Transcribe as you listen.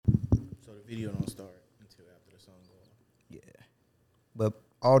Video don't start until after the song goes off. Yeah. But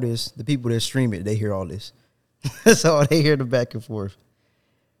all this, the people that stream it, they hear all this. So they hear the back and forth.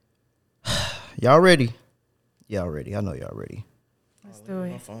 Y'all ready? Y'all ready. I know y'all ready. Let's do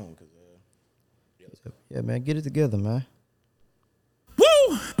it. My phone, Yeah, man, get it together, man.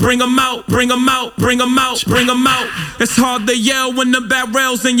 Woo! Bring them out, bring them out, bring them out, bring them out. It's hard to yell when the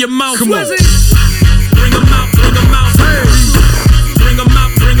barrel's in your mouth. Come on. Bring them out, bring them out. Hey. Bring them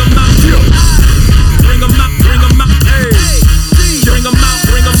out, bring them out. Bring them out, bring them out. Hey. Bring them out,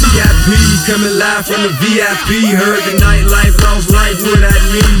 bring them out. VIP coming live from the VIP. Heard the nightlife, lost life without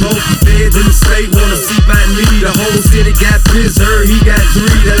me. Most feds in the state wanna see about me. The whole city got pissed, heard he got 3.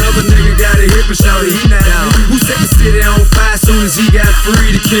 That other nigga got a hip and shouted he not out. Who set the city on fire soon as he got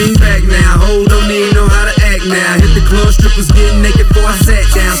free? The king back now. Hold don't even know how to act now. Hit the club, strippers getting naked before I sat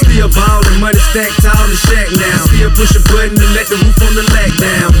down. Still ballin', money stacked tall in the shack now. Still push a button to let the roof on the lack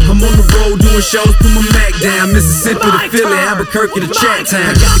down. I'm on the road doing shows, put my Mac down. Mississippi to Philly, Albuquerque to Chat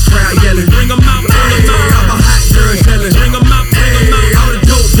Town. Got the crowd yelling. Bring them out, bring them out. All my hot girls yelling. Bring them out, bring them out. All the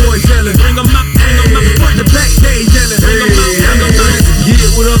dope boys yelling. Bring them out, bring them out. Front to back, they yelling. Get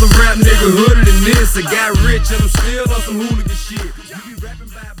with other rap nigga hooded than this. I got rich and I'm still on some hooligan shit. You be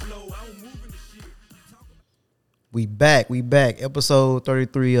rapping by blow, I don't move in the shit. We back. Episode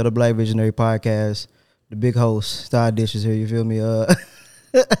 33 of the Black Visionary Podcast. The big host, Star Dish is here, you feel me? Oh,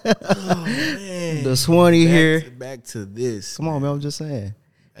 man. The Swanee here. Back to this. Come on, man, I'm just saying.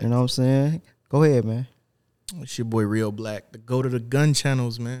 You know what I'm saying? Go ahead, man. It's your boy Real Black. The go to the gun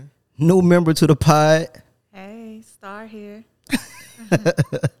channels, man. New member to the pod. Hey, Star here.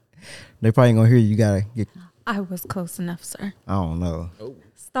 They probably ain't gonna hear you. You gotta get, I was close enough, sir. I don't know.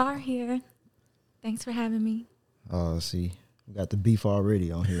 Star here. Thanks for having me. Oh, see. We got the beef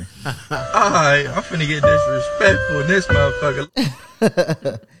already on here. Alright, I'm finna get disrespectful in this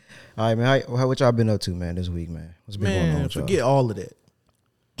motherfucker. All right, man. What y'all been up to, man, this week, man? What's been going on Man, with y'all? forget all of that.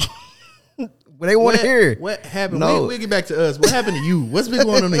 Well, they want to hear. What happened? No. We'll get back to us. What happened to you? What's been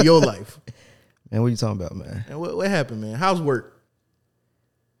going on in your life? Man, what you talking about, man? And what happened, man? How's work?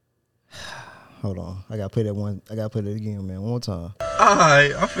 Hold on. I gotta play that one. I gotta play that again, man. One more time.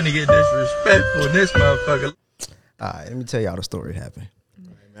 Alright, I'm finna get disrespectful in this motherfucker. All right, let me tell y'all the story that happened.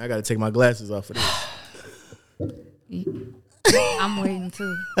 I got to take my glasses off for this. I'm waiting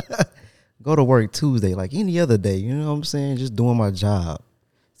too. Go to work Tuesday like any other day. You know what I'm saying? Just doing my job.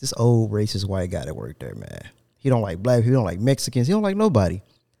 This old racist white guy that worked there, man. He don't like black people. He don't like Mexicans. He don't like nobody.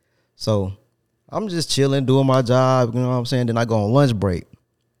 So I'm just chilling, doing my job. You know what I'm saying? Then I go on lunch break.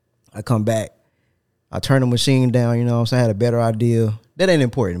 I come back. I turn the machine down. You know what I'm saying? I had a better idea. That ain't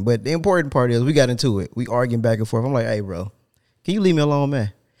important. But the important part is we got into it. We arguing back and forth. I'm like, hey, bro, can you leave me alone,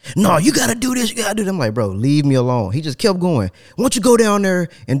 man? No, you got to do this. You got to do that. I'm like, bro, leave me alone. He just kept going. Why don't you go down there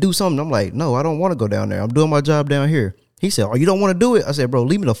and do something? I'm like, no, I don't want to go down there. I'm doing my job down here. He said, oh, you don't want to do it? I said, bro,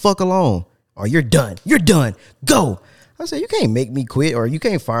 leave me the fuck alone. Or you're done. You're done. Go. I said, you can't make me quit or you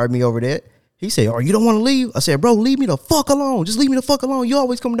can't fire me over that. He said, oh, you don't want to leave? I said, bro, leave me the fuck alone. Just leave me the fuck alone. You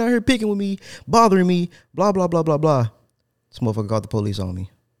always coming down here picking with me, bothering me, blah, blah, blah, blah, blah. This motherfucker called the police on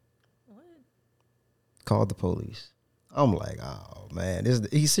me. What? Called the police. I'm like, oh, man,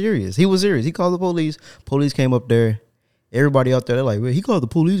 he's serious. He was serious. He called the police. Police came up there. Everybody out there, they're like, wait, he called the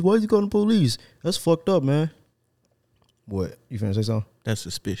police? Why is he calling the police? That's fucked up, man. What? You finna say something? That's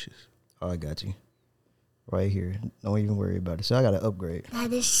suspicious. Oh, I got you. Right here. Don't even worry about it. So I got to upgrade.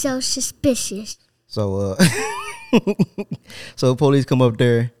 That is so suspicious. So, so police come up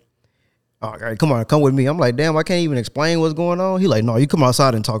there. All right, come on, come with me. I'm like, damn, I can't even explain what's going on. He like, no, you come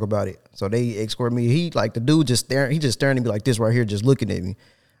outside and talk about it. So they escort me. He like the dude just staring. He just staring at me like this right here, just looking at me.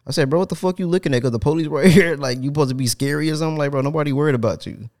 I said, bro, what the fuck you looking at? Because the police right here, like you supposed to be scary or something. Like, bro, nobody worried about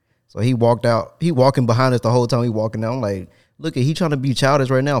you. So he walked out. He walking behind us the whole time. He walking out. I'm like, look at he trying to be childish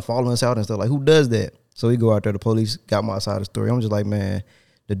right now, following us out and stuff. Like, who does that? So he go out there. The police got my side of the story. I'm just like, man,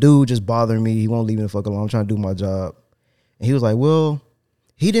 the dude just bothering me. He won't leave me the fuck alone. I'm trying to do my job. And he was like, well,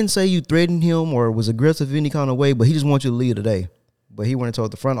 he didn't say you threatened him or was aggressive in any kind of way, but he just wants you to leave today. But he went and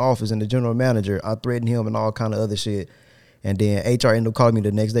told the front office and the general manager I threatened him and all kind of other shit. And then HR ended up calling me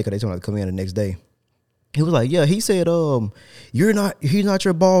the next day because they told me to come in the next day. He was like, yeah, he said, he's not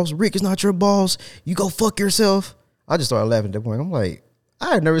your boss. Rick is not your boss. You go fuck yourself. I just started laughing at that point. I'm like,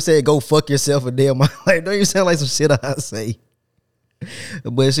 I had never said go fuck yourself a day of my life. Don't you sound like some shit I say.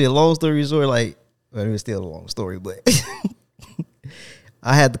 But shit, long story short, like, well, it was still a long story, but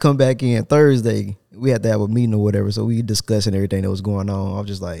I had to come back in Thursday. We had to have a meeting or whatever, so we discussing everything that was going on. I was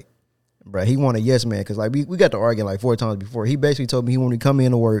just like, bro, he wanted yes man, because like we got to arguing like 4 times before. He basically told me he wanted to come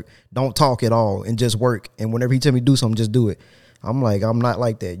in to work, don't talk at all, and just work. And whenever he tell me to do something, just do it. I'm like, I'm not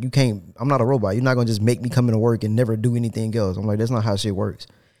like that. You can't. I'm not a robot. You're not gonna just make me come into work and never do anything else. I'm like, that's not how shit works.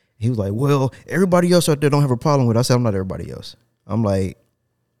 He was like, well, everybody else out there don't have a problem with it. I said, I'm not everybody else. I'm like,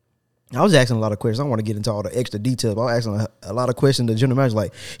 I was asking a lot of questions. I don't want to get into all the extra details, but I was asking a lot of questions. The general manager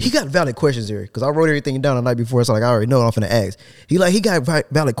like, he got valid questions here because I wrote everything down the night before. So like, I already know what I'm finna ask. He got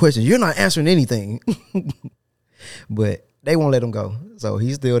valid questions. You're not answering anything. But they won't let him go. So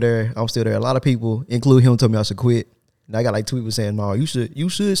he's still there. I'm still there. A lot of people, including him, told me I should quit. And I got like 2 people saying, no, you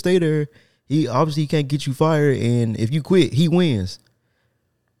should stay there. He obviously can't get you fired. And if you quit, he wins.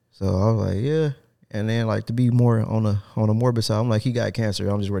 So I was like, yeah. And then like to be more on a morbid side, I'm like, he got cancer.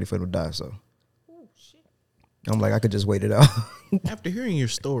 I'm just ready for him to die. So I'm like, I could just wait it out. After hearing your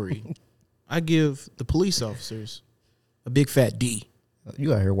story, I give the police officers a big fat D.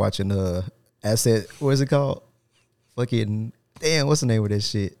 You out here watching Asset, what is it called? Fucking damn, what's the name of this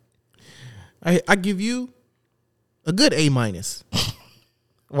shit? I give you a good A minus.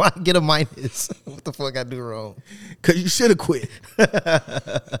 Why get a minus? What the fuck I do wrong? Because you should have quit.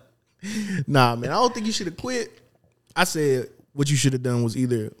 Nah, man, I don't think you should have quit. I said what you should have done was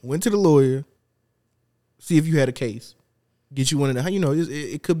either went to the lawyer, see if you had a case, get you one of the, you know,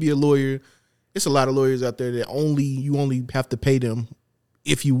 it could be a lawyer. It's a lot of lawyers out there that you only have to pay them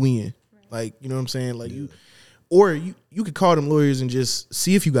if you win. Like, you know what I'm saying? Like you could call them lawyers and just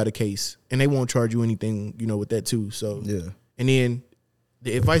see if you got a case, and they won't charge you anything, you know, with that too. So yeah. And then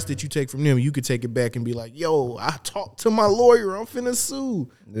the advice that you take from them, you could take it back and be like, yo, I talked to my lawyer, I'm finna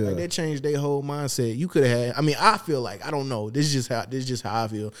sue. Yeah. Like that changed their whole mindset. You could have had, I mean, I feel like, I don't know. This is just how I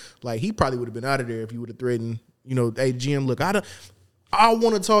feel. Like he probably would have been out of there if he would have threatened, you know, hey GM, look, I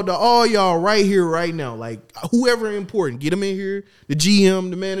want to talk to all y'all right here, right now. Like whoever important, get them in here. The GM,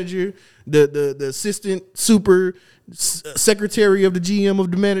 the manager, the assistant super secretary of the GM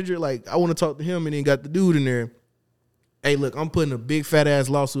of the manager. Like I want to talk to him, and then got the dude in there. Hey, look, I'm putting a big fat ass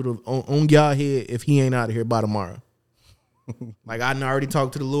lawsuit on y'all head if he ain't out of here by tomorrow. Like I already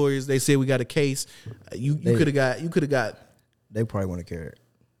talked to the lawyers. They said we got a case. You could have got. They probably want to carry it.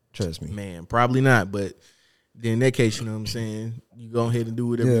 Trust me, man. Probably not, but. Then in that case, you know what I'm saying, you go ahead and do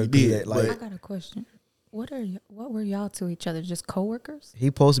whatever you did. I got a question. What were y'all to each other? Just coworkers? He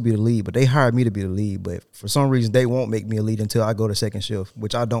supposed to be the lead, but they hired me to be the lead. But for some reason, they won't make me a lead until I go to second shift,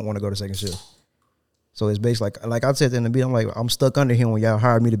 which I don't want to go to second shift. So it's basically like I said in the beginning, I'm like, I'm stuck under him when y'all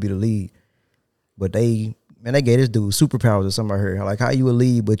hired me to be the lead. But they gave this dude superpowers or something I heard. Like, how you a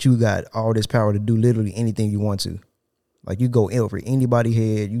lead, but you got all this power to do literally anything you want to. Like, you go over anybody's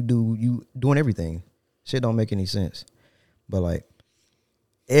head, you doing everything. Shit don't make any sense. But like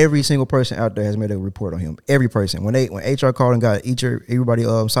every single person out there has made a report on him. Every person. When HR called and got everybody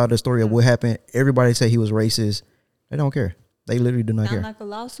side of the story of what happened, everybody said he was racist. They don't care. They literally do not care. Sound like a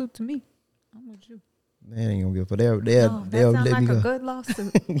lawsuit to me. I'm with you. They ain't gonna give a fuck. They'll let me go. A good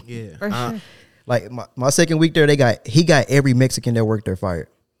lawsuit. Yeah. For sure. Like my second week there, he got every Mexican that worked there fired.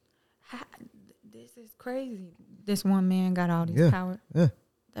 This is crazy. This one man got all this power. Yeah.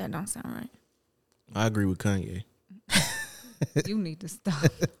 That don't sound right. I agree with Kanye. You need to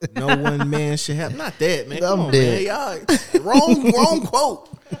stop. No one man should have. Not that, man. Come I'm on, dead. man. Y'all, wrong quote.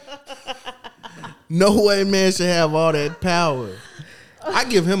 No one man should have all that power. I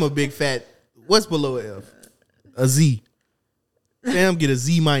give him a big fat. What's below a F? A Z. Sam get a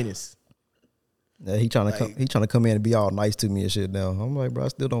Z minus. Yeah, he trying to come in and be all nice to me and shit now. I'm like, bro, I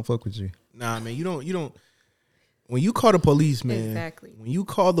still don't fuck with you. Nah, man. You don't. When you call the police, man, Exactly. When you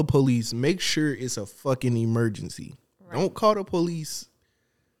call the police, make sure it's a fucking emergency. Right. Don't call the police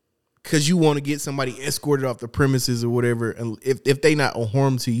because you want to get somebody escorted off the premises or whatever. And if they not a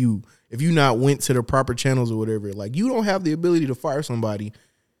harm to you, if you not went to the proper channels or whatever, like you don't have the ability to fire somebody,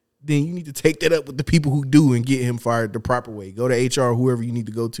 then you need to take that up with the people who do and get him fired the proper way. Go to HR, whoever you need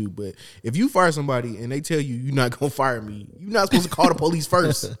to go to. But if you fire somebody and they tell you you're not going to fire me, you're not supposed to call the police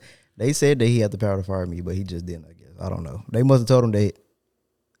first. They said that he had the power to fire me, but he just didn't, I guess. I don't know. They must have told him they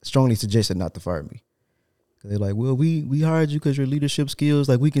strongly suggested not to fire me. They're like, well, we hired you because your leadership skills,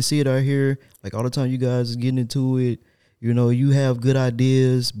 like we can see it out here. Like all the time you guys is getting into it. You know, you have good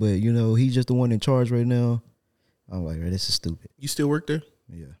ideas, but you know, he's just the one in charge right now. I'm like, this is stupid. You still work there?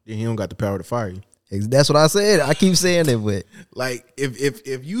 Yeah. Then he don't got the power to fire you. That's what I said. I keep saying it, but like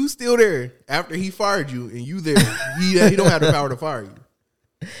if you still there after he fired you and you there, he don't have the power to fire you.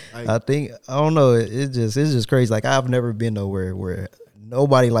 Like, I don't know. It's just crazy. Like I've never been nowhere where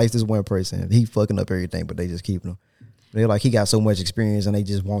nobody likes this one person. He fucking up everything, but they just keep him. They're like, he got so much experience and they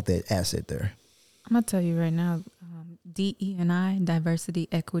just want that asset there. I'm going to tell you right now, DE&I, diversity,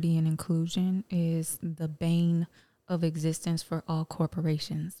 equity, and inclusion, is the bane of existence for all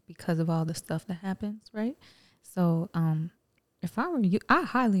corporations because of all the stuff that happens, right? So if I were you, I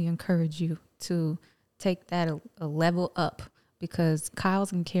highly encourage you to take that a level up, because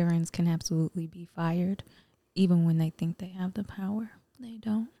Kyles and Karens can absolutely be fired even when they think they have the power. They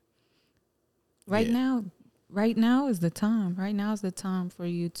don't. Right now is the time. Right now is the time for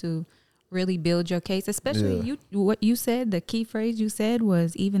you to really build your case. Especially what you said, the key phrase you said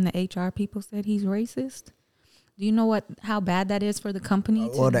was even the HR people said he's racist. Do you know how bad that is for the company?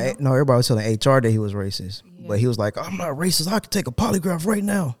 No, everybody was telling HR that he was racist. Yeah. But he was like, I'm not racist. I can take a polygraph right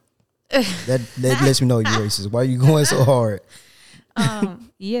now. that lets me know you're racist. Why are you going so hard?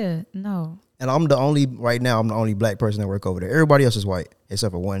 Yeah, no. And I'm the only black person that work over there. Everybody else is white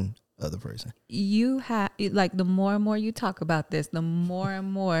except for one other person. You have, like, the more and more you talk about this, the more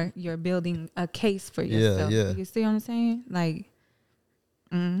and more you're building a case for yourself. Yeah. You see what I'm saying? Like,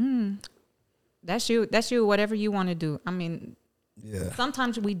 that's you, whatever you want to do. I mean,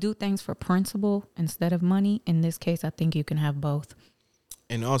 sometimes we do things for principle instead of money. In this case, I think you can have both.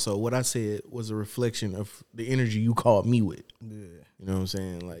 And also, what I said was a reflection of the energy you called me with. Yeah. You know what I'm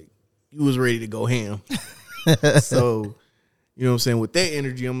saying? Like, you was ready to go ham. So, you know what I'm saying? With that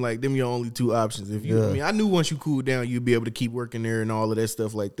energy, I'm like, them your only two options. If you, I mean, I knew once you cooled down, you'd be able to keep working there and all of that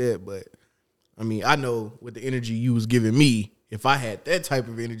stuff like that. But, I mean, I know with the energy you was giving me, if I had that type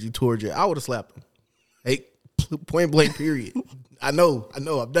of energy towards you, I would have slapped him. Hey, point blank, period. I know,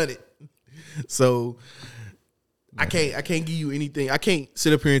 I've done it. So, I can't give you anything. I can't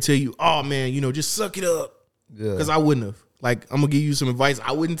sit up here and tell you, oh man, you know, just suck it up. Yeah. Because I wouldn't have. Like, I'm gonna give you some advice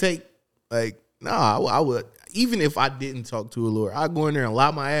I wouldn't take. Like, nah, I would. Even if I didn't talk to a lawyer, I'd go in there and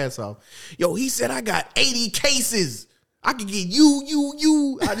lie my ass off. Yo, he said I got 80 cases. I could get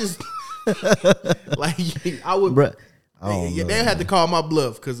you. I just like I would. Bruh, they had to call my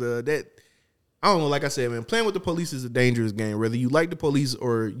bluff because that. I don't know. Like I said, man, playing with the police is a dangerous game. Whether you like the police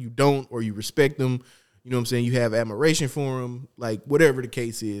or you don't, or you respect them. You know what I'm saying? You have admiration for them, like whatever the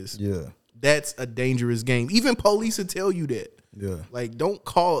case is. Yeah. That's a dangerous game. Even police will tell you that. Yeah. Like, don't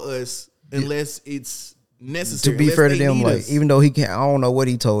call us unless it's necessary. To be fair to them, like, even though he can't, I don't know what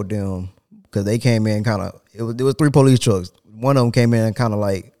he told them, because they came in kind of, it was 3 police trucks. One of them came in kind of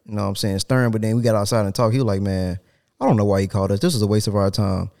like, you know what I'm saying, stern, but then we got outside and talked. He was like, man, I don't know why he called us. This is a waste of our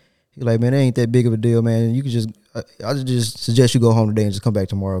time. He was like, man, it ain't that big of a deal, man. You could just, I just suggest you go home today and just come back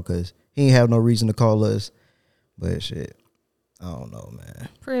tomorrow, because he ain't have no reason to call us. But shit, I don't know, man.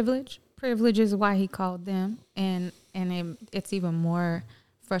 Privilege is why he called them, and it's even more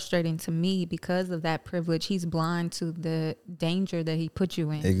frustrating to me because of that privilege. He's blind to the danger that he put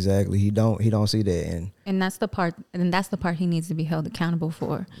you in. Exactly. He don't see that, and that's the part he needs to be held accountable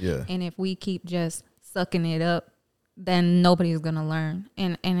for. Yeah. And if we keep just sucking it up, then nobody's gonna learn.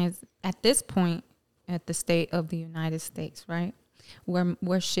 And it's at this point, at the state of the United States, right?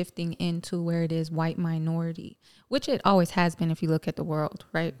 We're shifting into where it is white minority, which it always has been. If you look at the world,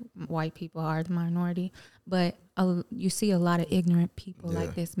 right, white people are the minority, but you see a lot of ignorant people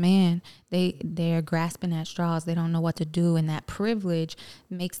like this man. They're grasping at straws. They don't know what to do, and that privilege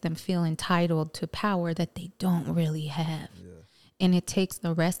makes them feel entitled to power that they don't really have. Yeah. And it takes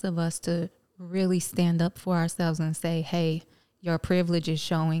the rest of us to really stand up for ourselves and say, "Hey, your privilege is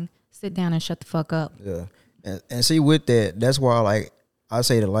showing. Sit down and shut the fuck up." Yeah. And see, with that, that's why, like, I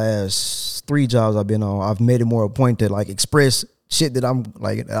say the last 3 jobs I've been on, I've made it more a point to, like, express shit that I'm,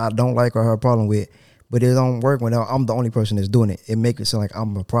 like, I don't like or have a problem with. But it don't work when I'm the only person that's doing it. It makes it sound like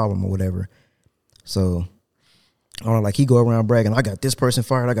I'm a problem or whatever. So, I don't know, like, he go around bragging, I got this person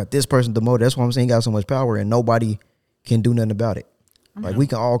fired, I got this person demoted. That's why I'm saying he got so much power and nobody can do nothing about it. Mm-hmm. Like, we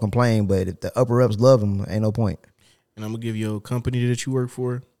can all complain, but if the upper ups love him, ain't no point. And I'm going to give your company that you work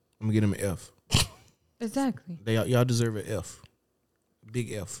for, I'm going to get him an F. Exactly. Y'all deserve an F.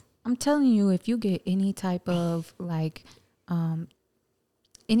 Big F. I'm telling you, if you get any type of lawyer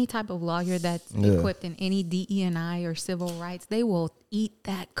that's equipped in any DE&I or civil rights, they will eat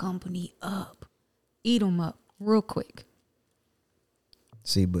that company up. Eat them up real quick.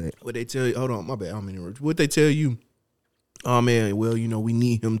 See, but what they tell you, hold on, my bad, how many words? What they tell you, oh man, well, you know, we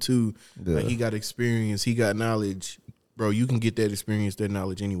need him too. Yeah. Like, he got experience, he got knowledge. Bro, you can get that experience, that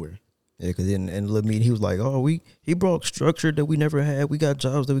knowledge anywhere. Yeah, because in the little meeting, he was like, oh, he brought structure that we never had. We got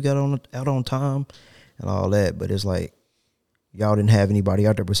jobs that we got out on time and all that. But it's like, y'all didn't have anybody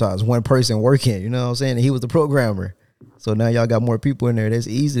out there besides one person working. You know what I'm saying? And he was the programmer. So now y'all got more people in there. That's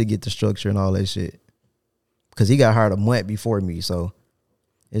easy to get the structure and all that shit. Because he got hired a month before me. So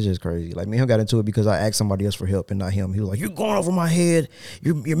it's just crazy. Like, me and him got into it because I asked somebody else for help and not him. He was like, you're going over my head.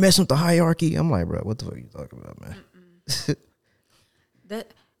 You're messing with the hierarchy. I'm like, bro, what the fuck are you talking about, man?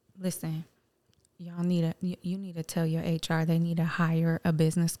 Listen, Y'all need you need to tell your HR they need to hire a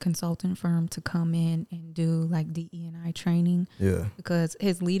business consulting firm to come in and do like DE&I training. Yeah. Because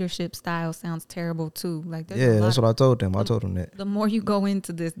his leadership style sounds terrible too. Like That's what I told them. I told them that. The more you go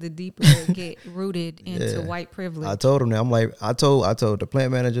into this, the deeper they get rooted into white privilege. I told him that. I'm like, I told the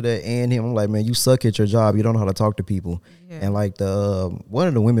plant manager that and him. I'm like, man, you suck at your job. You don't know how to talk to people. Yeah. And like the one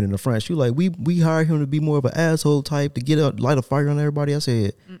of the women in the front, she was like, we hired him to be more of an asshole type to light a fire on everybody. I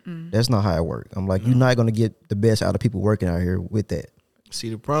said, that's not how it works. I'm like, you're not gonna get the best out of people working out here with that. See,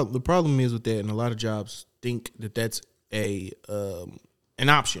 the problem is with that, and a lot of jobs think that that's an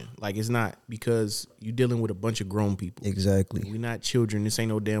option. Like it's not, because you're dealing with a bunch of grown people. Exactly. We're not children. This ain't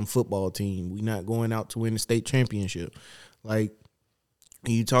no damn football team. We're not going out to win the state championship. Like,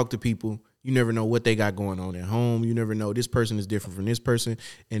 when you talk to people, you never know what they got going on at home. You never know, this person is different from this person,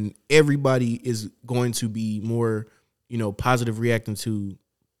 and everybody is going to be more, positive reacting to,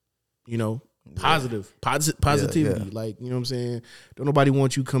 positivity. Yeah. Like, you know what I'm saying? Don't nobody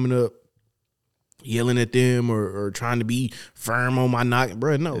want you coming up yelling at them or trying to be firm on my knock,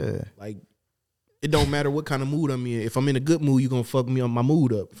 bro. No, like it don't matter what kind of mood I'm in. If I'm in a good mood, you're gonna fuck me on my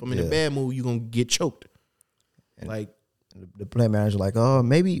mood up. If I'm in a bad mood, you're gonna get choked. And like the plant manager, like, oh,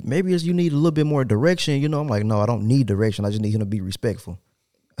 maybe it's you need a little bit more direction. I'm like, no, I don't need direction. I just need him to be respectful.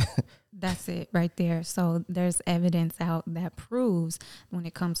 That's it right there. So there's evidence out that proves when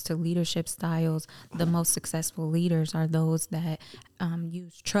it comes to leadership styles, the most successful leaders are those that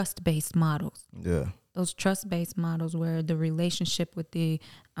use trust-based models. Yeah. Those trust-based models where the relationship with the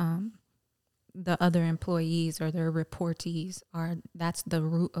other employees or their reportees that's the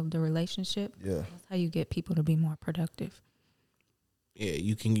root of the relationship. Yeah. That's how you get people to be more productive. Yeah,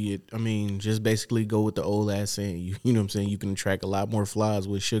 you can just basically go with the old ass saying, you know what I'm saying? You can attract a lot more flies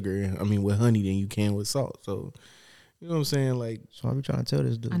with with honey than you can with salt. So, you know what I'm saying? Like, so I be trying to tell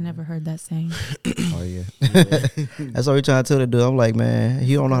this dude. I never heard that saying. Oh, yeah. That's what we trying to tell the dude. I'm like, man,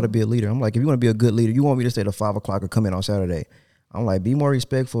 he don't know how to be a leader. I'm like, if you want to be a good leader, you want me to stay till 5 o'clock or come in on Saturday. I'm like, be more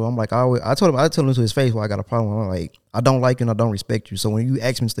respectful. I'm like, I told him to his face why I got a problem. I'm like, I don't like you and I don't respect you. So when you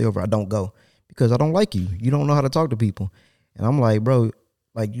ask me to stay over, I don't go because I don't like you. You don't know how to talk to people. And I'm like, bro,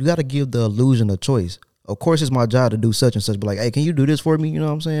 like, you got to give the illusion a choice. Of course, it's my job to do such and such, but like, hey, can you do this for me? You know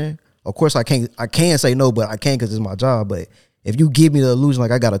what I'm saying? Of course, I can say no, but I can't because it's my job. But if you give me the illusion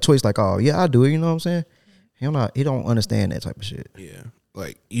like I got a choice, like, oh yeah, I do it. You know what I'm saying? He don't understand that type of shit. Yeah,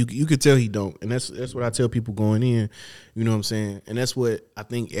 like you could tell he don't, and that's what I tell people going in. You know what I'm saying? And that's what I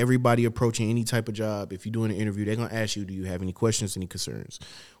think everybody approaching any type of job. If you're doing an interview, they're gonna ask you, do you have any questions, any concerns?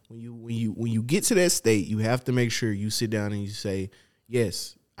 When you get to that state, you have to make sure you sit down and you say,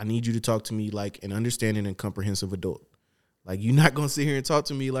 yes, I need you to talk to me like an understanding and comprehensive adult. Like, you're not going to sit here and talk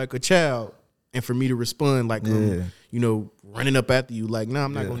to me like a child and for me to respond like, running up after you. Like, nah,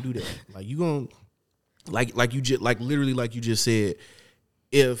 I'm not going to do that. Like, you going to, literally like you just said,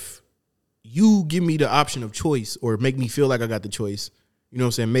 if you give me the option of choice or make me feel like I got the choice, you know what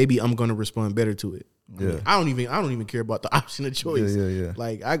I'm saying? Maybe I'm going to respond better to it. Yeah. I don't even care about the option of choice. Yeah.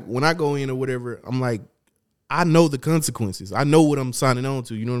 Like, when I go in or whatever, I'm like, I know the consequences. I know what I'm signing on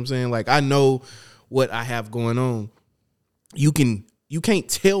to. You know what I'm saying? Like, I know what I have going on. You can't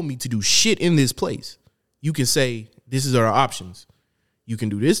tell me to do shit in this place. You can say, this is our options. You can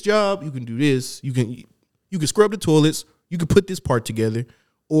do this job. You can do this. You can scrub the toilets. You can put this part together,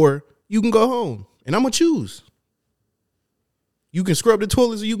 or you can go home. And I'm gonna choose. You can scrub the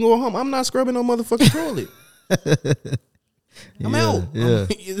toilets, or you can go home. I'm not scrubbing no motherfucking toilet. I'm out. Yeah.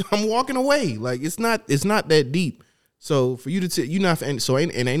 I'm walking away. Like, it's not that deep. So for you to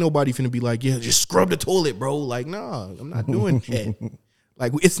ain't nobody finna be like, yeah, just scrub the toilet, bro. Like, nah, I'm not doing that.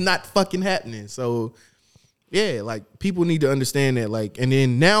 Like, it's not fucking happening. So yeah, like, people need to understand that. Like, and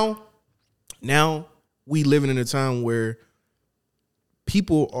then now we living in a time where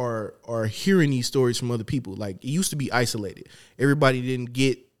people are hearing these stories from other people. Like, it used to be isolated. Everybody didn't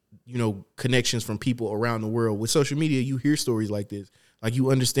get connections from people around the world. With social media, you hear stories like this. Like,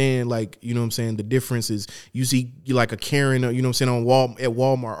 you understand, like, you know what I'm saying, the differences. You see, like, a Karen, you know what I'm saying, at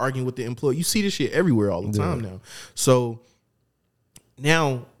Walmart arguing with the employee. You see this shit everywhere all the time now. So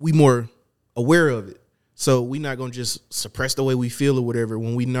now we more aware of it. So we not going to just suppress the way we feel or whatever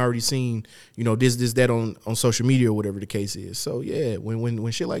when we already seen, this, that on social media or whatever the case is. So yeah,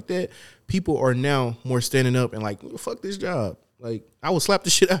 when shit like that, people are now more standing up and like, fuck this job. Like, I will slap the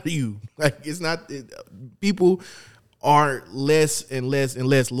shit out of you. Like, people are less and less and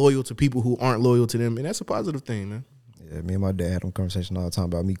less loyal to people who aren't loyal to them. And that's a positive thing, man. Yeah, me and my dad had a conversation all the time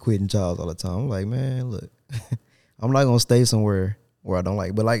about me quitting jobs all the time. I'm like, man, look, I'm not going to stay somewhere where I don't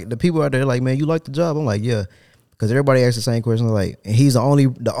like. But, like, the people out there like, man, you like the job? I'm like, yeah, Because everybody asks the same question, like, and he's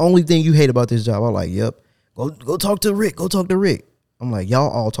the only thing you hate about this job. I'm like, yep. Go talk to Rick. Go talk to Rick. I'm like,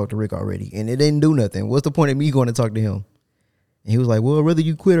 y'all all talked to Rick already, and it didn't do nothing. What's the point of me going to talk to him? And he was like, well, whether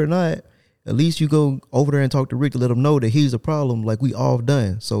you quit or not, at least you go over there and talk to Rick to let him know that he's the problem, like we all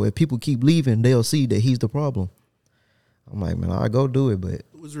done. So if people keep leaving, they'll see that he's the problem. I'm like, man, I'll go do it, but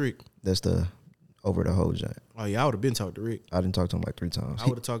Who was Rick? that's over the whole joint. Oh yeah, I would have been talked to Rick. I didn't talk to him like 3 times. I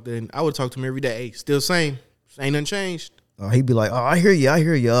would have talked to him every day. Hey, still same. Ain't nothing changed. He'd be like, oh, I hear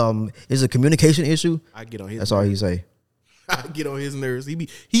you. It's a communication issue. I get on his. That's all he say. I get on his nerves.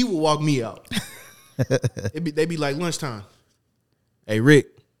 He will walk me out. They be like lunchtime. Hey Rick,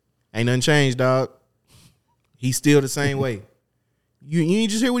 ain't nothing changed, dog. He's still the same way. You ain't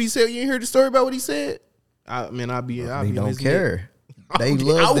just hear what he said. You ain't heard the story about what he said. I'll be He on don't his care. neck. They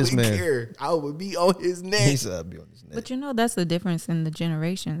love this man. Care. I would be on his neck. He said, I'll be on his neck. But you know, that's the difference in the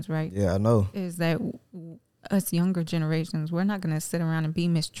generations, right? Yeah, I know. Is that us younger generations, we're not going to sit around and be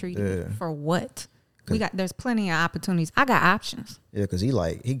mistreated for what? There's plenty of opportunities. I got options. Yeah, because he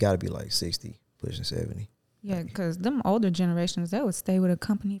got to be like 60, pushing 70. Yeah, because them older generations, they would stay with a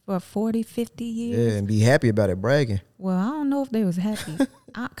company for 40, 50 years. Yeah, and be happy about it, bragging. Well, I don't know if they was happy.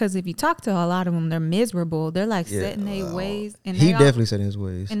 Because if you talk to a lot of them, they're miserable. They're like set in their ways. And He definitely set in his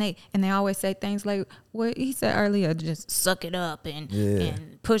ways. And they always say things like what he said earlier, just suck it up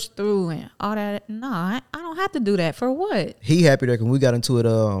and push through and all that. No, I don't have to do that. For what? He happy that when we got into it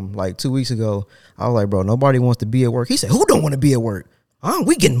like 2 weeks ago, I was like, bro, nobody wants to be at work. He said, who don't want to be at work?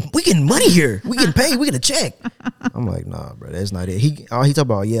 We getting money here. We getting paid. We get a check. I'm like, nah, bro, that's not it. He talk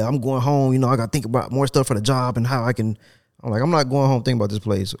about, yeah, I'm going home. You know, I got to think about more stuff for the job and how I can. I'm like, I'm not going home thinking about this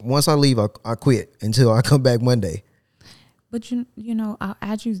place. Once I leave, I quit until I come back Monday. But you know,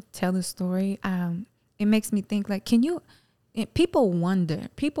 as you tell the story, it makes me think like, people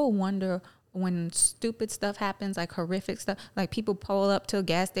wonder when stupid stuff happens, like horrific stuff, like people pull up to a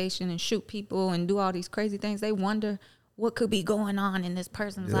gas station and shoot people and do all these crazy things. They wonder what could be going on in this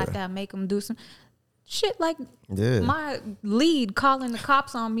person's life that make them do some shit like my lead calling the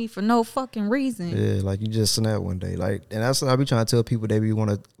cops on me for no fucking reason. Yeah, like you just snap one day. Like, and that's what I be trying to tell people. They be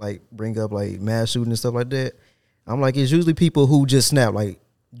want to like bring up like mass shooting and stuff like that. I'm like, it's usually people who just snap. Like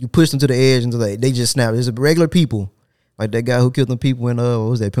you push them to the edge and like they just snap. It's regular people. Like that guy who killed them people in what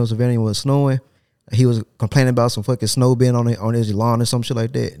was that, Pennsylvania, when it was snowing. He was complaining about some fucking snow being on his lawn or some shit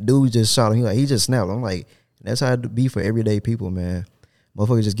like that. Dude just shot him. He just snapped. I'm like, that's how it be for everyday people, man.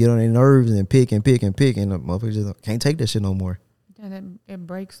 Motherfuckers just get on their nerves and pick and the motherfuckers just can't take that shit no more. Yeah, it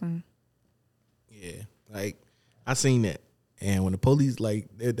breaks them. Yeah, like I seen that, and when the police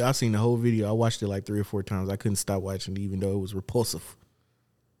I seen the whole video. I watched it like 3 or 4 times. I couldn't stop watching it, even though it was repulsive.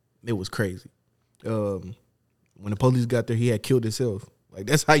 It was crazy. When the police got there, he had killed himself. Like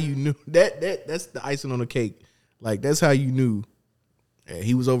that's how you knew that's the icing on the cake. Like that's how you knew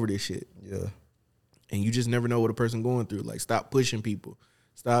he was over this shit. Yeah. And you just never know what a person going through. Like, stop pushing people.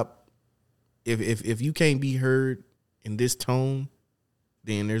 Stop. If you can't be heard in this tone,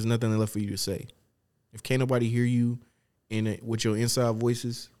 then there's nothing left for you to say. If can't nobody hear you with your inside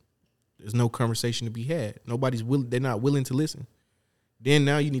voices, there's no conversation to be had. They're not willing to listen. Then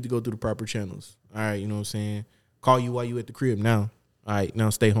now you need to go through the proper channels. All right, you know what I'm saying? Call you while you at the crib now. All right,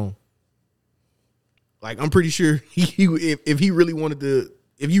 now stay home. Like, I'm pretty sure if he really wanted to.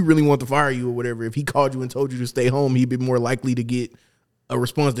 If you really want to fire you or whatever, if he called you and told you to stay home, he'd be more likely to get a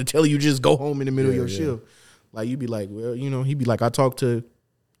response to tell you just go home in the middle of your shift. Like, you'd be like, well, you know, he'd be like, I talked to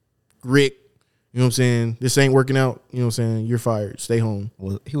Rick, you know what I'm saying? This ain't working out, you know what I'm saying? You're fired. Stay home.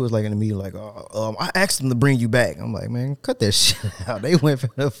 Well, he was like in the meeting like, I asked him to bring you back. I'm like, man, cut that shit out. They went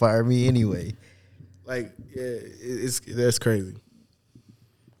to fire me anyway. Like, yeah, that's crazy.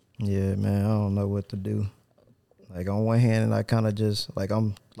 Yeah, man, I don't know what to do. Like, on one hand, and I kind of just, like,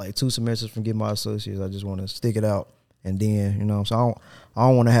 I'm like 2 semesters from getting my associates. I just want to stick it out. And then, you know, so I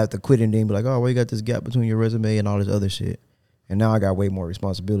don't want to have to quit and then be like, oh, well, you got this gap between your resume and all this other shit. And now I got way more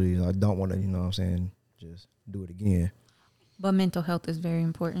responsibilities. I don't want to, you know what I'm saying, just do it again. But mental health is very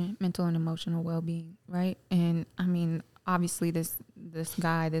important, mental and emotional well-being, right? And, I mean, obviously this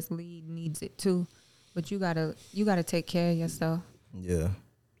lead needs it too. But you gotta take care of yourself. Yeah.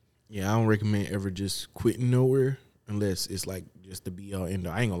 Yeah, I don't recommend ever just quitting nowhere unless it's like just the be all end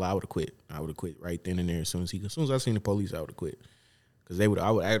all. I ain't gonna lie, I would have quit. I would have quit right then and there as soon as I seen the police, I would have quit. Because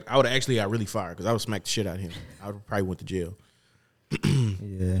I would actually got really fired because I would smack the shit out of him. I would probably went to jail.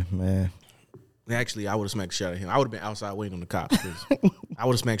 Yeah, man. Actually, I would have smacked the shit out of him. I would have been outside waiting on the cops. I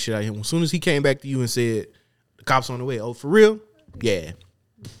would have smacked the shit out of him. As soon as he came back to you and said, the cops on the way. Oh, for real? Yeah.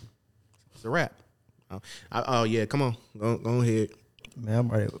 It's a wrap. Oh yeah, come on. Go ahead. Man,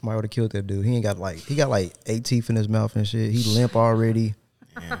 I might would have killed that dude. He got like 8 teeth in his mouth and shit. He limp already.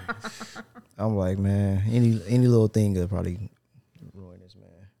 Yeah. I'm like, man, any little thing could probably ruin this man.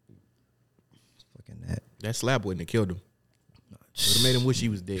 It's fucking that. That slap wouldn't have killed him. Would have made him wish he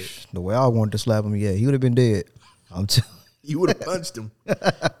was dead. The way I wanted to slap him, yeah, he would have been dead. You would have punched him.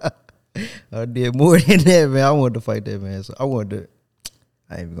 I did more than that, man. I wanted to fight that man. So I ain't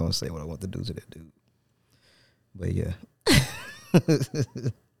even gonna say what I want to do to that dude. But yeah.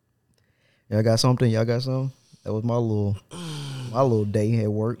 Y'all got something? Y'all got something? That was my little day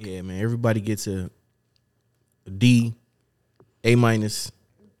at work. Yeah, man. Everybody gets a D, A minus,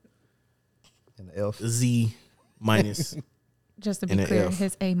 And the F. Z minus. Just to And be an clear, F.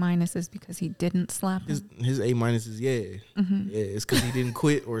 his A minus is because he didn't slap him. His A minus is yeah. It's because he didn't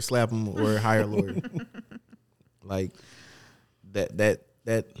quit or slap him or hire a lawyer. Like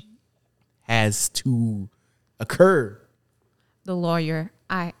that has to occur. The lawyer,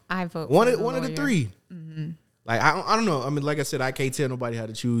 I vote One for of the one of the lawyer. three. Like I don't know. I mean, like I said, I can't tell nobody how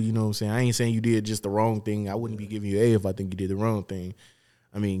to choose. You know what I'm saying? I ain't saying you did just the wrong thing. I wouldn't be giving you A if I think you did the wrong thing.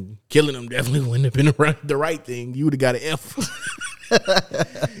 I mean, killing him definitely wouldn't have been the right thing. You would have got an F.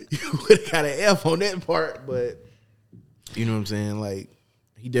 You would have got an F on that part. But you know what I'm saying? Like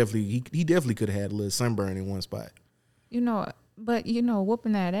he definitely could have had a little sunburn in one spot. But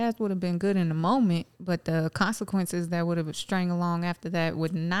whooping that ass would have been good in the moment, but the consequences that would have strung along after that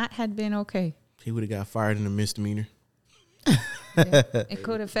would not have been okay. He would have got fired in a misdemeanor. It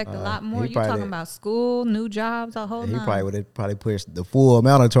could affect a lot more. he You probably talking did. about school, new jobs, a whole He nine. probably would have pushed the full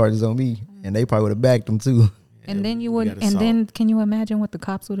amount of charges on me, and they probably would have backed him too. And then you we would, got and assault. then can you imagine what the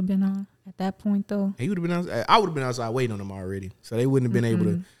cops would have been on at that point though? He would have been outside. I would have been outside waiting on him already. So they wouldn't have been able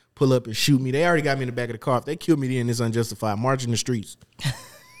to pull up and shoot me. They already got me in the back of the car. If they killed me then, it's unjustified. Marching the streets.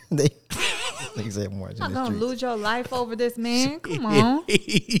 They said march in Not the gonna streets. lose your life over this man. Come on.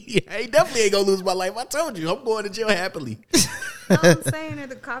 I definitely ain't gonna lose my life. I told you, I'm going to jail happily. No, I'm saying that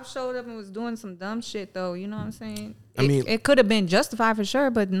the cops showed up and was doing some dumb shit though. You know what I'm saying? I mean- it could have been justified for sure,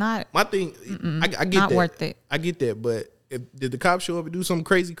 but not. My thing, I get Not that. worth it. I get that, but did the cops show up and do something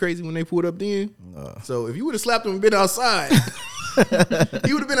crazy when they pulled up then? So if you would have slapped him and been outside,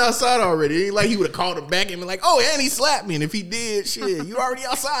 he would have been outside already. It ain't like he would have called him back and been like, oh, and he slapped me. And if he did, shit, you already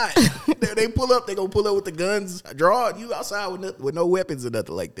outside. they pull up, they gonna pull up with the guns drawn. You outside with no weapons or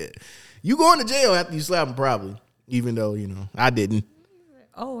nothing like that. You going to jail after you slap him probably, even though, I didn't.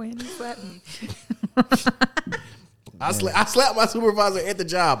 Oh, and he slapped me. I slapped my supervisor at the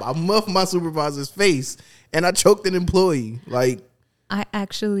job. I muffed my supervisor's face and I choked an employee. Like, I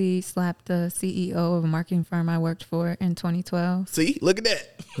actually slapped the CEO of a marketing firm I worked for in 2012. see, look at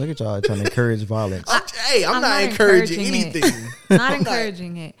that. Look at y'all trying to encourage violence. I'm not encouraging anything. Not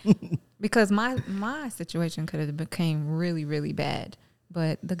encouraging it. Because my situation could have became really, really bad.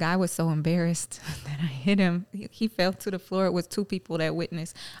 But the guy was so embarrassed that I hit him. He fell to the floor. It was 2 people that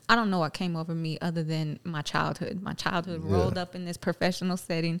witnessed. I don't know what came over me other than my childhood. My childhood rolled up in this professional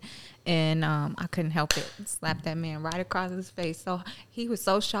setting, and I couldn't help it. Slapped that man right across his face. So he was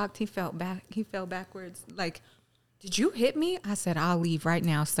so shocked. He fell backwards. Like, did you hit me? I said, I'll leave right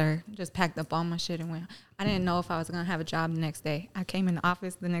now, sir. Just packed up all my shit and went. I didn't know if I was going to have a job the next day. I came in the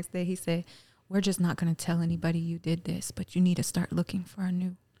office the next day. He said, we're just not going to tell anybody you did this, but you need to start looking for a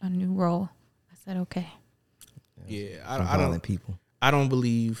new role. I said, okay. Yeah, Some I violent don't. people. I don't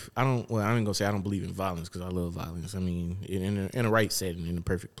believe. I ain't gonna say I don't believe in violence because I love violence. I mean, in a right setting, in the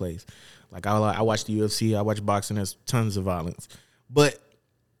perfect place. Like I watch the UFC, I watch boxing. There's tons of violence, but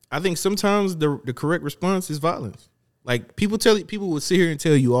I think sometimes the correct response is violence. Like people will sit here and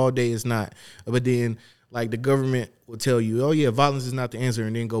tell you all day it's not, but then like the government will tell you, oh yeah, violence is not the answer,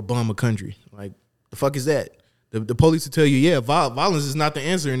 and then go bomb a country. Like the fuck is that? The police will tell you, yeah, violence is not the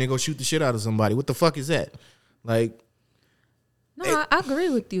answer, and then go shoot the shit out of somebody. What the fuck is that? Like. No, I agree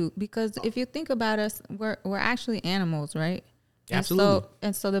with you because if you think about us, we're actually animals, right? Absolutely.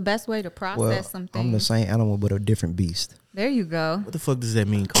 And so the best way to process Well, some I'm the things. same animal, but a different beast. There you go. What the fuck does that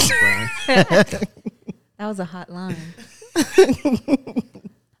mean, Coach Brian? That was a hot line.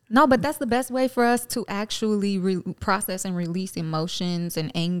 No, but that's the best way for us to actually process and release emotions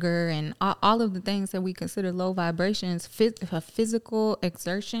and anger and all of the things that we consider low vibrations. A physical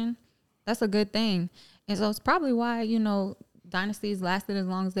exertion, that's a good thing. And so it's probably why, dynasties lasted as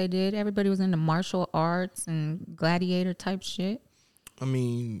long as they did. Everybody was into martial arts and gladiator type shit. I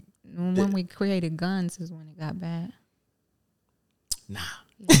mean, When we created guns is when it got bad. nah.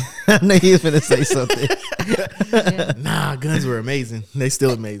 I knew he was going to say something. Yeah. Nah, guns were amazing. They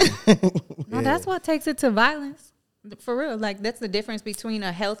still amazing. No, that's what takes it to violence. For real. Like, that's the difference between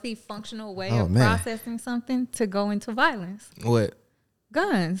a healthy, functional way Oh, of man. processing something to go into violence. What?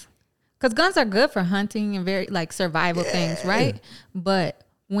 Guns. Because guns are good for hunting and very like survival things, right? But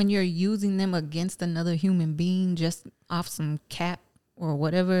when you're using them against another human being just off some cap or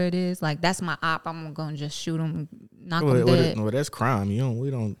whatever it is, like that's my op. I'm gonna just shoot him, knock him dead. Well, that's crime. We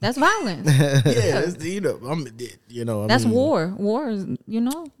don't. That's violence. Yeah, that's, That's war. War is,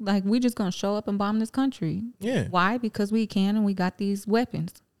 like we just gonna show up and bomb this country. Yeah. Why? Because we can and we got these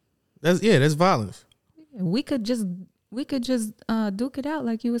weapons. That's violence. We could just duke it out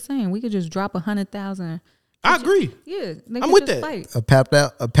like you were saying. We could just drop 100,000. I agree. Yeah, I'm with that. Fight. A papped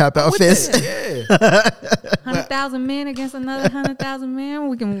out fist. Yeah. 100,000 men against another 100,000 men.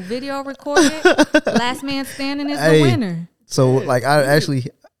 We can video record it. Last man standing is the winner. So like I actually,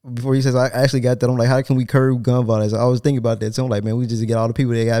 before you says I actually got that, I'm like, how can we curb gun violence? I was thinking about that. So I'm like, man, we just get all the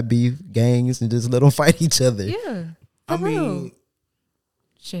people that got beef, gangs, and just let them fight each other. Yeah. I mean,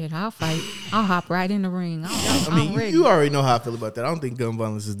 shit, I'll fight. I'll hop right in the ring. I'm ready. You already know how I feel about that. I don't think gun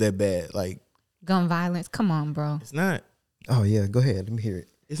violence is that bad. Like gun violence. Come on, bro. it's not. Oh yeah, go ahead. Let me hear it.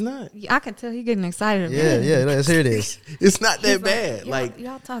 It's not. I can tell he getting excited. Yeah, let's hear this. It's not that He's bad. Like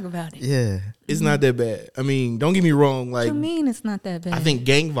y'all talk about it. Yeah. it's not that bad. I mean, don't get me wrong. What Like you mean it's not that bad? I think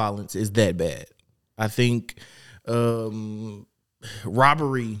gang violence is that bad. I think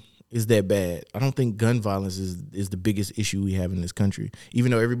robbery is that bad. I don't think gun violence is the biggest issue we have in this country.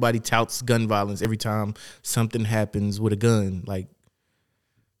 Even though everybody touts gun violence every time something happens with a gun. Like,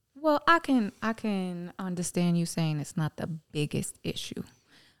 well, I can understand you saying it's not the biggest issue,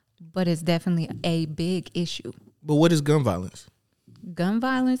 but it's definitely a big issue. but what is gun violence? Gun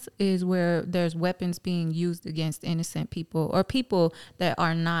violence is where there's weapons being used against innocent people or people that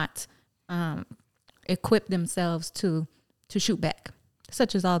are not equipped themselves to shoot back,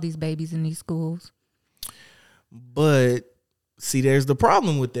 such as all these babies in these schools. But see, there's the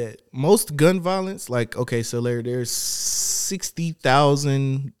problem with that. Most gun violence, like, okay, so there's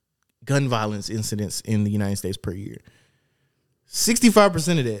 60,000 gun violence incidents in the United States per year.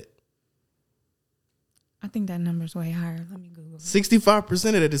 65% of that, I think that number's way higher. Let me Google it. 65%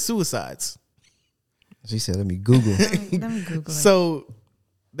 of that is suicides. She said, let me Google. Let me Google it. So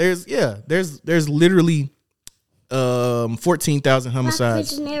there's literally 14,000 Black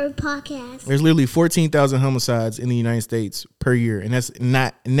homicides. Visionary Podcast. There's literally 14,000 homicides in the United States per year, and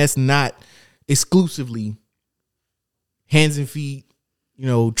that's not exclusively hands and feet,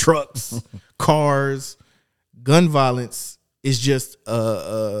 trucks, cars. Gun violence is just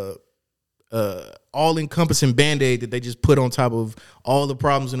all-encompassing Band-Aid that they just put on top of all the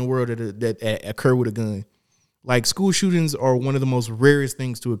problems in the world that occur with a gun. Like, school shootings are one of the most rarest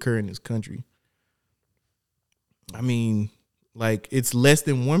things to occur in this country. I mean, like, it's less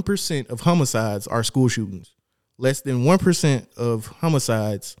than 1% of homicides are school shootings. Less than 1% of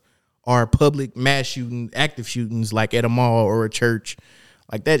homicides are public mass shooting, active shootings, like at a mall or a church.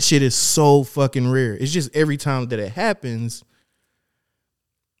 Like, that shit is so fucking rare. It's just every time that it happens,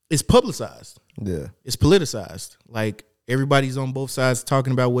 it's publicized. Yeah. It's politicized. Like, everybody's on both sides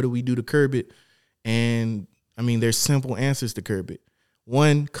talking about what do we do to curb it. And, I mean, there's simple answers to curb it.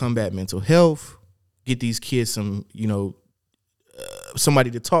 One, combat mental health. Get these kids some,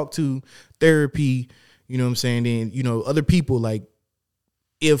 somebody to talk to, therapy, you know what I'm saying? Then, other people, like,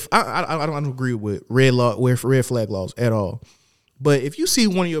 if I don't agree with red flag laws at all. But if you see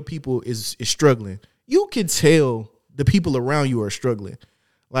one of your people is struggling, you can tell the people around you are struggling.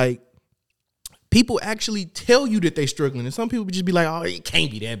 Like, people actually tell you that they're struggling, and some people just be like, "Oh, it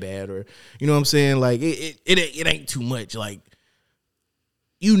can't be that bad," or you know what I'm saying? Like, it ain't too much. Like,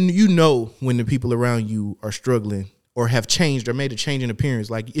 you know when the people around you are struggling or have changed or made a change in appearance.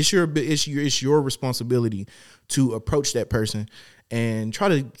 Like, it's your responsibility to approach that person and try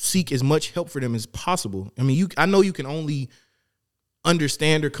to seek as much help for them as possible. I mean, I know you can only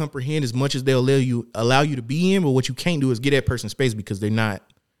understand or comprehend as much as they'll allow you to be in, but what you can't do is get that person space because they're not,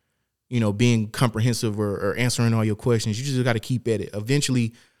 being comprehensive or answering all your questions. You just got to keep at it.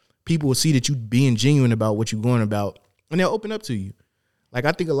 Eventually, people will see that you being genuine about what you're going about, and they'll open up to you. Like,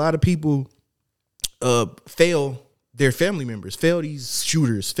 I think a lot of people fail their family members, fail these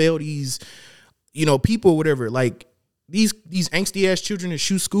shooters, fail these, people, whatever. Like, these angsty ass children that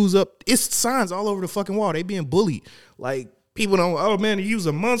shoot schools up, it's signs all over the fucking wall. They being bullied. Like, people don't, oh man, he was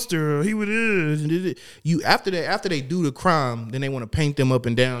a monster. He would after they do the crime, then they want to paint them up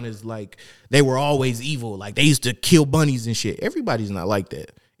and down as like they were always evil. Like, they used to kill bunnies and shit. Everybody's not like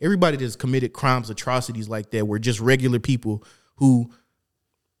that. Everybody that's committed crimes, atrocities like that were just regular people who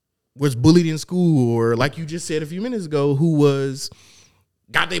was bullied in school, or like you just said a few minutes ago, who was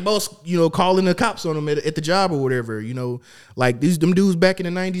got they boss, calling the cops on them at the job or whatever, like them dudes back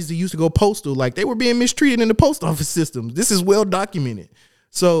in the 90s that used to go postal, like they were being mistreated in the post office system. This is well documented.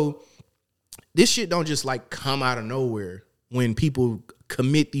 So this shit don't just like come out of nowhere when people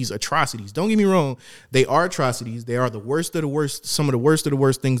commit these atrocities. Don't get me wrong. They are atrocities. They are the worst of the worst, some of the worst of the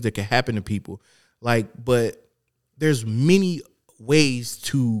worst things that can happen to people. Like, but there's many ways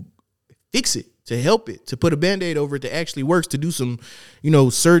to fix it, to help it, to put a Band-Aid over it that actually works, to do some,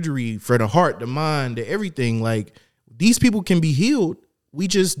 surgery for the heart, the mind, the everything. Like, these people can be healed. We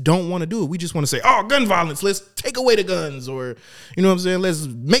just don't want to do it. We just want to say, oh, gun violence, let's take away the guns, or, you know what I'm saying, let's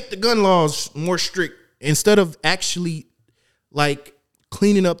make the gun laws more strict, instead of actually, like,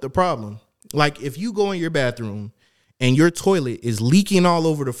 cleaning up the problem. Like, if you go in your bathroom and your toilet is leaking all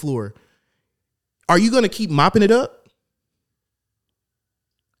over the floor, are you going to keep mopping it up?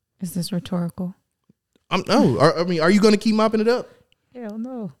 Is this rhetorical? No. I mean, are you going to keep mopping it up? Hell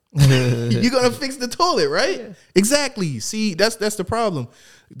no. You're going to fix the toilet, right? Yeah. Exactly. See, that's the problem.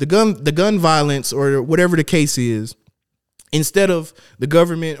 The gun violence, or whatever the case is, instead of the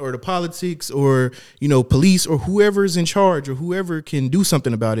government or the politics or, police or whoever's in charge or whoever can do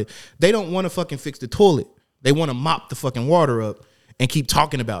something about it, they don't want to fucking fix the toilet. They want to mop the fucking water up and keep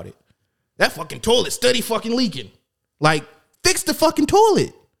talking about it. That fucking toilet steady fucking leaking. Like, fix the fucking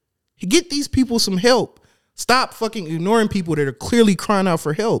toilet. Get these people some help. Stop fucking ignoring people that are clearly crying out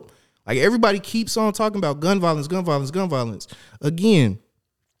for help. Like, everybody keeps on talking about gun violence, gun violence, gun violence. Again,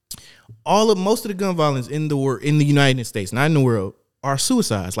 most of the gun violence in the United States, not in the world, are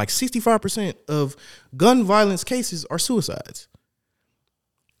suicides. Like 65% of gun violence cases are suicides.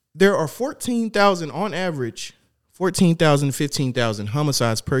 There are 14,000 on average, 14,000, 15,000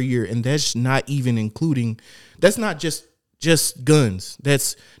 homicides per year. And that's not even including, that's not just guns.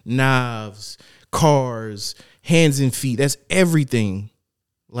 That's knives, cars, hands and feet. That's everything.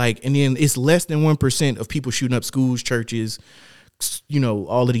 Like, and then it's less than 1% of people shooting up schools, churches,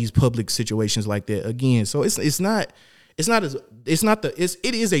 all of these public situations like that. Again, so it is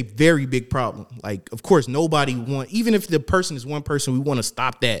a very big problem. Like, of course, nobody even if the person is one person, we want to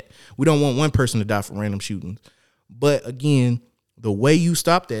stop that. We don't want one person to die from random shootings. But again, the way you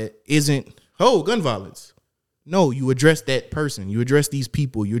stop that isn't, gun violence. No, you address that person. You address these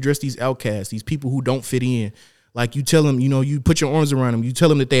people. You address these outcasts, these people who don't fit in. Like, you tell them, you put your arms around them. You tell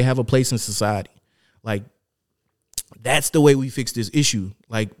them that they have a place in society. Like, that's the way we fix this issue.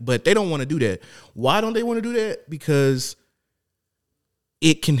 Like, but they don't want to do that. Why don't they want to do that? Because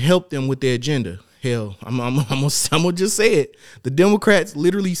it can help them with their agenda. Hell, I'm gonna just say it. The Democrats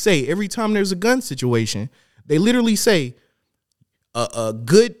literally say every time there's a gun situation, they literally say a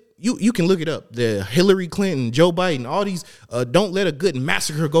good. You can look it up. The Hillary Clinton, Joe Biden, all these don't let a good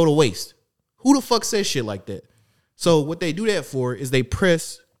massacre go to waste. Who the fuck says shit like that? So what they do that for is they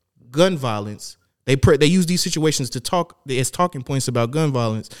press gun violence. They use these situations to talk as talking points about gun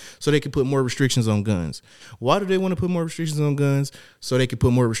violence, so they can put more restrictions on guns. Why do they want to put more restrictions on guns? So they can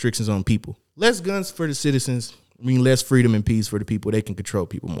put more restrictions on people. Less guns for the citizens mean less freedom and peace for the people. They can control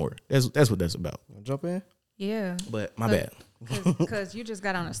people more. That's what that's about. Wanna jump in? Yeah. But my bad. Because you just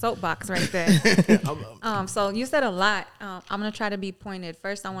got on a soapbox right there. So you said a lot. I'm going to try to be pointed.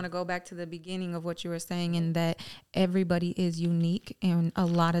 First, I want to go back to the beginning of what you were saying, in that everybody is unique. And a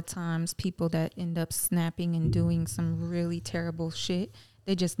lot of times people that end up snapping and doing some really terrible shit,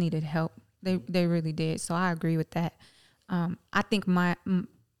 they just needed help. They really did. So I agree with that. I think I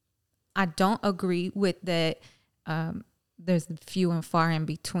don't agree with that. There's few and far in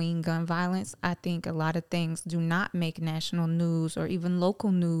between gun violence. I think a lot of things do not make national news or even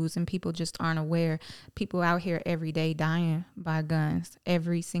local news, and people just aren't aware. People out here every day dying by guns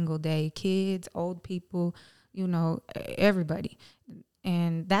every single day. Kids, old people, everybody.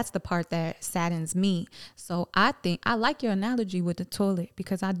 And that's the part that saddens me. So I think I like your analogy with the toilet,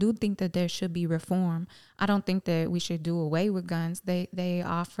 because I do think that there should be reform. I don't think that we should do away with guns. They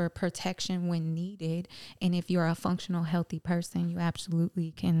offer protection when needed. And if you're a functional, healthy person, you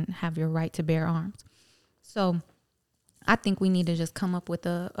absolutely can have your right to bear arms. So I think we need to just come up with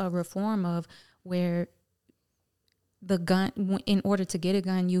a reform of where the gun, in order to get a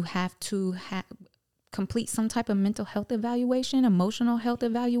gun, you have to complete some type of mental health evaluation, emotional health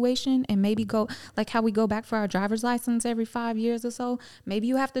evaluation, and maybe go like how we go back for our driver's license every 5 years or so. Maybe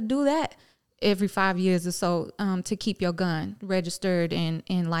you have to do that every 5 years or so to keep your gun registered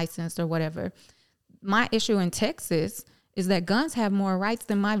and licensed or whatever. My issue in Texas is that guns have more rights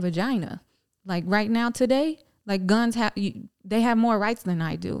than my vagina. Like right now today, like guns they have more rights than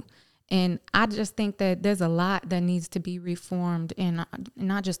I do. And I just think that there's a lot that needs to be reformed in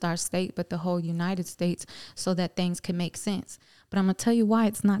not just our state, but the whole United States, so that things can make sense. But I'm going to tell you why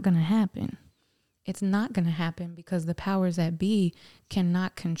it's not going to happen. It's not going to happen because the powers that be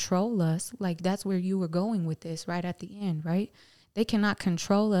cannot control us. Like, that's where you were going with this right at the end, right? They cannot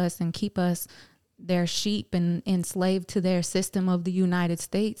control us and keep us their sheep and enslaved to their system of the United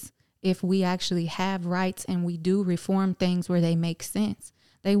States if we actually have rights and we do reform things where they make sense.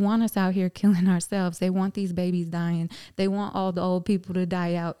 They want us out here killing ourselves. They want these babies dying. They want all the old people to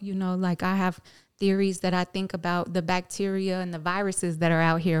die out. You know, like, I have theories that I think about the bacteria and the viruses that are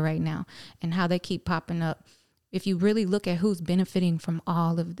out here right now and how they keep popping up. If you really look at who's benefiting from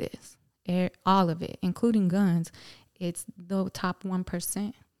all of this, all of it, including guns, it's the top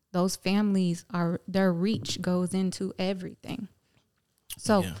 1%. Those families their reach goes into everything.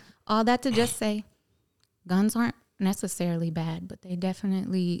 So all that to just say, guns aren't necessarily bad, but they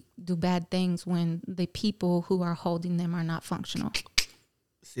definitely do bad things when the people who are holding them are not functional.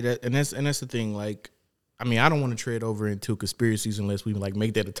 See that, and that's the thing. Like, I mean, I don't want to tread over into conspiracies unless we like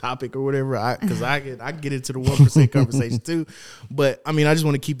make that a topic or whatever. Because I get into the 1% conversation too. But I mean, I just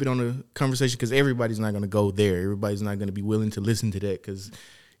want to keep it on the conversation because everybody's not going to go there. Everybody's not going to be willing to listen to that because,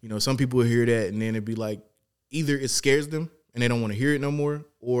 you know, some people will hear that and then it'd be like either it scares them and they don't want to hear it no more,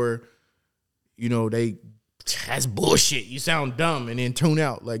 or, you know, that's bullshit. You sound dumb, and then tune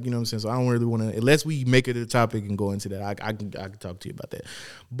out. Like, you know what I'm saying? So I don't really want to, unless we make it a topic and go into that. I can talk to you about that.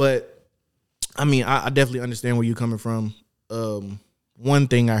 But I mean, I definitely understand where you're coming from. One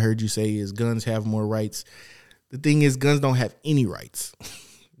thing I heard you say is guns have more rights. The thing is, guns don't have any rights.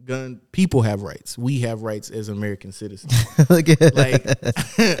 People have rights. We have rights as American citizens. Like,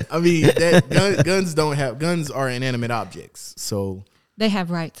 I mean, guns are inanimate objects. So they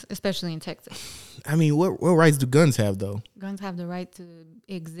have rights, especially in Texas. I mean, what rights do guns have, though? Guns have the right to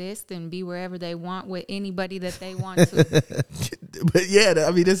exist and be wherever they want with anybody that they want to. But yeah,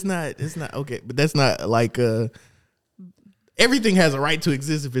 I mean, that's not okay. But that's not like everything has a right to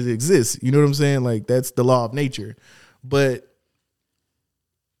exist if it exists. You know what I'm saying? Like, that's the law of nature. But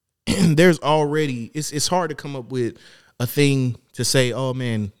there's already it's hard to come up with a thing to say, oh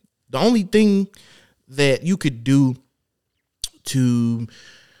man, the only thing that you could do to,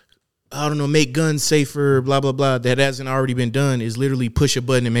 I don't know, make guns safer, blah, blah, blah, that hasn't already been done is literally push a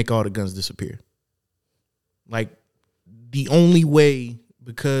button and make all the guns disappear. Like, the only way,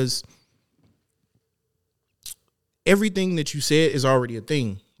 because everything that you said is already a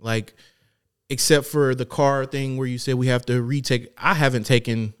thing. Like, except for the car thing where you said we have to retake. I haven't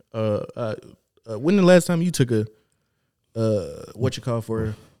taken, when the last time you took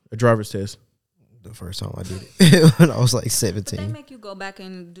for a driver's test? The first time I did it when I was like 17. But they make you go back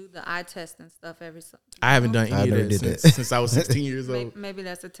and do the eye test and stuff every. I haven't done any of that since I was 16 years old. Maybe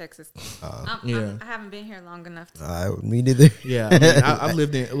that's a Texas thing. I haven't been here long enough. Me neither. Yeah, I mean, I've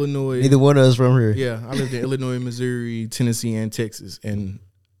lived in Illinois. Neither one of us from here. Yeah, I lived in Illinois, Missouri, Tennessee, and Texas. And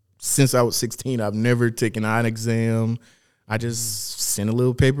since I was 16, I've never taken an exam. I just send a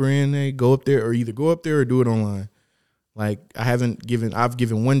little paper in, they go up there, or either go up there or do it online. Like, I've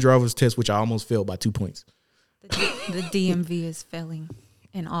given one driver's test, which I almost failed by 2 points. The DMV is failing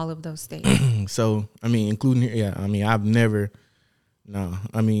in all of those states. So, I mean, including here, yeah, I mean, I've never, no,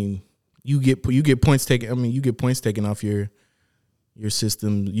 I mean, you get points taken. I mean, you get points taken off your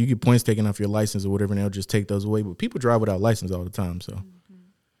system. You get points taken off your license or whatever, and they'll just take those away. But people drive without license all the time. So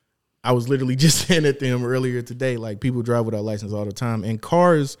I was literally just saying at them earlier today, like, people drive without license all the time. And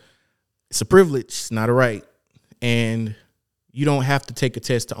cars, it's a privilege, it's not a right. And you don't have to take a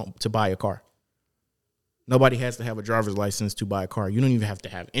test to buy a car. Nobody has to have a driver's license to buy a car. You don't even have to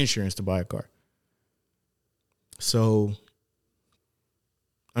have insurance to buy a car. So,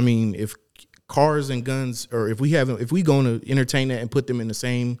 I mean, if cars and guns, or if we going to entertain that and put them in the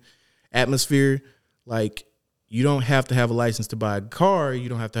same atmosphere, like, you don't have to have a license to buy a car. You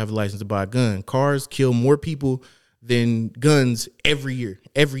don't have to have a license to buy a gun. Cars kill more people than guns every year,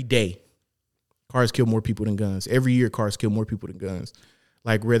 every day. Cars kill more people than guns. Every year, cars kill more people than guns.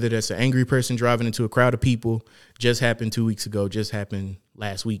 Like, whether that's an angry person driving into a crowd of people, just happened 2 weeks ago, just happened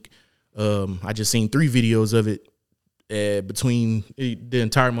last week. I just seen 3 videos of it between the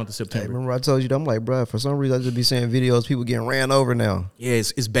entire month of September. Hey, remember I told you that? I'm like, bro, for some reason I just be seeing videos, people getting ran over now. Yeah,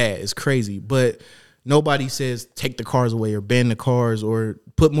 it's bad. It's crazy. But nobody says take the cars away or ban the cars or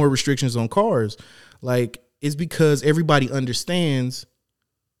put more restrictions on cars. Like, it's because everybody understands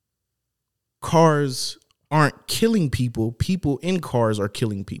cars aren't killing people. People in cars are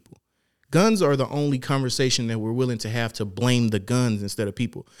killing people. Guns are the only conversation that we're willing to have to blame the guns instead of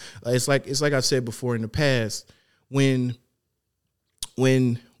people. It's like I said before in the past, when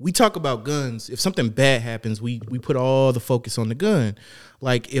when we talk about guns, if something bad happens, we put all the focus on the gun.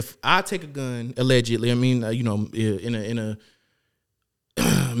 Like if I take a gun, allegedly, I mean, in a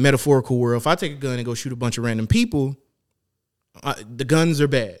metaphorical world, if I take a gun and go shoot a bunch of random people, the guns are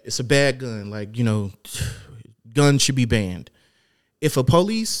bad. It's a bad gun. Like, guns should be banned. If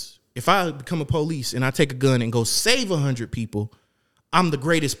I become a police and I take a gun and go save 100 people, I'm the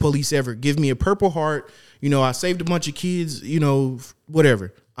greatest police ever. Give me a Purple Heart. I saved a bunch of kids,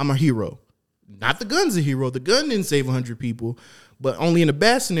 whatever. I'm a hero. Not the gun's a hero. The gun didn't save 100 people. But only in the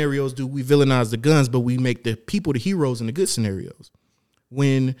bad scenarios do we villainize the guns, but we make the people the heroes in the good scenarios.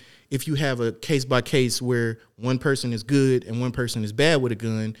 If you have a case by case where one person is good and one person is bad with a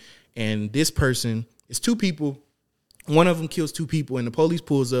gun, and this person is two people, one of them kills two people, and the police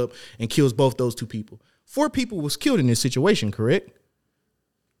pulls up and kills both those two people. 4 people was killed in this situation, correct?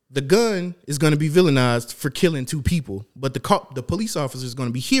 The gun is going to be villainized for killing 2 people, but the police officer is going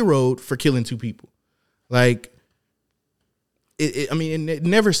to be heroed for killing 2 people. Like, it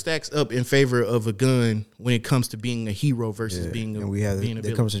never stacks up in favor of a gun when it comes to being a hero versus being a villain. And we had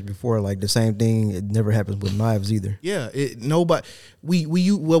the conversation before, like the same thing. It never happens with knives either. Yeah,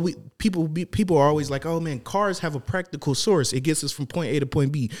 people are always like, oh man, cars have a practical source. It gets us from point A to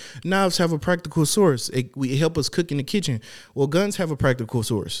point B. Knives have a practical source. It help us cook in the kitchen. Well, guns have a practical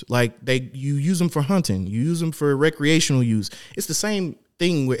source. Like you use them for hunting. You use them for recreational use. It's the same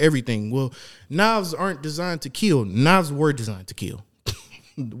thing with everything. Well, knives aren't designed to kill. Knives were designed to kill.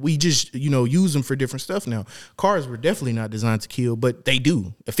 We just, use them for different stuff now. Cars were definitely not designed to kill, but they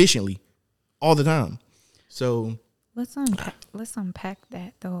do efficiently all the time. So let's unpack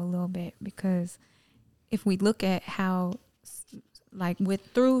that though a little bit, because if we look at how, like,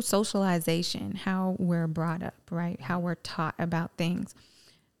 through socialization, how we're brought up, right? How we're taught about things.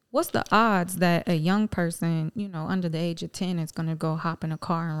 What's the odds that a young person, under the age of 10 is going to go hop in a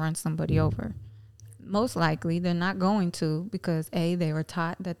car and run somebody over? Most likely they're not going to, because A, they were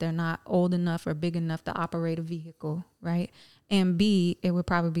taught that they're not old enough or big enough to operate a vehicle, right? And B, it would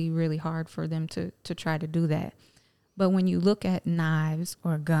probably be really hard for them to try to do that. But when you look at knives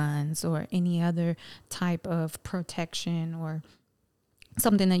or guns or any other type of protection or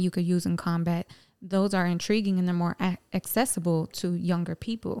something that you could use in combat, those are intriguing and they're more accessible to younger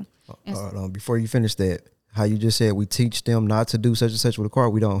people. Before you finish that, how you just said we teach them not to do such and such with a car,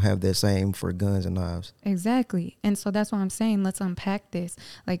 we don't have that same for guns and knives. Exactly. And so that's why I'm saying let's unpack this.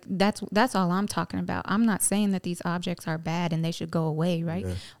 Like that's all I'm talking about. I'm not saying that these objects are bad and they should go away, right?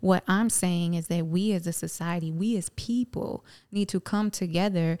 Yeah. What I'm saying is that we as a society, we as people need to come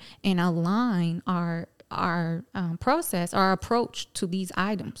together and align our process, our approach to these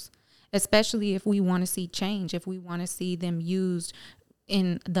items. Especially if we want to see change, if we want to see them used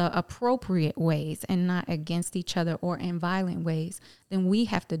in the appropriate ways and not against each other or in violent ways, then we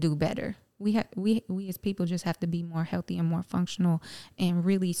have to do better. We as people just have to be more healthy and more functional and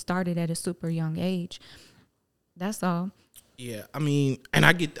really start it at a super young age. That's all. Yeah, I mean, and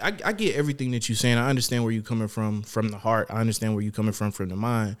I get everything that you're saying. I understand where you're coming from the heart. I understand where you're coming from the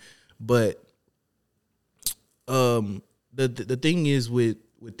mind. But the thing is with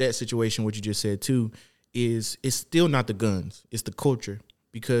that situation, what you just said too, is it's still not the guns, it's the culture.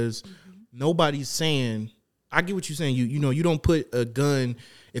 Because nobody's saying, I get what you're saying. You don't put a gun.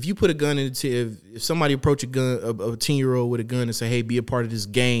 If you put a gun into, if somebody approach a 10-year-old with a gun and say, hey, be a part of this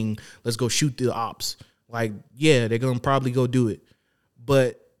gang, let's go shoot the ops. Like, yeah, they're gonna probably go do it.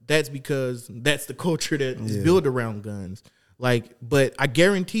 But that's because that's the culture that is built around guns. Like, but I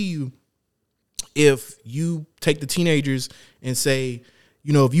guarantee you, if you take the teenagers and say,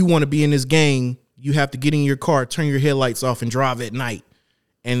 if you want to be in this gang, you have to get in your car, turn your headlights off, and drive at night.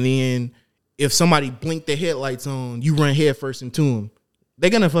 And then if somebody blink their headlights on, you run head first into them. They're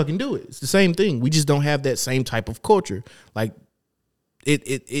going to fucking do it. It's the same thing. We just don't have that same type of culture. Like,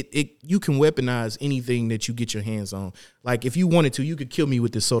 you can weaponize anything that you get your hands on. Like, if you wanted to, you could kill me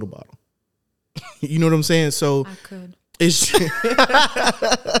with this soda bottle. You know what I'm saying? So I could.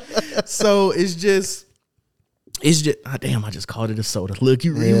 So it's just damn, I just called it a soda. Look,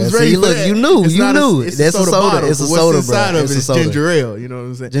 you was ready. Look, you knew. It's that's a soda. Bottle, it's a soda, what's inside of it is ginger ale. You know what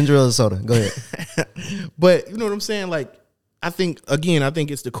I'm saying? Ginger ale is soda. Go ahead. But you know what I'm saying? Like, I think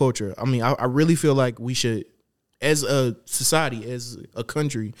it's the culture. I mean, I really feel like we should, as a society, as a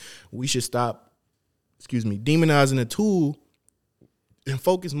country, we should stop, demonizing a tool and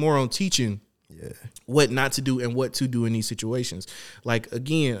focus more on teaching what not to do and what to do in these situations. Like,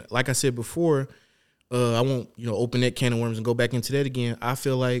 again, like I said before, I won't, open that can of worms and go back into that again. I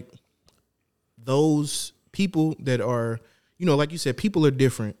feel like those people that are, like you said, people are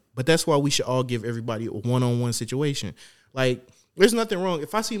different, but that's why we should all give everybody a one-on-one situation. Like, There's nothing wrong.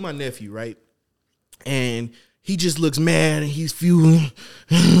 If I see my nephew, right, and he just looks mad and he's feeling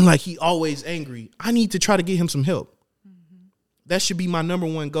like he always angry, I need to try to get him some help. That should be my number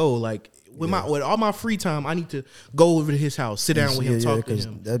one goal. Like with all my free time, I need to go over to his house, sit down with him, talk to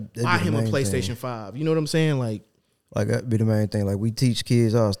him, buy him a PlayStation 5. You know what I'm saying? Like that'd be the main thing. Like we teach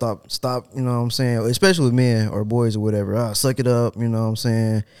kids, stop, you know what I'm saying? Especially with men or boys or whatever. Suck it up, you know what I'm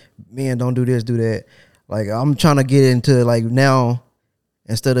saying? Men don't do this, do that. Like I'm trying to get into like now,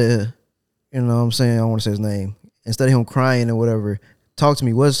 instead of, you know what I'm saying, I don't want to say his name. Instead of him crying or whatever, talk to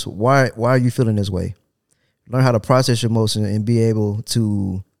me. Why are you feeling this way? Learn how to process your emotions and be able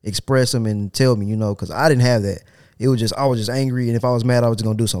to express them and tell me, you know, because I didn't have that. I was just angry, and if I was mad, I was just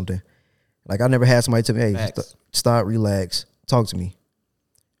gonna do something. Like I never had somebody tell me, hey, stop, relax, talk to me.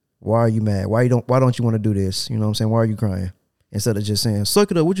 Why are you mad? Why don't you want to do this? You know what I'm saying? Why are you crying? Instead of just saying,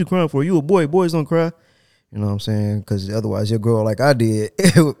 suck it up, what you crying for? You a boy, boys don't cry. You know what I'm saying? Because otherwise you'll grow like I did,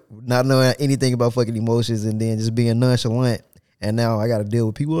 not knowing anything about fucking emotions and then just being nonchalant. And now I got to deal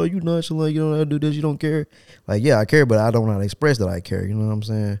with people, oh, you nonchalant, you don't know how to do this, you don't care. Like, yeah, I care, but I don't know how to express that I care. You know what I'm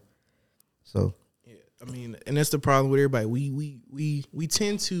saying? So. Yeah, I mean, and that's the problem with everybody. We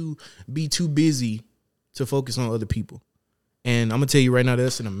tend to be too busy to focus on other people. And I'm going to tell you right now,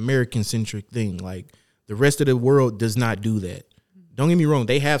 that's an American-centric thing. Like, the rest of the world does not do that. Don't get me wrong.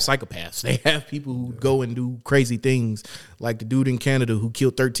 They have psychopaths. They have people who go and do crazy things, like the dude in Canada who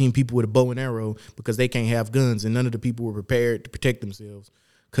killed 13 people with a bow and arrow because they can't have guns, and none of the people were prepared to protect themselves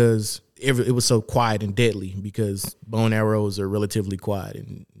because it was so quiet and deadly, because bow and arrows are relatively quiet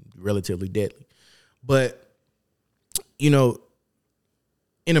and relatively deadly. But, you know,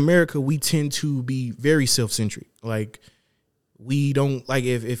 in America, we tend to be very self-centric. Like, we don't, like,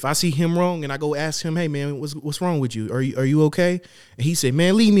 if I see him wrong and I go ask him, hey man, what's wrong with you? Are you okay? And he said,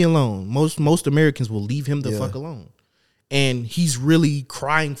 man, leave me alone. Most Americans will leave him the fuck alone. And he's really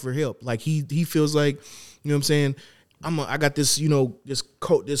crying for help. Like he feels like, you know what I'm saying? I got this, you know, this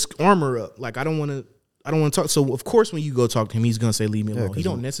coat, this armor up. Like I don't want to talk. So of course, when you go talk to him, he's gonna say, leave me alone. He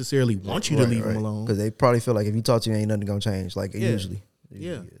don't necessarily want you to leave him alone, because they probably feel like if you talk to him, ain't nothing gonna change. Like it usually.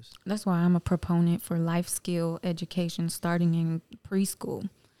 Yeah. That's why I'm a proponent for life skill education starting in preschool.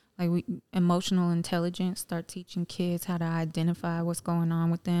 Like emotional intelligence, start teaching kids how to identify what's going on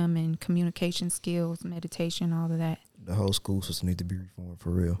with them, and communication skills, meditation, all of that. The whole school system needs to be reformed for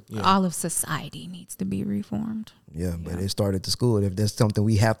real. Yeah. All of society needs to be reformed. Yeah, but it started at the school. If that's something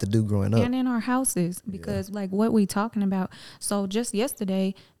we have to do growing up. And in our houses, because like what we talking about. So just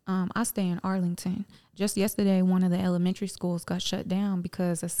yesterday, I stay in Arlington. Just yesterday, one of the elementary schools got shut down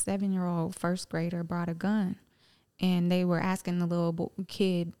because a 7-year-old first grader brought a gun. And they were asking the little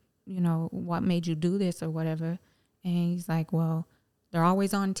kid, you know, what made you do this or whatever. And he's like, well, they're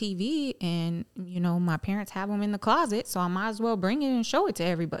always on TV, and, you know, my parents have them in the closet, so I might as well bring it and show it to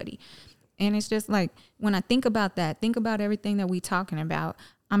everybody. And it's just like, when I think about that, think about everything that we talking about,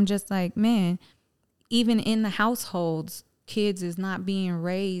 I'm just like, man, even in the households, kids is not being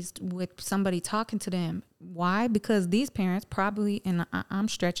raised with somebody talking to them. Why? Because these parents probably, and I'm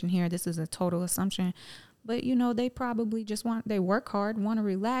stretching here, this is a total assumption, but, you know, they probably just they work hard, want to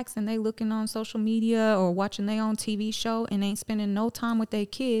relax, and they looking on social media or watching their own TV show and ain't spending no time with their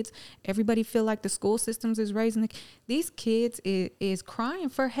kids. Everybody feel like the school systems is raising these kids is crying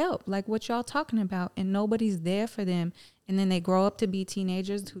for help, like what y'all talking about, and nobody's there for them. And then they grow up to be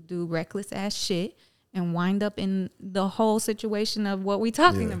teenagers who do reckless ass shit and wind up in the whole situation of what we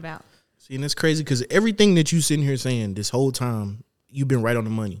talking about. See, and that's crazy because everything that you sitting here saying this whole time, you've been right on the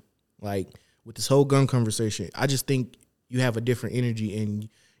money. Like, with this whole gun conversation, I just think you have a different energy, and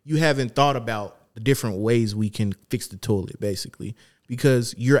you haven't thought about the different ways we can fix the toilet, basically,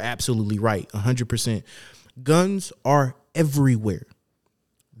 because you're absolutely right, 100%. Guns are everywhere.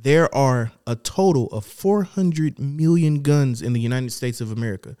 There are a total of 400 million guns in the United States of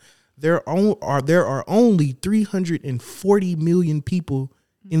America. There are only 340 million people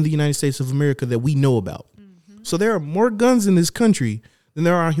in the United States of America that we know about. Mm-hmm. So there are more guns in this country than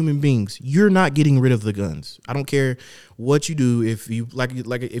there are human beings. You're not getting rid of the guns. I don't care what you do. If you like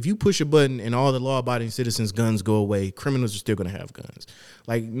if you push a button and all the law-abiding citizens' guns go away, criminals are still going to have guns.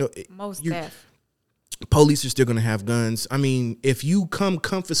 Like no, most deaf. Police are still going to have guns. I mean, if you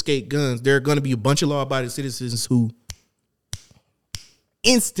confiscate guns, there are going to be a bunch of law-abiding citizens who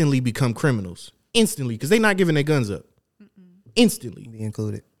instantly become criminals. Instantly, because they're not giving their guns up. Instantly. Be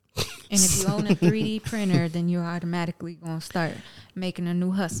included. And if you own a 3D printer, then you're automatically going to start making a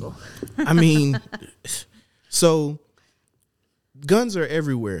new hustle. I mean, so guns are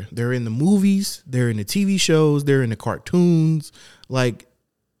everywhere. They're in the movies. They're in the TV shows. They're in the cartoons. Like,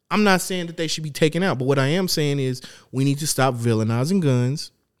 I'm not saying that they should be taken out, but what I am saying is we need to stop villainizing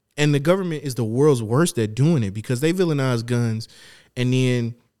guns. And the government is the world's worst at doing it because they villainize guns and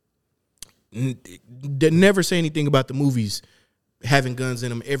then they never say anything about the movies having guns in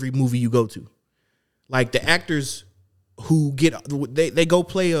them every movie you go to. Like the actors who they go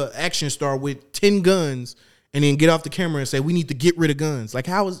play a action star with 10 guns and then get off the camera and say, we need to get rid of guns. Like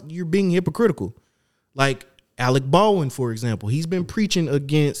you're being hypocritical. Like Alec Baldwin, for example, he's been preaching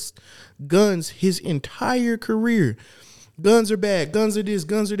against guns his entire career. Guns are bad. Guns are this.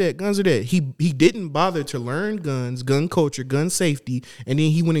 Guns are that. Guns are that. He didn't bother to learn guns, gun culture, gun safety, and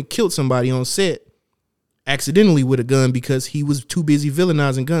then he went and killed somebody on set accidentally with a gun because he was too busy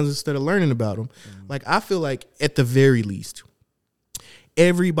villainizing guns instead of learning about them. Like I feel like at the very least,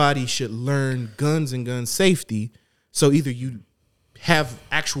 everybody should learn guns and gun safety. So either you have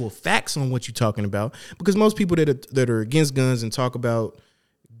actual facts on what you're talking about, because most people that are against guns and talk about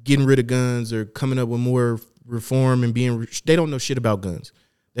getting rid of guns or coming up with more reform and they don't know shit about guns.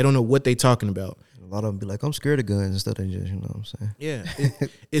 They don't know what they talking about. A lot of them be like, I'm scared of guns instead of just, you know what I'm saying? Yeah,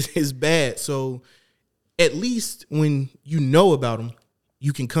 it's bad. So at least when you know about them,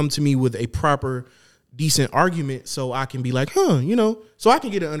 you can come to me with a proper, decent argument so I can be like, so I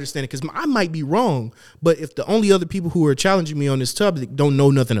can get an understanding because I might be wrong. But if the only other people who are challenging me on this topic don't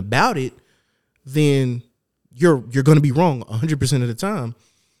know nothing about it, then you're going to be wrong 100% of the time.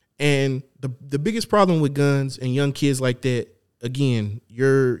 And the biggest problem with guns and young kids like that, again,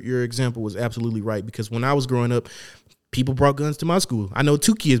 your example was absolutely right because when I was growing up, people brought guns to my school. I know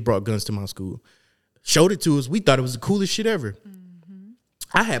 2 kids brought guns to my school. Showed it to us. We thought it was the coolest shit ever. Mm-hmm.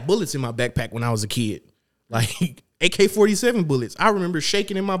 I had bullets in my backpack when I was a kid, like AK-47 bullets. I remember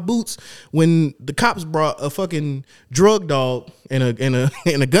shaking in my boots when the cops brought a fucking drug dog and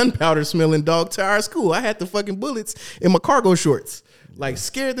a gunpowder smelling dog to our school. I had the fucking bullets in my cargo shorts. Like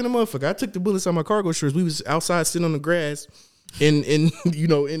scared than a motherfucker. I took the bullets on my cargo shorts. We was outside sitting on the grass in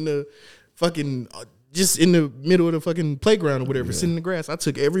the fucking just in the middle of the fucking playground or whatever, sitting in the grass. I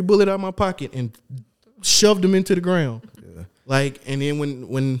took every bullet out of my pocket and shoved them into the ground. Yeah. Like, and then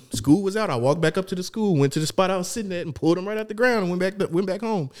when school was out, I walked back up to the school, went to the spot I was sitting at and pulled them right out the ground and went back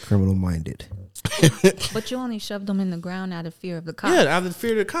home. Criminal minded. But you only shoved them in the ground out of fear of the cops. Yeah, out of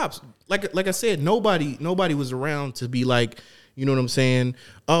fear of the cops. Like I said, nobody was around to be like, you know what I'm saying?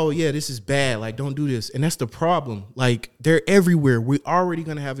 Oh, yeah, this is bad. Like, don't do this. And that's the problem. Like, they're everywhere. We're already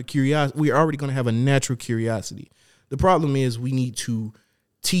going to have a curiosity. We're already going to have a natural curiosity. The problem is we need to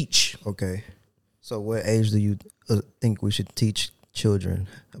teach. Okay. So what age do you think we should teach children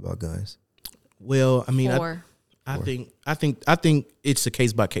about guns? Well, I mean, 4. I think it's a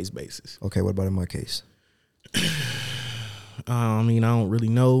case-by-case basis. Okay, what about in my case? I mean, I don't really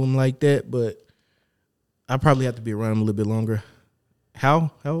know them like that, but I probably have to be around them a little bit longer.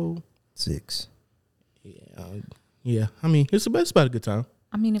 How old? 6. Yeah. I mean, it's about a good time.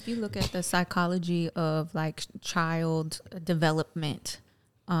 I mean, if you look at the psychology of like child development,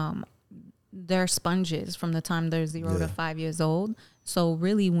 they're sponges from the time they're 0 to 5 years old. So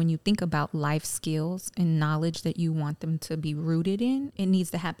really, when you think about life skills and knowledge that you want them to be rooted in, it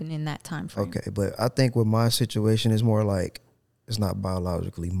needs to happen in that time frame. Okay, but I think with my situation is more like it's not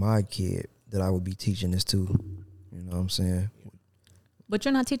biologically my kid that I would be teaching this to. You know what I'm saying? But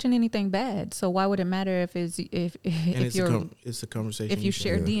you're not teaching anything bad, so why would it matter if it's a conversation if you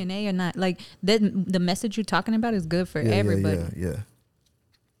share DNA or not? Like the message you're talking about is good for everybody. Yeah.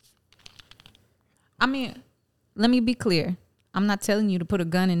 I mean, let me be clear. I'm not telling you to put a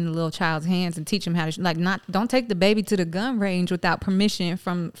gun in the little child's hands and teach him how to don't take the baby to the gun range without permission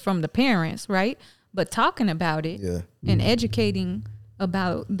from the parents, right? But talking about it and educating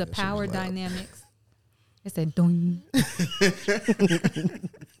about the power dynamics. It's a doing.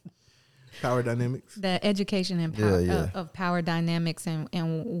 Power dynamics. The education and power of power dynamics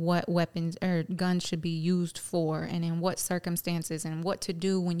and what weapons or guns should be used for and in what circumstances and what to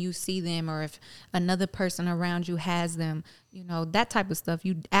do when you see them or if another person around you has them. You know, that type of stuff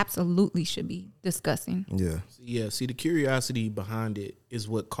you absolutely should be discussing. Yeah. Yeah. See, the curiosity behind it is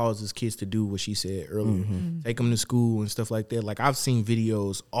what causes kids to do what she said earlier. Mm-hmm. Take them to school and stuff like that. Like I've seen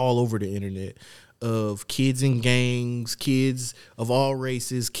videos all over the internet of kids in gangs, kids of all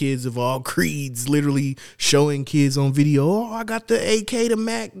races, kids of all creeds, literally showing kids on video, oh, I got the AK, the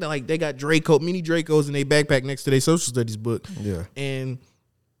Mac. Like they got mini Dracos in their backpack next to their social studies book. Yeah. And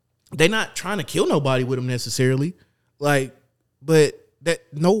they're not trying to kill nobody with them necessarily. Like, but that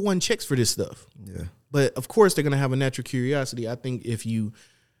no one checks for this stuff. Yeah. But of course they're going to have a natural curiosity. I think if you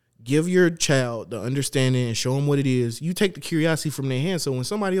give your child the understanding and show them what it is, you take the curiosity from their hands. So when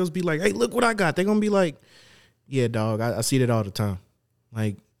somebody else be like, hey, look what I got, they're going to be like, yeah, dog, I see that all the time.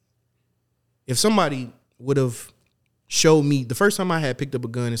 Like, if somebody would have showed me the first time I had picked up a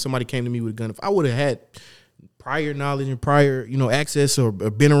gun and somebody came to me with a gun, if I would have had prior knowledge and prior, access or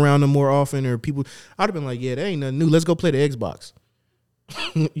been around them more often or people, I'd have been like, yeah, that ain't nothing new. Let's go play the Xbox.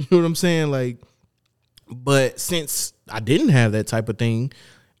 You know what I'm saying? Like, but since I didn't have that type of thing,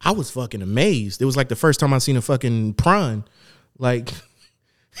 I was fucking amazed. It was like the first time I seen a fucking prawn. Like,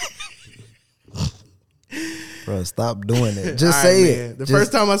 bro, stop doing it. Just all say right, it. man. The Just-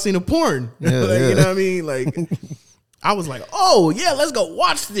 first time I seen a porn. Yeah, Like, yeah. You know what I mean? Like, I was like, oh yeah, let's go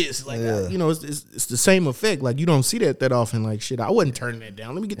watch this. Like, Yeah. it's the same effect. Like, you don't see that often. Like, shit, I wasn't turning that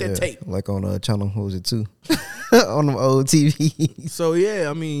down. Let me get that Yeah, tape. like on channel, what was it, 2? On them old TV. So yeah,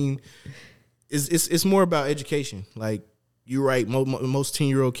 I mean, it's more about education. Like, you're right. Most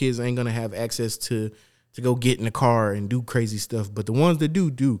 10-year-old kids ain't gonna have access to go get in the car and do crazy stuff. But the ones that do.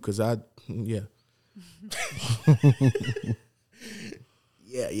 Because yeah.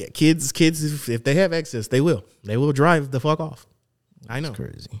 Yeah. Kids, if they have access, they will drive the fuck off. I know.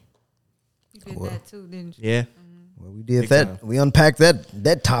 Crazy. You did that too, didn't you? Yeah, Well, we did Big that. time. We unpacked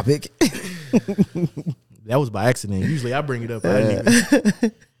that topic. that was by accident. Usually I bring it up. I didn't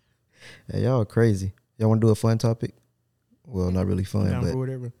even Hey, y'all crazy. Y'all want to do a fun topic? Well, not really fun, down but for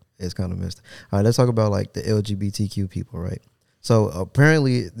whatever. it's kind of messed. All right, let's talk about like the LGBTQ people, right? So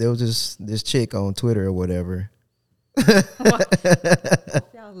apparently there was this chick on Twitter or whatever.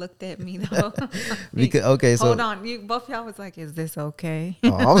 Y'all looked at me though. Because okay, so Hold on, both y'all was like, "Is this okay?"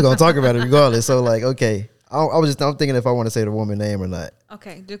 oh, I was gonna talk about it regardless. So like, okay, I'm thinking if I want to say the woman name or not.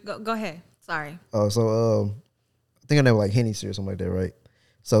 Okay, just go ahead. Sorry. Oh, so I think her name was like Hennessy or something like that, right?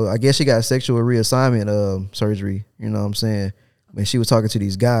 So I guess she got sexual reassignment surgery. You know what I'm saying? When she was talking to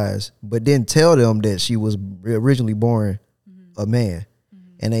these guys, but didn't tell them that she was originally born a man,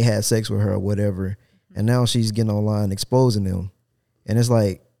 and they had sex with her or whatever. And now she's getting online exposing them, and it's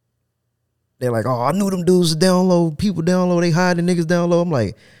like they're like, "Oh, I knew them dudes down low, people down low, they hide the niggas down low." I'm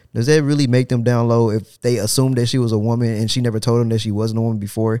like, does that really make them down low if they assumed that she was a woman and she never told them that she wasn't a woman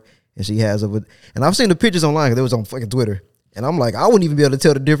before, and she has of it? And I've seen the pictures online because it was on fucking Twitter, and I'm like, I wouldn't even be able to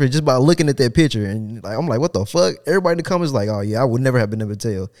tell the difference just by looking at that picture. And like, I'm like, what the fuck? Everybody in the comments like, oh yeah, I would never have been able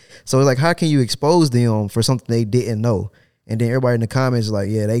to tell. So it's like, how can you expose them for something they didn't know? And then everybody in the comments is like,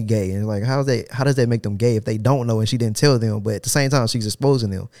 yeah, they gay. And it's like, how does that make them gay if they don't know and she didn't tell them? But at the same time, she's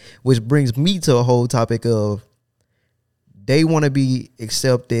exposing them, which brings me to a whole topic of they want to be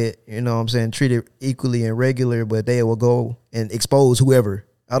accepted, you know what I'm saying, treated equally and regular, but they will go and expose whoever.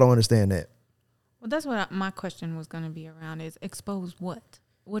 I don't understand that. Well, that's what my question was going to be around: is expose what?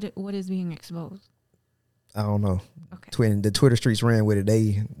 What is being exposed? I don't know. Okay. The Twitter streets ran with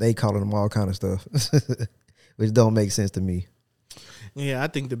it. They calling them all kind of stuff, which don't make sense to me. Yeah, I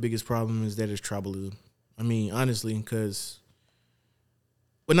think the biggest problem is that it's tribalism. I mean, honestly, because,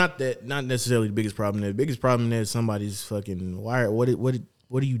 but not necessarily the biggest problem. The biggest problem is somebody's fucking. What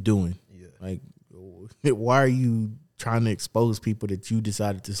are you doing? Yeah. Like, why are you trying to expose people that you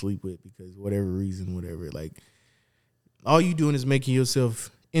decided to sleep with because whatever reason, whatever? Like, all you doing is making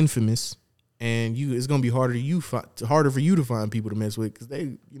yourself infamous, and it's gonna be harder for you to find people to mess with because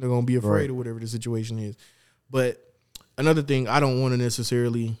they gonna be afraid of whatever the situation is. But another thing, I don't want to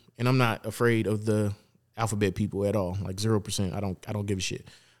necessarily, and I'm not afraid of the alphabet people at all, like 0%. I don't give a shit.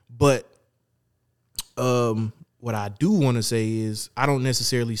 But what I do want to say is I don't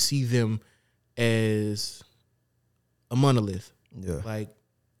necessarily see them as a monolith. Yeah. Like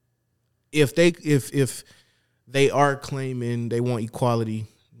if they are claiming they want equality,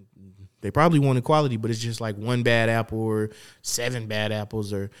 they probably want equality, but it's just like one bad apple or 7 bad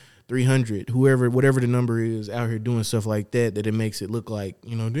apples or 300, whatever the number is out here doing stuff like that it makes it look like,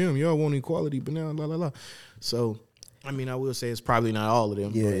 damn, y'all want equality, but now la la la. So, I mean, I will say it's probably not all of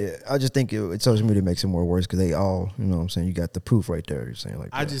them. Yeah. I just think social media makes it more worse because they all, you know what I'm saying, you got the proof right there. You're saying like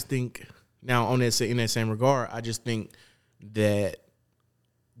I just think now in that same regard, I just think that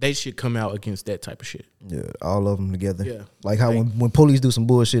they should come out against that type of shit. Yeah, all of them together. Yeah. Like how when police do some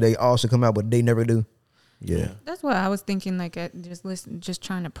bullshit, they all should come out, but they never do. Yeah. That's what I was thinking. Like, just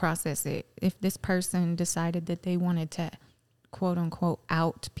trying to process it. If this person decided that they wanted to, quote unquote,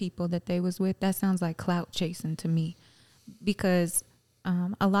 out people that they was with, that sounds like clout chasing to me, because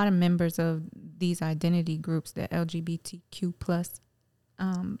a lot of members of these identity groups, the LGBTQ plus,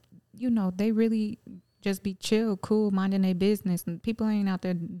 they really just be chill, cool, minding their business, and people ain't out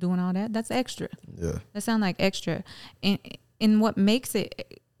there doing all that. That's extra. Yeah. That sound like extra. And what makes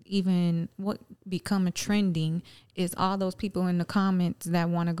it even what become a trending is all those people in the comments that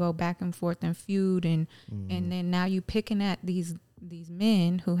want to go back and forth and feud, and then now you picking at these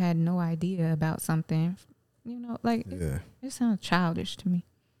men who had no idea about something. It sounds childish to me.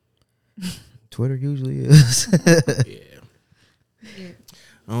 Twitter usually is. Yeah.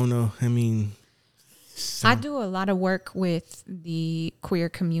 I don't know. I mean, I do a lot of work with the queer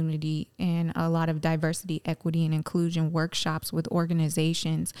community and a lot of diversity, equity, and inclusion workshops with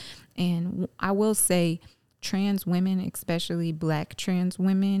organizations. And I will say trans women, especially Black trans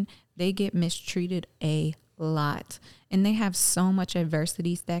women, they get mistreated a lot. And they have so much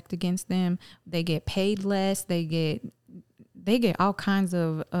adversity stacked against them. They get paid less. They get all kinds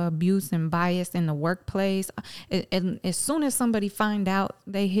of abuse and bias in the workplace. And as soon as somebody find out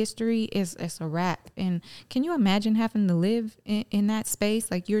their history, it's a wrap. And can you imagine having to live in that space?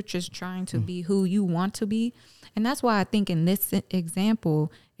 Like, you're just trying to be who you want to be. And that's why I think in this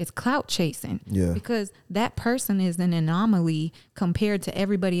example, it's clout chasing. Yeah. Because that person is an anomaly compared to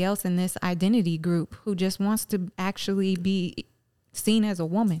everybody else in this identity group who just wants to actually be seen as a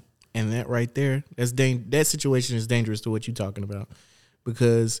woman. and that right there, that situation is dangerous to what you're talking about,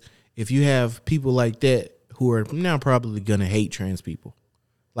 because if you have people like that who are now probably gonna hate trans people,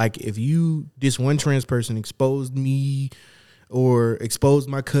 like if this one trans person exposed me or exposed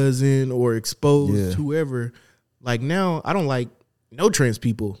my cousin or exposed whoever, like now I don't like no trans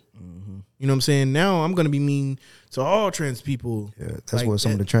people. You know what I'm saying? Now I'm gonna be mean to all trans people. Yeah, that's like what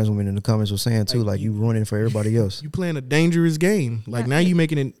some of the trans women in the comments were saying too. Like you ruining for everybody else. You playing a dangerous game. Like now you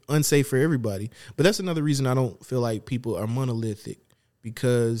making it unsafe for everybody. But that's another reason I don't feel like people are monolithic,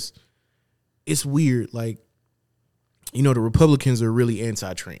 because it's weird. Like, you know, the Republicans are really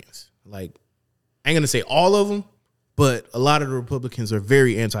anti-trans. Like, I ain't gonna say all of them, but a lot of the Republicans are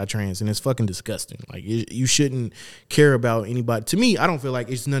very anti-trans, and it's fucking disgusting. Like, you shouldn't care about anybody. To me, I don't feel like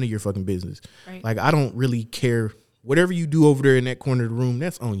it's none of your fucking business. Right. Like, I don't really care. Whatever you do over there in that corner of the room,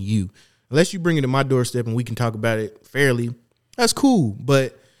 that's on you. Unless you bring it to my doorstep and we can talk about it fairly, that's cool.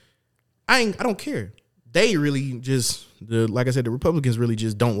 But I don't care. They really just, like I said, the Republicans really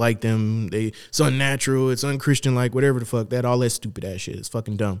just don't like them. It's unnatural. It's unchristian, like whatever the fuck. All that stupid ass shit is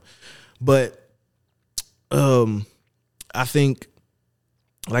fucking dumb. But I think,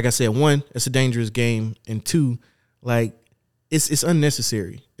 like I said, one, it's a dangerous game, and two, like it's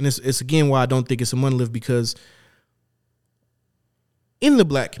unnecessary, and it's again why I don't think it's a monolith, because in the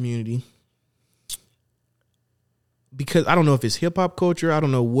Black community, because I don't know if it's hip hop culture, I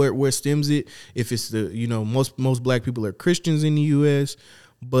don't know where stems it. If it's most Black people are Christians in the U.S.,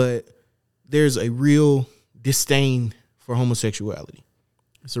 but there's a real disdain for homosexuality.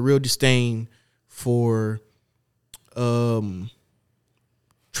 It's a real disdain for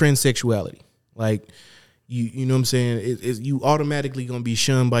transsexuality. Like you know what I'm saying? You automatically gonna be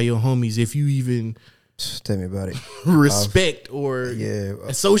shunned by your homies if you even tell me about it. respect or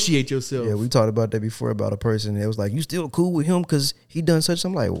associate yourself. Yeah, we talked about that before, about a person that was like, you still cool with him because he done such.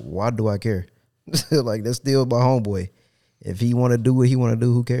 I'm like, why do I care? Like, that's still my homeboy. If he want to do what he want to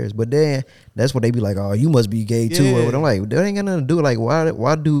do, who cares? But then that's what they be like, oh, you must be gay too. Yeah. Or I'm like, that ain't got nothing to do with, like,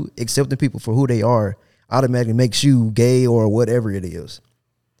 why do accepting people for who they are automatically makes you gay or whatever it is?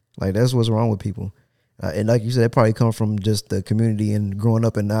 Like, that's what's wrong with people. And like you said, it probably come from just the community and growing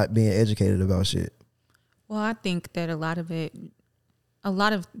up and not being educated about shit. Well, I think that a lot of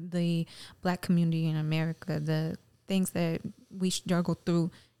the Black community in America, the things that we struggle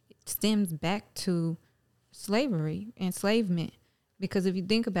through, stems back to slavery, enslavement. Because if you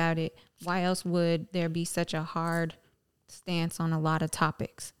think about it, why else would there be such a hard stance on a lot of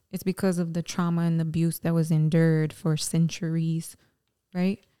topics? It's because of the trauma and the abuse that was endured for centuries,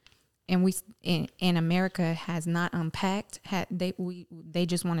 right? And in America has not unpacked. They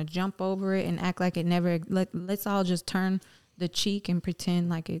just want to jump over it and act like it never. Let's all just turn the cheek and pretend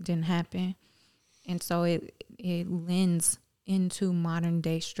like it didn't happen. And so it lends into modern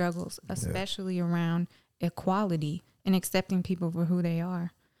day struggles, especially around equality and accepting people for who they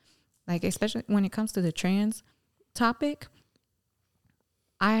are. Like, especially when it comes to the trans topic,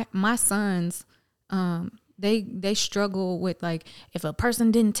 my sons, they struggle with, like, if a person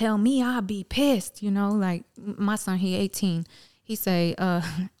didn't tell me, I'd be pissed, like my son, he 18, he say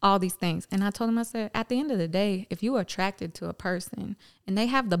all these things. And I told him, I said, at the end of the day, if you're attracted to a person and they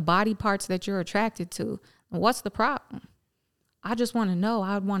have the body parts that you're attracted to, what's the problem? I just want to know.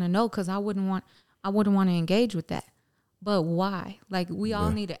 I would want to know, because I wouldn't want to engage with that. But why? Like, we all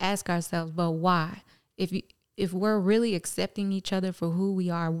need to ask ourselves, but why? If we're really accepting each other for who we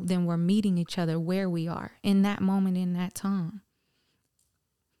are, then we're meeting each other where we are in that moment, in that time.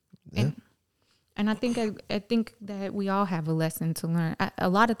 Yeah. And I think that we all have a lesson to learn. A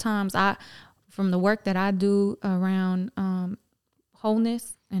lot of times, from the work that I do around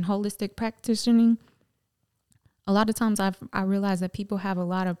wholeness and holistic practicing, a lot of times I realize that people have a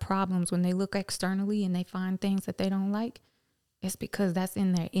lot of problems when they look externally and they find things that they don't like. It's because that's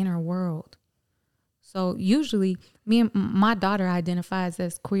in their inner world. So usually me and my daughter identifies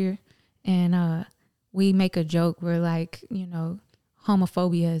as queer, and we make a joke. We're like, you know,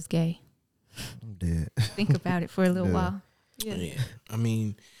 homophobia is gay. I'm dead. Think about it for a little Yeah. while. Yeah. I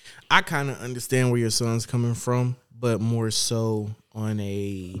mean, I kind of understand where your son's coming from, but more so on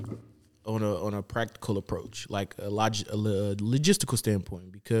a practical approach, like a logistical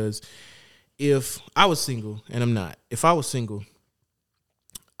standpoint. Because if I was single, and I'm not, if I was single,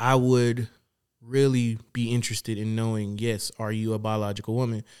 I would really be interested in knowing, yes, are you a biological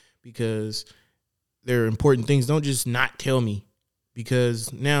woman? Because there are important things. Don't just not tell me,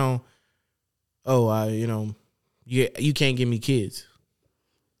 because now, you can't give me kids.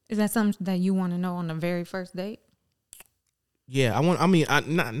 Is that something that you want to know on the very first date? Yeah,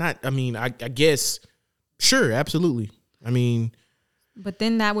 I guess, sure, absolutely. I mean, But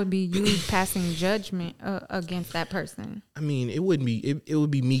then that would be you passing judgment against that person. I mean, it would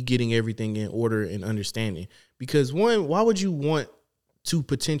be me getting everything in order and understanding. Because one, why would you want to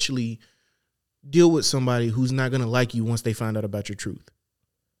potentially deal with somebody who's not going to like you once they find out about your truth?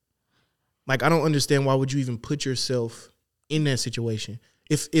 Like, I don't understand, why would you even put yourself in that situation?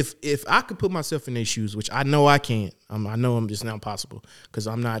 If I could put myself in their shoes, which I know I can't, I know it's not possible because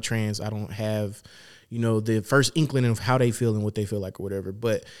I'm not trans. I don't have, the first inkling of how they feel and what they feel like or whatever.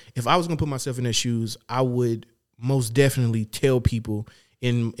 But if I was going to put myself in their shoes, I would most definitely tell people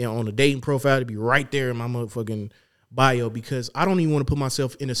on a dating profile to be right there in my motherfucking bio, because I don't even want to put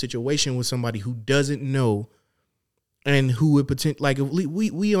myself in a situation with somebody who doesn't know and who would potentially, like, if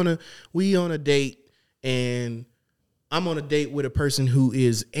we on a date and I'm on a date with a person who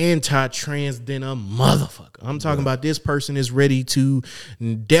is anti-trans than a motherfucker. I'm talking about this person is ready to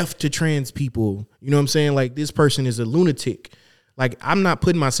deaf to trans people. You know what I'm saying? Like, this person is a lunatic. Like, I'm not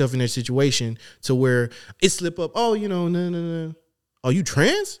putting myself in that situation to where it slip up. Oh, no. Oh, you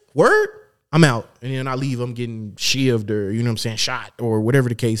trans? Word? I'm out. And then I leave. I'm getting shivved or, you know what I'm saying, shot or whatever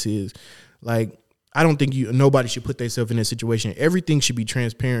the case is. Like, I don't think nobody should put themselves in that situation. Everything should be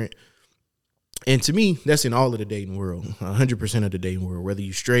transparent. And to me, that's in all of the dating world, 100% of the dating world, whether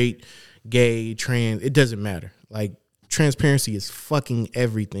you straight, gay, trans, it doesn't matter. Like, transparency is fucking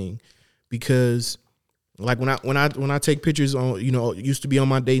everything, because like when I take pictures on, used to be on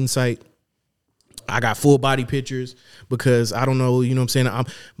my dating site, I got full body pictures because I don't know, you know what I'm saying?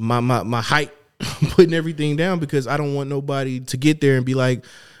 I'm my height, I'm putting everything down because I don't want nobody to get there and be like,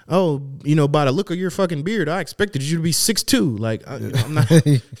 oh, by the look of your fucking beard, I expected you to be 6'2". Like, I'm not.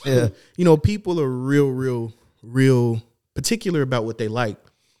 Yeah. People are real particular about what they like.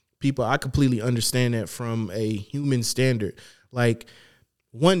 People, I completely understand that from a human standard. Like,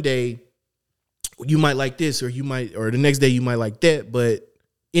 one day you might like this, or the next day you might like that, but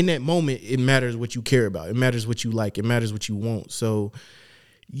in that moment, it matters what you care about. It matters what you like. It matters what you want. So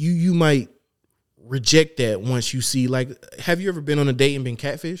you might reject that once you see, like, have you ever been on a date and been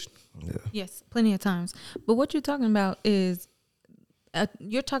catfished? Yeah. Yes, plenty of times. But what you're talking about is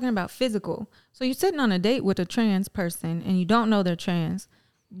you're talking about physical. So you're sitting on a date with a trans person and you don't know they're trans,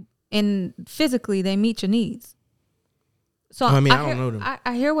 and physically they meet your needs. So I don't know them.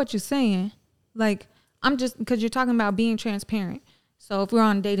 I hear what you're saying. Like, I'm just, because you're talking about being transparent. So if we're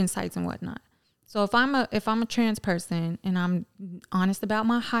on dating sites and whatnot. So if I'm a trans person and I'm honest about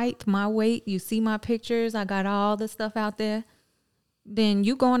my height, my weight, you see my pictures, I got all the stuff out there, then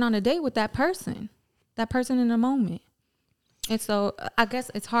you going on a date with that person in the moment. And so I guess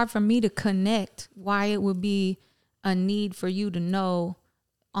it's hard for me to connect why it would be a need for you to know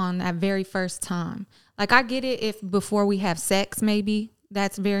on that very first time. Like, I get it if before we have sex, maybe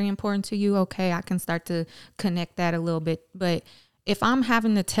that's very important to you. Okay, I can start to connect that a little bit. But if I'm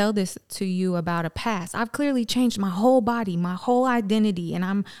having to tell this to you about a past, I've clearly changed my whole body, my whole identity,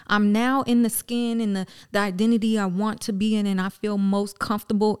 and I'm now in the skin and the identity I want to be in and I feel most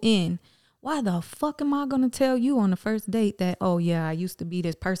comfortable in. Why the fuck am I going to tell you on the first date that, oh yeah, I used to be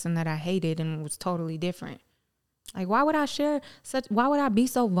this person that I hated and was totally different? Like, why would I be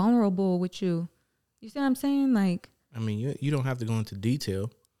so vulnerable with you? You see what I'm saying? Like, I mean, you don't have to go into detail,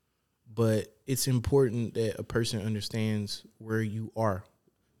 but it's important that a person understands where you are,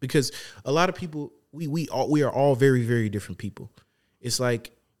 because a lot of people, we are all very, very different people. It's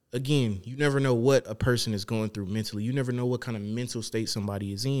like, again, you never know what a person is going through mentally. You never know what kind of mental state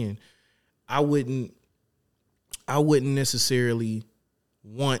somebody is in. I wouldn't necessarily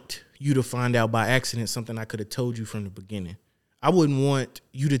want you to find out by accident something I could have told you from the beginning. I wouldn't want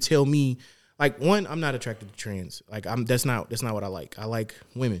you to tell me, like, one, I'm not attracted to trans. Like, that's not what I like. I like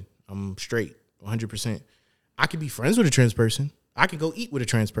women. I'm straight, 100%. I could be friends with a trans person. I could go eat with a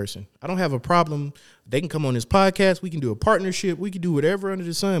trans person. I don't have a problem. They can come on this podcast. We can do a partnership. We can do whatever under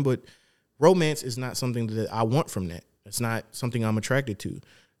the sun. But romance is not something that I want from that. It's not something I'm attracted to.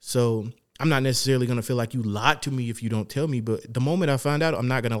 So I'm not necessarily going to feel like you lied to me if you don't tell me. But the moment I find out, I'm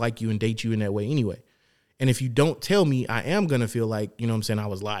not going to like you and date you in that way anyway. And if you don't tell me, I am going to feel like, you know what I'm saying, I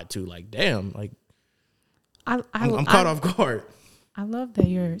was lied to. Like, damn, like, I'm caught off guard. I love that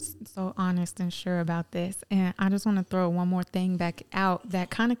you're so honest and sure about this. And I just want to throw one more thing back out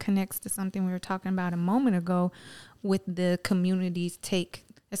that kind of connects to something we were talking about a moment ago with the community's take,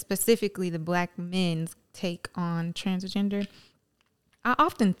 specifically the Black men's take on transgender. I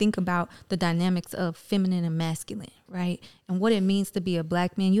often think about the dynamics of feminine and masculine, right? And what it means to be a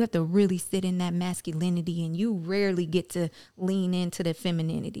Black man. You have to really sit in that masculinity, and you rarely get to lean into the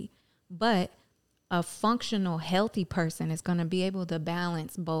femininity. But a functional, healthy person is going to be able to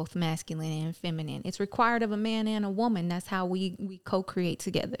balance both masculine and feminine. It's required of a man and a woman. That's how we co-create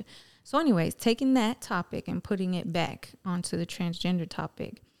together. So anyways, taking that topic and putting it back onto the transgender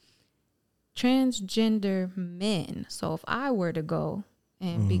topic. Transgender men. So if I were to go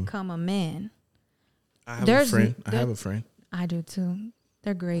and become a man. I have a friend. I do too.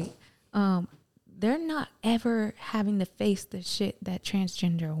 They're great. They're not ever having to face the shit that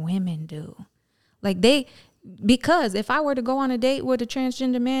transgender women do. Like because if I were to go on a date with a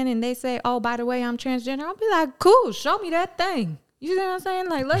transgender man and they say, oh, by the way, I'm transgender, I'll be like, cool, show me that thing. You see what I'm saying?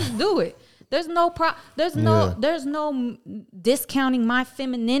 Like, let's do it. There's no discounting my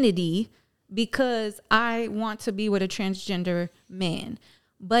femininity because I want to be with a transgender man.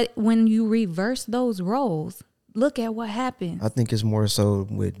 But when you reverse those roles, look at what happens. I think it's more so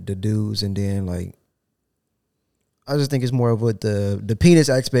with the dudes, and then like I just think it's more of what the penis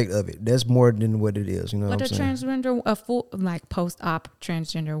aspect of it. That's more than what it is. You know but what I'm saying? Transgender, a full like post-op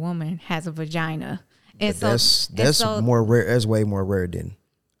transgender woman has a vagina. And that's more rare. That's way more rare than.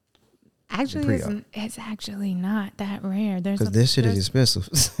 Actually, it's actually not that rare. Because this shit is expensive.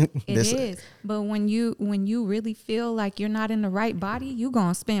 It is. But when you really feel like you're not in the right body, you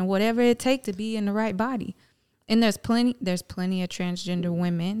gonna spend whatever it takes to be in the right body. And there's plenty of transgender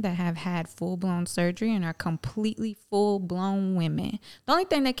women that have had full-blown surgery and are completely full-blown women. The only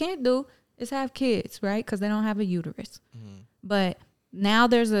thing they can't do is have kids, right? Because they don't have a uterus. But now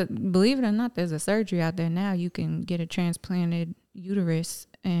believe it or not, there's a surgery out there now. You can get a transplanted uterus,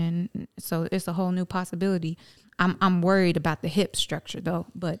 and so it's a whole new possibility. I'm worried about the hip structure though,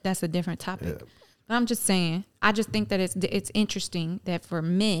 but that's a different topic. Yeah. But I'm just saying, I just think that it's interesting that for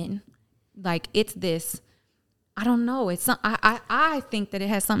men, like it's this. I don't know. I think that it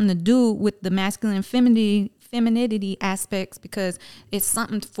has something to do with the masculine femininity aspects, because it's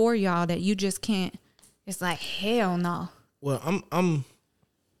something for y'all that you just can't. It's like, hell no. Well,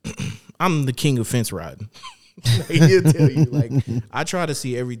 I'm the king of fence riding. He'll tell you, like, I try to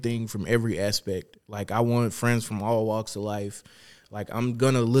see everything from every aspect. Like, I want friends from all walks of life. Like, I'm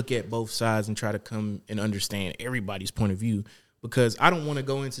gonna look at both sides and try to come and understand everybody's point of view, because I don't want to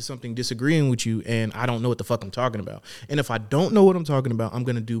go into something disagreeing with you and I don't know what the fuck I'm talking about. And if I don't know what I'm talking about, I'm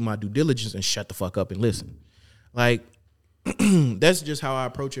gonna do my due diligence and shut the fuck up and listen. Like, that's just how I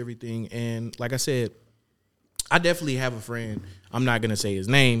approach everything. And like I said, I definitely have a friend. I'm not gonna say his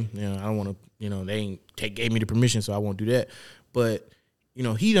name. You know, I don't want to. You know, they gave me the permission, so I won't do that. But you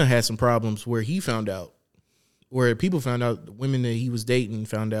know, he done had some problems where he found out, where people found out, the women that he was dating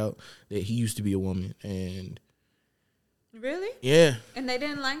found out that he used to be a woman. And really, yeah, and they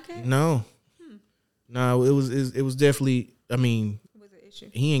didn't like it. No, no, it was definitely. I mean, it was an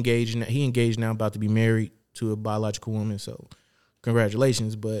issue. He engaged now, about to be married to a biological woman. So,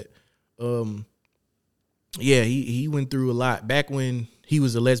 congratulations. But yeah, he went through a lot back when he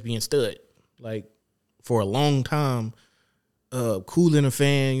was a lesbian stud. Like, for a long time, cool in a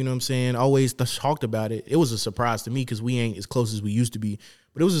fan, you know what I'm saying? Always talked about it. It was a surprise to me because we ain't as close as we used to be.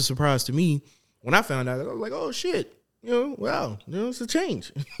 But it was a surprise to me when I found out. I was like, oh, shit. You know, wow. You know, it's a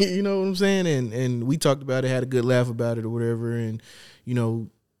change. You know what I'm saying? And we talked about it, had a good laugh about it or whatever, and, you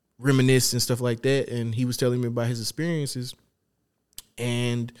know, reminisce and stuff like that. And he was telling me about his experiences.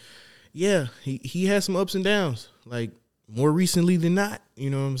 And, yeah, he had some ups and downs, like, more recently than not.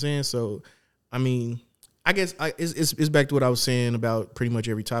 You know what I'm saying? So, I mean, I guess it's back to what I was saying about pretty much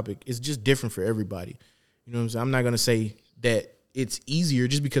every topic. It's just different for everybody. You know what I'm saying? I'm not going to say that it's easier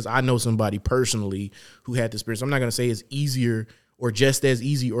just because I know somebody personally who had the experience. I'm not going to say it's easier or just as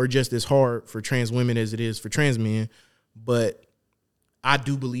easy or just as hard for trans women as it is for trans men. But I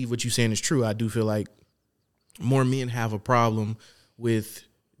do believe what you're saying is true. I do feel like more men have a problem with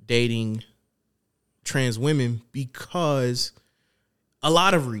dating trans women because a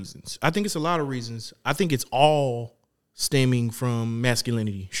lot of reasons. I think it's a lot of reasons. I think it's all stemming from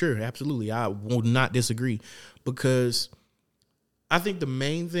masculinity. Sure, absolutely. I will not disagree, because I think the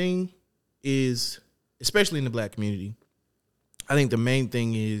main thing is, especially in the black community, I think the main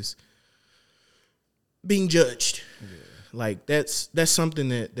thing is being judged. Yeah. Like that's something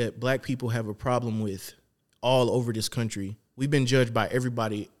that black people have a problem with all over this country. We've been judged by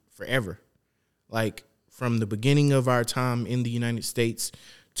everybody forever. Like from the beginning of our time in the United States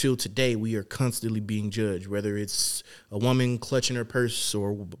till today, we are constantly being judged, whether it's a woman clutching her purse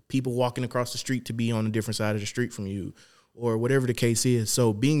or people walking across the street to be on a different side of the street from you or whatever the case is.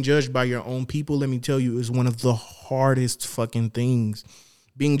 So being judged by your own people, let me tell you, is one of the hardest fucking things.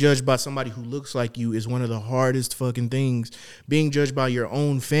 Being judged by somebody who looks like you is one of the hardest fucking things. Being judged by your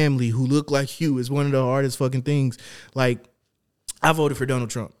own family who look like you is one of the hardest fucking things. Like, I voted for Donald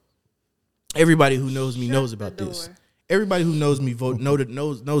Trump. Everybody who knows me knows about this. Everybody who knows me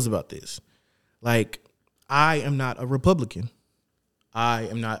knows about this. Like, I am not a Republican. I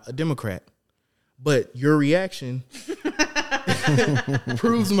am not a Democrat. But your reaction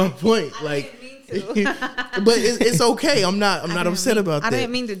proves my point. Like, but it's okay. I'm not upset about that. I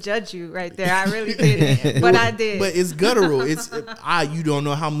didn't mean to judge you right there. I really didn't, but I did. But it's guttural. You don't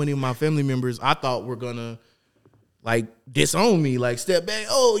know how many of my family members I thought were gonna like disown me, like step back.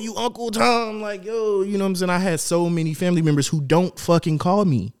 Oh, you Uncle Tom, like yo, you know what I'm saying? I had so many family members who don't fucking call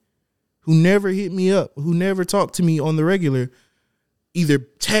me, who never hit me up, who never talk to me on the regular. Either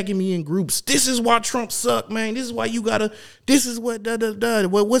tagging me in groups. This is why Trump suck, man. This is why you gotta. This is what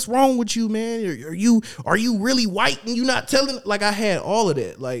What's wrong with you, man? Are you really white and you not telling? Like I had all of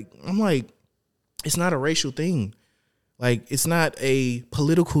that. Like I'm like, it's not a racial thing. Like it's not a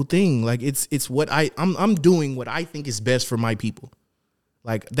political thing. Like it's what I'm doing what I think is best for my people.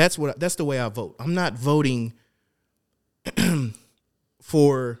 Like that's the way I vote. I'm not voting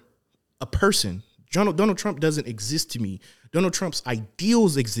for a person. Donald Trump doesn't exist to me. Donald Trump's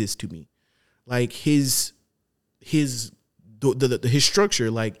ideals exist to me. Like his structure.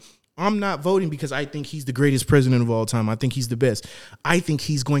 Like I'm not voting because I think he's the greatest president of all time. I think he's the best. I think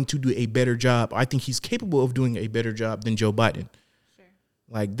he's going to do a better job. I think he's capable of doing a better job than Joe Biden. Sure.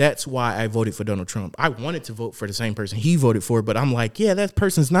 Like that's why I voted for Donald Trump. I wanted to vote for the same person he voted for, but I'm like, yeah, that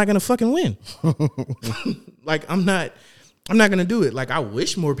person's not gonna fucking win. Like I'm not gonna do it. Like I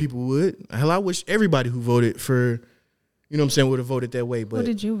wish more people would. Hell, I wish everybody who voted for, you know what I'm saying, would have voted that way. But who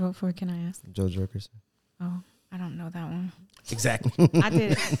did you vote for? Can I ask? Joe Jerkerson. Oh, I don't know that one. Exactly. I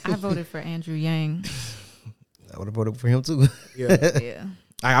did. I voted for Andrew Yang. I would have voted for him too. Yeah. Yeah.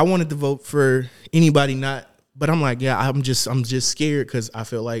 I wanted to vote for anybody not, but I'm like, yeah, I'm just scared because I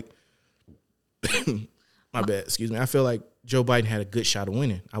feel like, my bad, excuse me. I feel like Joe Biden had a good shot of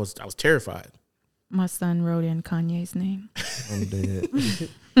winning. I was terrified. My son wrote in Kanye's name. I'm dead.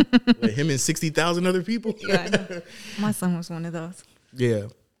 With him and 60,000 other people. Yeah, I know. My son was one of those. Yeah.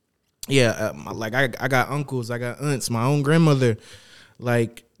 Yeah, like I got uncles, I got aunts, my own grandmother,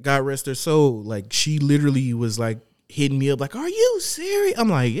 like God rest her soul. Like she literally was like hitting me up, like, "Are you serious?" I'm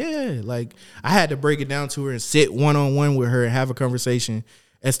like, "Yeah." Like I had to break it down to her and sit one-on-one with her and have a conversation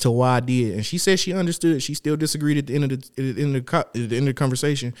as to why I did. And she said she understood. She still disagreed at the end of the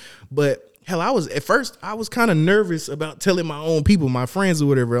conversation, but. Hell, I was kind of nervous about telling my own people, my friends or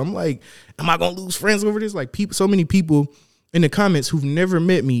whatever. I'm like, am I gonna lose friends over this? Like, so many people in the comments who've never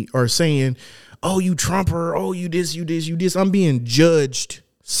met me are saying, "Oh, you Trumper! Oh, you this, you this, you this." I'm being judged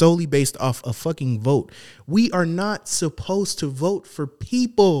solely based off a fucking vote. We are not supposed to vote for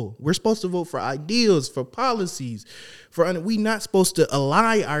people. We're supposed to vote for ideals, for policies. We're not supposed to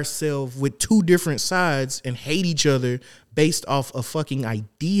ally ourselves with two different sides and hate each other based off a fucking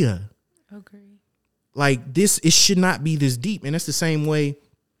idea. Agree. Like it should not be this deep. And that's the same way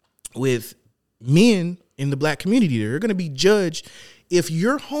with men in the black community. They're going to be judged. If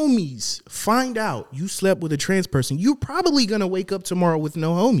your homies find out you slept with a trans person, you're probably going to wake up tomorrow with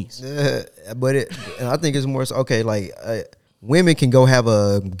no homies. But and I think it's more so, okay, like women can go have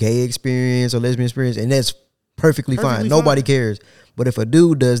a gay experience or lesbian experience, and that's perfectly fine. Nobody cares. But if a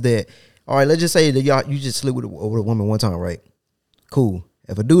dude does that, all right, let's just say that you just slept with a woman one time, right? Cool.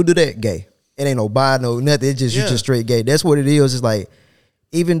 If a dude do that, gay. It ain't no bi, no nothing. It's just you just straight gay. That's what it is. It's like,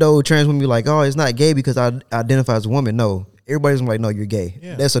 even though trans women be like, oh, it's not gay because I identify as a woman. No, everybody's like, no, you're gay.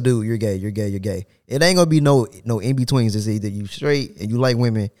 Yeah. That's a dude. You're gay. You're gay. You're gay. It ain't gonna be no in betweens. It's either you straight and you like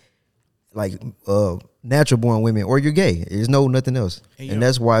women, like natural born women, or you're gay. There's nothing else. And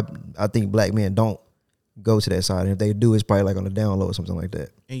that's why I think black men don't go to that side. And if they do, it's probably like on the down low or something like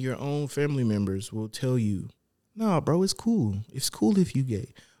that. And your own family members will tell you, "Nah, bro, it's cool. It's cool if you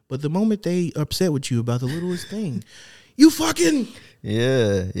gay." But the moment they upset with you about the littlest thing, you fucking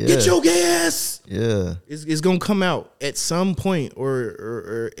get your gay ass. Yeah, it's gonna come out at some point,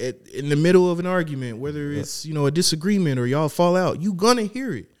 or in the middle of an argument, whether it's a disagreement or y'all fall out. You gonna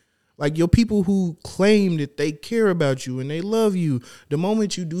hear it. Like your people who claim that they care about you and they love you, the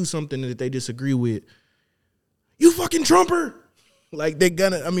moment you do something that they disagree with, you fucking Trumper. Like they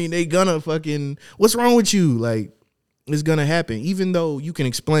gonna fucking, what's wrong with you? Like it's gonna happen. Even though you can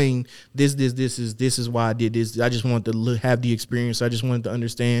explain this is why I did this. I just want to have the experience. I just wanted to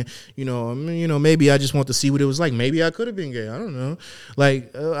understand. Maybe I just want to see what it was like. Maybe I could have been gay. I don't know.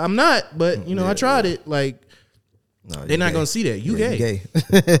 Like I'm not, but I tried it. Like. No, they're not gonna see that you gay.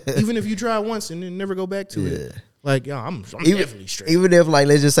 Even if you try once and then never go back to it. Like, I'm definitely straight. Even if, like,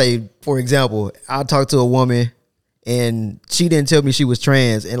 let's just say, for example, I talked to a woman and she didn't tell me she was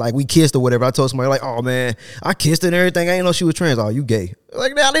trans, and like we kissed or whatever. I told somebody like, "Oh man, I kissed her and everything. I didn't know she was trans." "Oh, you gay?"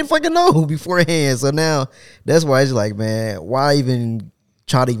 Like, I didn't fucking know beforehand. So now that's why it's like, man, why even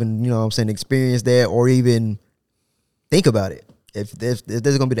try to even experience that or even think about it? If there's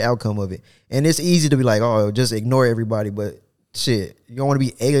gonna be the outcome of it. And it's easy to be like, oh, just ignore everybody, but shit, you don't want to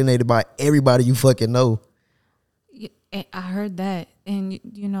be alienated by everybody you fucking know. I heard that. And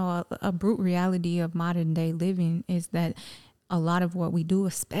a brute reality of modern day living is that a lot of what we do,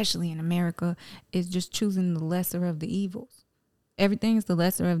 especially in America, is just choosing the lesser of the evils. Everything is the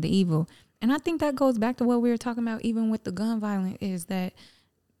lesser of the evil. And I think that goes back to what we were talking about even with the gun violence, is that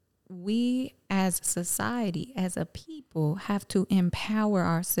we as society, as a people, have to empower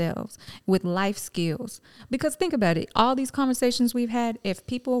ourselves with life skills. Because think about it, all these conversations we've had, if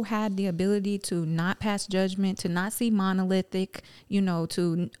people had the ability to not pass judgment, to not see monolithic,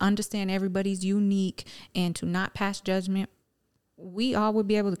 to understand everybody's unique and to not pass judgment, we all would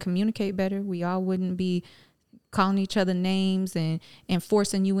be able to communicate better. We all wouldn't be calling each other names and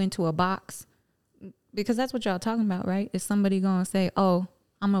forcing you into a box. Because that's what y'all talking about, right? Is somebody going to say, oh,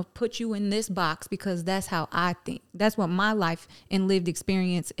 I'm going to put you in this box because that's how I think. That's what my life and lived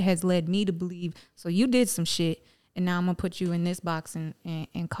experience has led me to believe. So you did some shit, and now I'm going to put you in this box and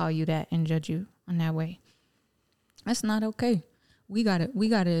call you that and judge you on that way. That's not okay. We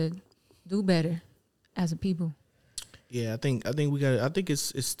gotta do better as a people. Yeah, I think we got. I think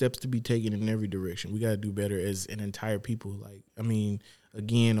it's steps to be taken in every direction. We got to do better as an entire people. Like, I mean,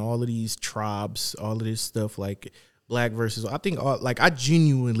 again, all of these tribes, all of this stuff, like black versus. I think, I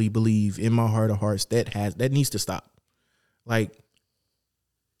genuinely believe in my heart of hearts that needs to stop. Like,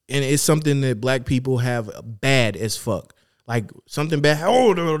 and it's something that black people have bad as fuck. Like something bad.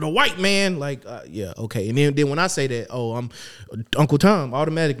 Oh, the white man. Like, yeah, okay. And then when I say that, oh, I'm Uncle Tom,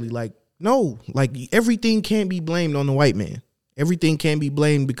 automatically like. No, like everything can't be blamed on the white man. Everything can be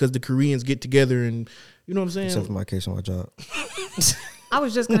blamed because the Koreans get together and you know what I'm saying? Except for my case on my job. I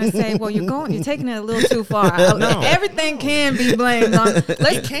was just gonna say, well, you're taking it a little too far. No. Everything can be blamed on.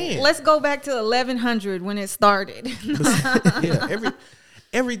 Let's go back to 1100 when it started. Yeah,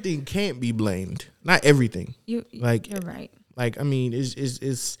 everything can't be blamed. Not everything. You're right. Like, I mean,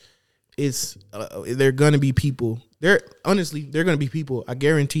 it's they're gonna be people. They're gonna be people. I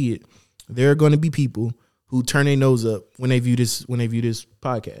guarantee it. There are going to be people who turn their nose up when they view this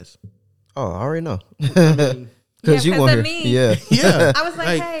podcast. Oh, I already know. Because you want me. Yeah. I was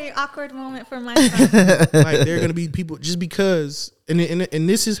like, hey, awkward moment for myself. Like, there are going to be people just because, and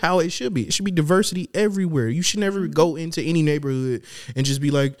this is how it should be. It should be diversity everywhere. You should never go into any neighborhood and just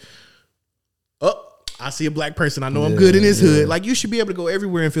be like, oh, I see a black person. I know I'm good in this hood. Like, you should be able to go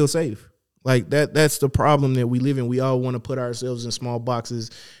everywhere and feel safe. Like that's the problem that we live in. We all want to put ourselves in small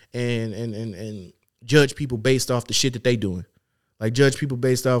boxes and judge people based off the shit that they doing. Like, judge people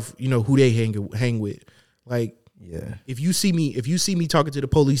based off, who they hang with. Like, yeah. If you see me talking to the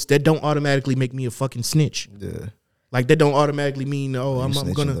police, that don't automatically make me a fucking snitch. Yeah. Like, that don't automatically mean, I'm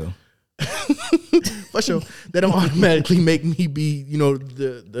gonna for sure. That don't automatically make me be,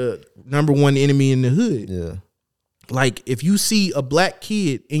 the number one enemy in the hood. Yeah. Like, if you see a black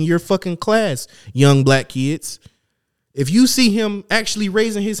kid in your fucking class, young black kids, if you see him actually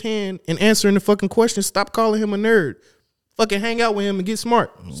raising his hand and answering the fucking question, stop calling him a nerd. Fucking hang out with him and get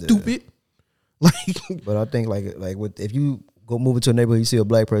smart. Stupid. Like, but I think like if you go move into a neighborhood, you see a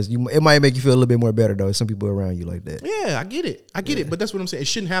black person, it might make you feel a little bit more better though. Some people around you like that. Yeah, I get it. But that's what I'm saying. It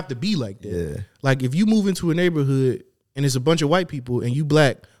shouldn't have to be like that. Yeah. Like, if you move into a neighborhood and it's a bunch of white people and you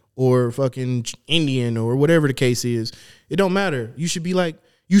black or fucking Indian or whatever the case is, it don't matter. You should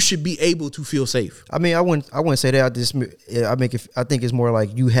be able to feel safe. I mean, I wouldn't say that. I think it's more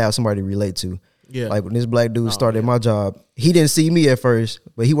like you have somebody to relate to. Yeah. Like when this black dude started my job, he didn't see me at first,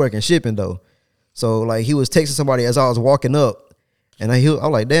 but he working shipping though. So like he was texting somebody as I was walking up, and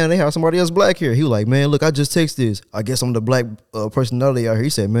I'm like, damn, they have somebody else black here. He was like, man, look, I just texted this. I guess I'm the black personality out here. He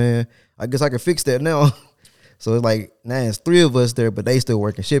said, man, I guess I can fix that now. So it's like, now it's 3 of us there, but they still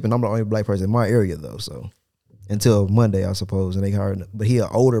working shipping. I'm the only black person in my area though. So, until Monday, I suppose, and they hired him. But he an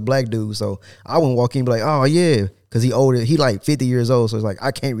older black dude, so I wouldn't walk in and be like, oh yeah, because he older. He like 50 years old, so it's like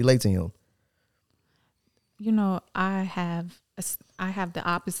I can't relate to him. You know, I have the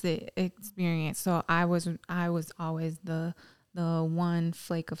opposite experience. So I was always the one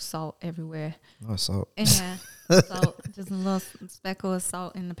flake of salt everywhere. Oh, salt. Yeah, salt, just a little speckle of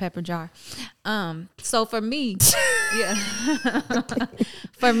salt in the pepper jar. So for me, yeah,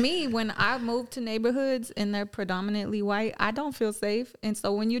 for me, when I move to neighborhoods and they're predominantly white, I don't feel safe. And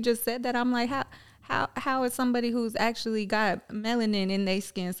so when you just said that, I'm like, how is somebody who's actually got melanin in their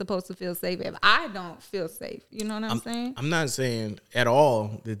skin supposed to feel safe if I don't feel safe? You know what I'm saying? I'm not saying at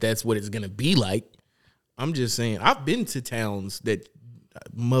all that that's what it's gonna be like. I'm just saying I've been to towns that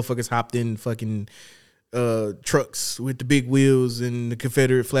motherfuckers hopped in fucking trucks with the big wheels and the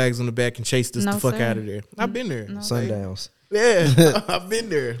Confederate flags on the back and chased us the fuck out of there. I've been there. Sundowns. Yeah, I've been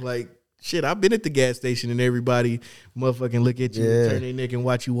there. Like, shit, I've been at the gas station and everybody motherfucking look at you, and turn their neck and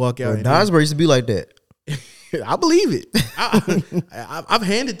watch you walk out. Dodgeboro used to be like that. I believe it. I've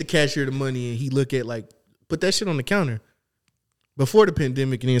handed the cashier the money and he look at like, put that shit on the counter. Before the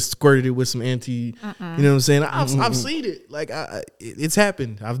pandemic, and then squirted it with some you know what I'm saying? I've seen it. Like, it's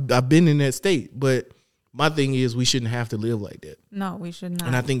happened. I've been in that state. But my thing is, we shouldn't have to live like that. No, we should not.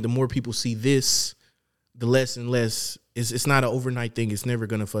 And I think the more people see this, the less and less. It's not an overnight thing. It's never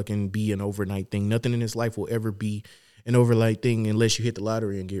gonna fucking be an overnight thing. Nothing in this life will ever be an overnight thing unless you hit the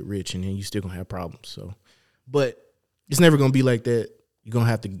lottery and get rich, and then you still gonna have problems. So, but it's never gonna be like that. You're gonna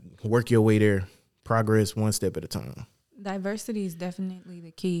have to work your way there. Progress one step at a time. Diversity is definitely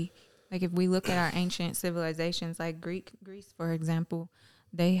the key. Like if we look at our ancient civilizations, like Greece, for example,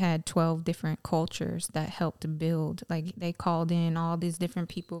 they had 12 different cultures that helped to build. Like they called in all these different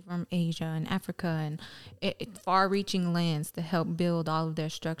people from Asia and Africa and far-reaching lands to help build all of their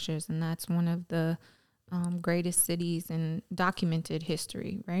structures. And that's one of the greatest cities in documented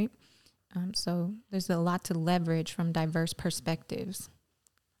history, right? So there's a lot to leverage from diverse perspectives.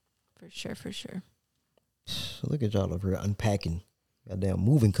 For sure. So look at y'all over here unpacking. Goddamn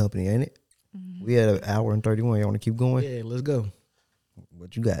moving company, ain't it? Mm-hmm. We had an hour and 31. Y'all want to keep going? Yeah, let's go.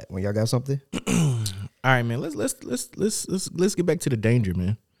 What you got? When y'all got something? All right, man. Let's get back to the danger,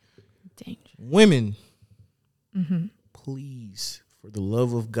 man. Danger. Women, please, for the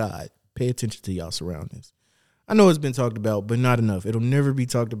love of God, pay attention to y'all surroundings. I know it's been talked about, but not enough. It'll never be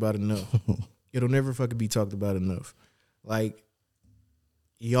talked about enough. It'll never fucking be talked about enough. Like,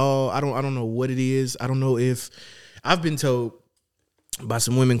 y'all, I don't know what it is. I don't know if I've been told by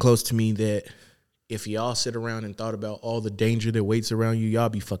some women close to me that if y'all sit around and thought about all the danger that waits around you, y'all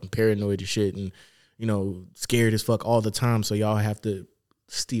be fucking paranoid as shit and, you know, scared as fuck all the time. So y'all have to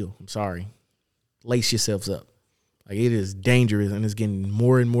steal. I'm sorry. Lace yourselves up. Like, it is dangerous and it's getting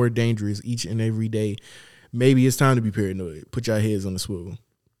more and more dangerous each and every day. Maybe it's time to be paranoid. Put your heads on the swivel.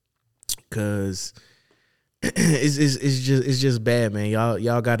 Cause it's just bad, man.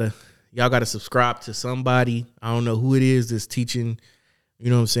 Y'all gotta subscribe to somebody. I don't know who it is that's teaching, you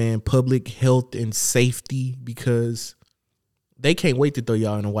know what I'm saying, public health and safety, because they can't wait to throw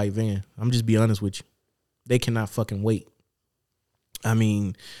y'all in a white van. I'm just be honest with you. They cannot fucking wait. I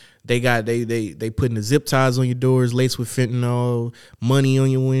mean, they putting the zip ties on your doors, laced with fentanyl, money on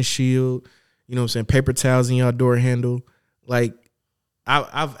your windshield, you know what I'm saying, paper towels in your door handle. Like,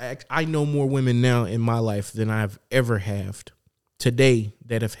 I know more women now in my life than I've ever had today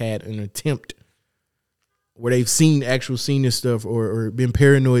that have had an attempt where they've seen this stuff or been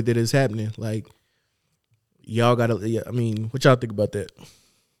paranoid that it's happening. Like, y'all gotta, I mean, what y'all think about that?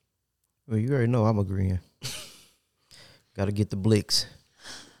 Well, you already know I'm agreeing. Gotta get the blicks.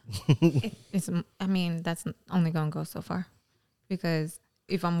 I mean, that's only gonna go so far, because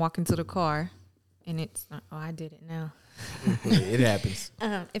if I'm walking to the car and it's I did it now. It happens.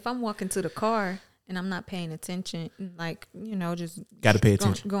 If I'm walking to the car and I'm not paying attention, like, you know, just gotta pay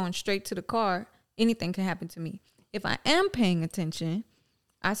attention, going straight to the car, anything can happen to me. If I am paying attention,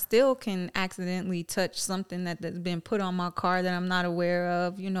 I still can accidentally touch something that's been put on my car that I'm not aware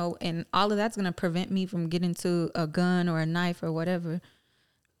of, you know, and all of that's gonna prevent me from getting to a gun or a knife or whatever.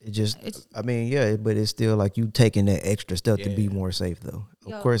 It just, I mean, yeah, but it's still like you taking that extra step to be more safe, though.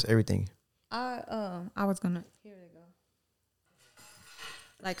 Of course, everything. I was gonna. Here they go.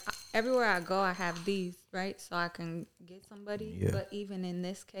 Like, everywhere I go, I have these, right, so I can get somebody. Yeah. But even in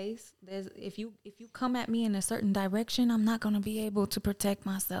this case, if you come at me in a certain direction, I'm not gonna be able to protect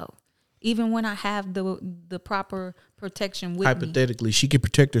myself, even when I have the proper protection with me. Hypothetically, she can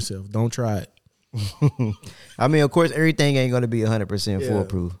protect herself. Don't try it. I mean, of course, everything ain't gonna be 100%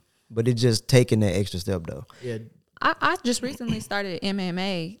 foolproof, but it's just taking that extra step, though. Yeah. I just recently started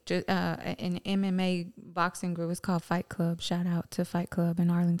MMA, an MMA boxing group. It's called Fight Club. Shout out to Fight Club in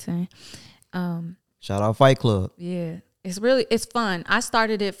Arlington. Shout out Fight Club. Yeah, it's fun. I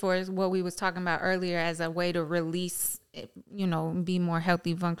started it for what we was talking about earlier as a way to release, be more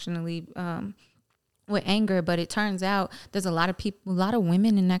healthy functionally with anger. But it turns out there's a lot of people, a lot of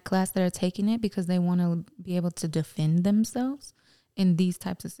women in that class that are taking it because they want to be able to defend themselves in these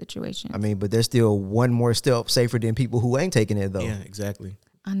types of situations. I mean, but there's still one more step safer than people who ain't taking it, though. Yeah, exactly.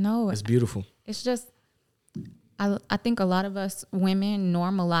 I know. It's beautiful. It's just, I think a lot of us women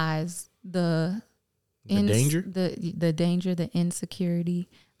normalize the danger? The danger, the insecurity.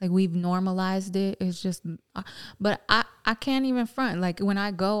 Like, we've normalized it. It's just, but I can't even front. Like, when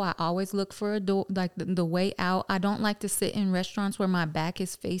I go, I always look for a door, like the way out. I don't like to sit in restaurants where my back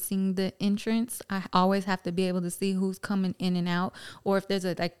is facing the entrance. I always have to be able to see who's coming in and out, or if there's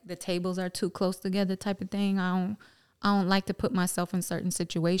like the tables are too close together type of thing. I don't like to put myself in certain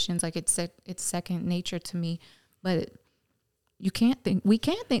situations. Like, it's second nature to me. But we can't think,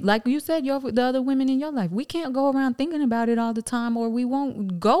 like you said, the other women in your life, we can't go around thinking about it all the time, or we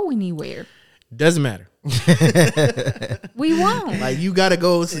won't go anywhere. Doesn't matter. We won't. Like, you gotta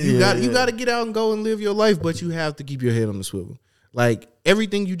go. So you gotta get out and go and live your life, but you have to keep your head on the swivel. Like,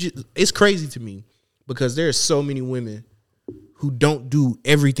 everything it's crazy to me because there are so many women who don't do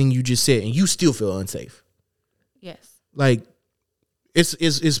everything you just said, and you still feel unsafe. Yes. Like,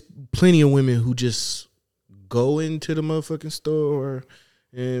 it's plenty of women who just go into the motherfucking store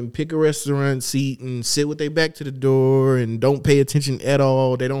and pick a restaurant seat and sit with their back to the door and don't pay attention at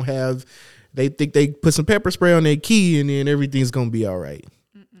all. They think they put some pepper spray on their key and then everything's gonna be all right.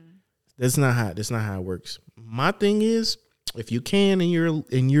 That's not how it works. My thing is, if you can and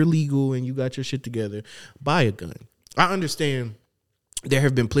you're legal and you got your shit together, buy a gun. I understand there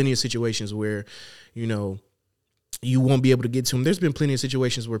have been plenty of situations where, you won't be able to get to them. There's been plenty of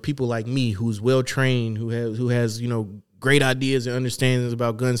situations where people like me, who's well trained, who has great ideas and understandings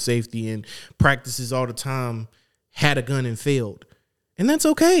about gun safety and practices all the time, had a gun and failed, and that's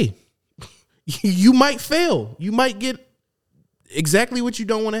okay. You might fail. You might get exactly what you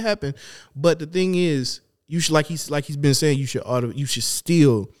don't want to happen. But the thing is, you should, like he's been saying, you should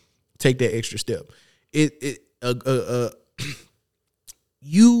still take that extra step.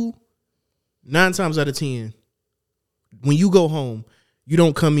 You 9 times out of 10. When you go home, you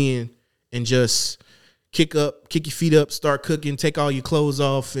don't come in and just kick your feet up, start cooking, take all your clothes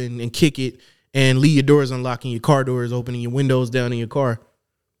off and kick it, and leave your doors unlocked and your car doors open and your windows down in your car.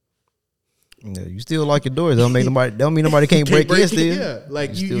 Yeah, you still lock your doors. Don't mean nobody can't break in still. Yeah,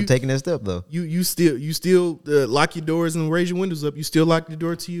 like you still taking that step though. You still lock your doors and raise your windows up. You still lock the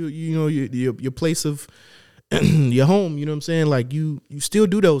door to your place of your home. You know what I'm saying? Like, you still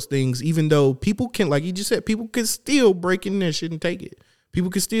do those things, even though people can, like you just said, people can still break in that shit and take it. People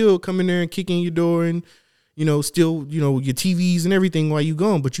can still come in there and kick in your door and still your TVs and everything while you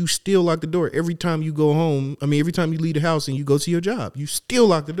gone, but you still lock the door every time you go home. I mean, every time you leave the house and you go to your job, you still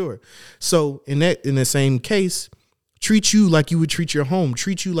lock the door. So in the same case, treat you like you would treat your home.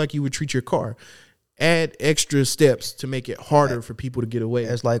 Treat you like you would treat your car. Add extra steps to make it harder for people to get away.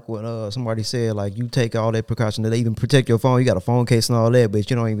 It's like when somebody said, like, you take all that precaution to even protect your phone. You got a phone case and all that, but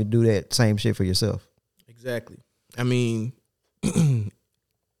you don't even do that same shit for yourself. Exactly. I mean,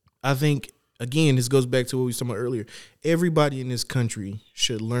 I think, again, this goes back to what we were talking about earlier. Everybody in this country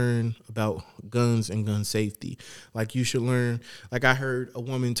should learn about guns and gun safety. Like, you should learn. Like, I heard a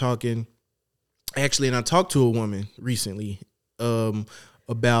woman talking, actually, and I talked to a woman recently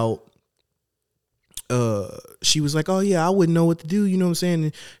about, she was like, oh yeah, I wouldn't know what to do. You know what I'm saying?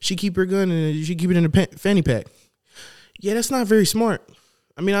 And she keep her gun and she keep it in a fanny pack. Yeah, that's not very smart.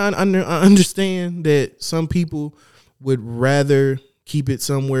 I mean, I understand that some people would rather keep it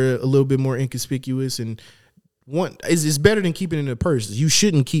somewhere a little bit more inconspicuous, and it's better than keeping it in a purse. You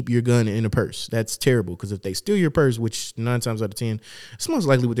shouldn't keep your gun in a purse. That's terrible, because if they steal your purse, which 9 times out of 10, it's most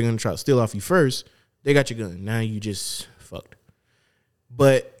likely what they're going to try to steal off you first. They got your gun. Now you just fucked.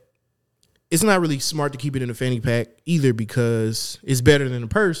 But it's not really smart to keep it in a fanny pack either, because it's better than a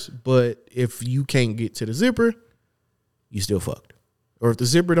purse. But if you can't get to the zipper, you still fucked. Or if the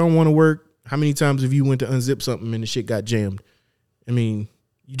zipper don't want to work, how many times have you went to unzip something and the shit got jammed? I mean,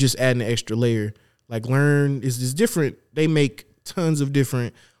 you just add an extra layer. Like, learn is different. They make tons of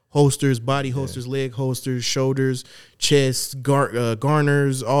different holsters, body holsters, leg holsters, shoulders, chest,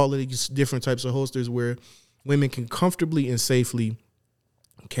 garners, all of these different types of holsters where women can comfortably and safely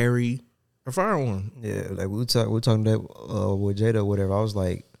carry a firearm. Yeah, like we're talking that with Jada or whatever. I was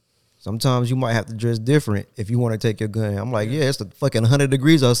like, sometimes you might have to dress different if you want to take your gun. I'm like, yeah, it's the fucking 100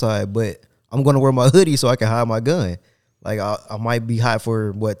 degrees outside, but I'm going to wear my hoodie so I can hide my gun. Like, I might be hot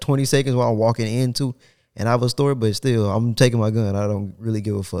for 20 seconds while I'm walking into and I have a story, but still, I'm taking my gun. I don't really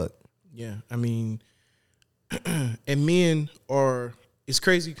give a fuck. Yeah, I mean, and men are. It's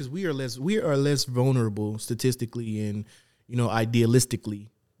crazy because we are less vulnerable statistically and idealistically,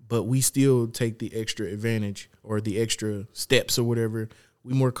 but we still take the extra advantage or the extra steps or whatever.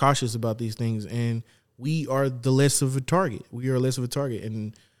 We're more cautious about these things, and we are the less of a target. We are less of a target,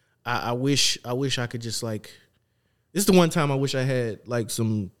 and I wish I could just like. This is the one time I wish I had like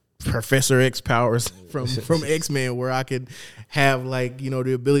some Professor X powers from X-Men where I could have like,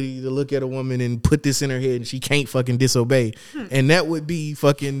 the ability to look at a woman and put this in her head and she can't fucking disobey. And that would be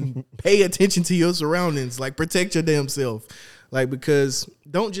fucking pay attention to your surroundings, like protect your damn self. Like, because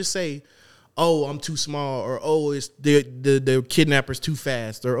don't just say, oh, I'm too small, or oh, it's the kidnapper's too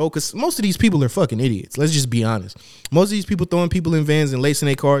fast, or oh, because most of these people are fucking idiots. Let's just be honest. Most of these people throwing people in vans and lacing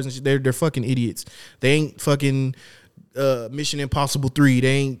their cars and shit, they're fucking idiots. They ain't fucking Mission Impossible 3. They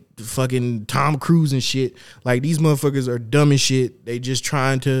ain't fucking Tom Cruise and shit. Like, these motherfuckers are dumb as shit. They just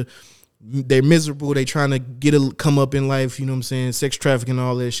they're miserable. They trying to come up in life, you know what I'm saying? Sex trafficking,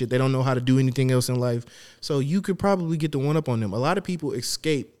 all that shit. They don't know how to do anything else in life. So you could probably get the one up on them. A lot of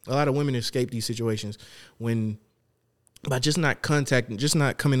women escape these situations by just not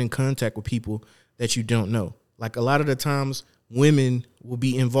coming in contact with people that you don't know. Like, a lot of the times women will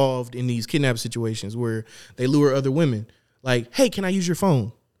be involved in these kidnap situations where they lure other women. Like, hey, can I use your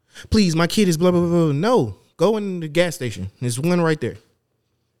phone? Please, my kid is blah, blah, blah, blah. No, go in the gas station. There's one right there.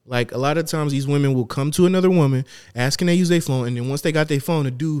 Like, a lot of times these women will come to another woman asking they use their phone, and then once they got their phone,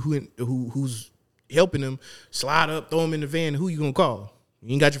 the dude who's helping them slide up, throw them in the van. Who you gonna call?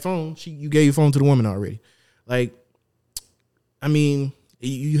 You ain't got your phone. You gave your phone to the woman already. Like, I mean,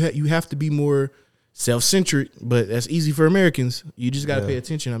 you have to be more self-centered, but that's easy for Americans. You just got to pay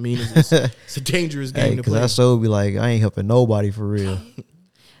attention. I mean, it's a dangerous game to play. Because I so be like, I ain't helping nobody for real.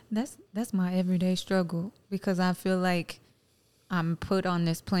 That's my everyday struggle, because I feel like I'm put on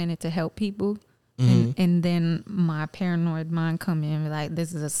this planet to help people, and then my paranoid mind come in and be like,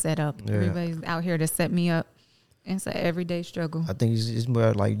 this is a setup. Yeah. Everybody's out here to set me up. It's an everyday struggle. I think it's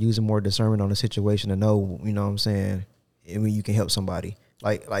more like using more discernment on the situation to know, you know what I'm saying, and when you can help somebody.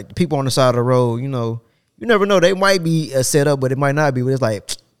 Like people on the side of the road, you never know. They might be a setup, but it might not be. But it's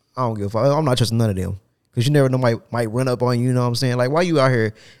like, I don't give a fuck. I'm not trusting none of them, because you never know, might run up on you. You know what I'm saying? Like, why you out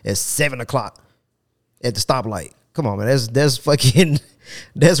here at 7:00 at the stoplight? Come on, man. That's fucking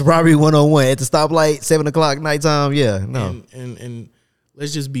that's robbery 101 at the stoplight, 7:00 nighttime. Yeah, no. And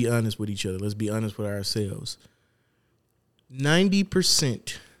let's just be honest with each other. Let's be honest with ourselves.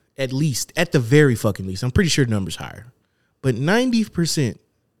 90%, at least, at the very fucking least. I'm pretty sure the number's higher. But 90%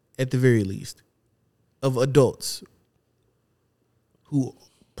 at the very least of adults who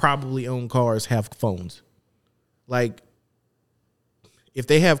probably own cars have phones. Like, if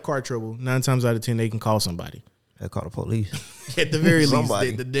they have car trouble, 9 times out of 10 they can call somebody. They call the police. At the very least,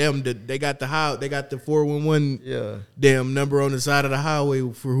 they got the 411 damn number on the side of the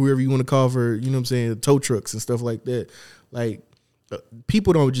highway for whoever you want to call for, you know what I'm saying, tow trucks and stuff like that. Like,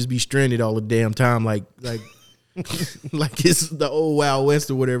 people don't just be stranded all the damn time like like it's the old Wild West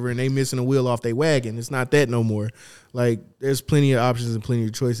or whatever, and they missing a wheel off their wagon. It's not that no more. Like, there's plenty of options and plenty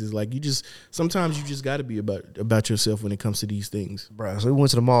of choices. Like, sometimes you just got to be about yourself when it comes to these things. Bro, so we went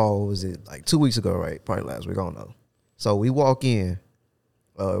to the mall, was it like 2 weeks ago, right? Probably last week, I don't know. So we walk in,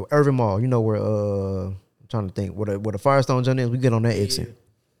 Irving Mall, you know where, I'm trying to think, where the Firestone joint is. We get on that exit,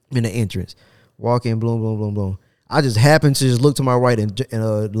 in the entrance. Walk in, boom, boom, boom, boom. I just happened to just look to my right in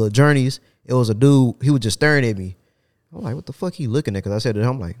Little Journeys. It was a dude. He was just staring at me. I'm like, what the fuck he looking at? Because I said to him,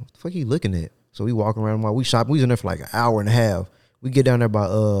 I'm like, what the fuck he looking at? So we walking around. We shop. We was in there for like an hour and a half. We get down there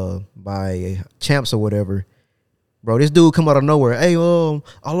by Champs or whatever. Bro, this dude come out of nowhere. Hey,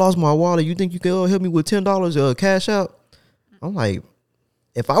 I lost my wallet. You think you can help me with $10 cash out? I'm like,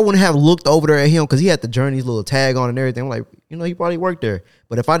 if I wouldn't have looked over there at him, because he had the Journey's little tag on and everything, I'm like, he probably worked there.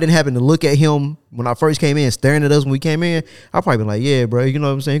 But if I didn't happen to look at him when I first came in, staring at us when we came in, I'd probably be like, yeah, bro, you know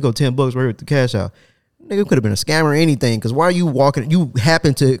what I'm saying? Go $10 right here with the cash out. Nigga could have been a scammer or anything, because why are you walking? You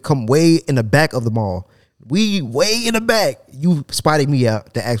happen to come way in the back of the mall. We way in the back. You spotted me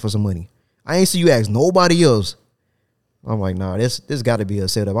out to ask for some money. I ain't see you ask nobody else. I'm like, nah, this got to be a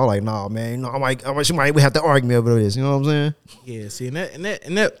setup. I'm like, nah, man. I'm like, she might have to argue me over this. You know what I'm saying? Yeah. See, and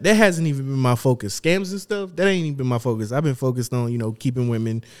that hasn't even been my focus. Scams and stuff, that ain't even been my focus. I've been focused on keeping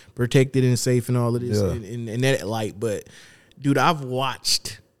women protected and safe and all of this and that light. But dude, I've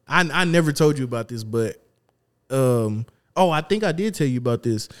watched. I never told you about this, but I think I did tell you about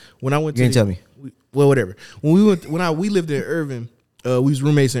this when I went. You didn't tell me. Well, whatever. When we lived in Irving, we was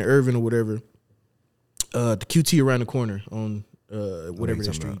roommates in Irving or whatever. The QT around the corner on whatever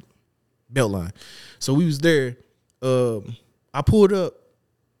that street. Beltline. So we was there. I pulled up,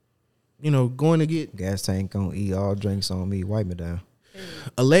 going to get Gas tank gonna eat all drinks on me. Wipe me down.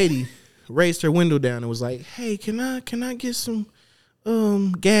 a lady raised her window down and was like, "Hey, can I get some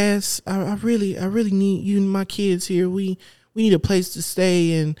gas? I really need you and my kids here. We need a place to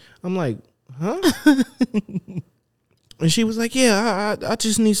stay." And I'm like, "Huh?" And she was like, "Yeah, I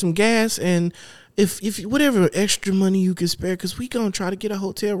just need some gas and if whatever extra money you can spare, because we gonna try to get a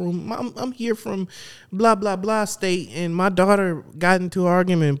hotel room. I'm here from blah blah blah state, and my daughter got into an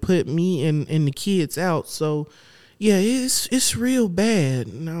argument and put me and the kids out. So yeah, it's real bad."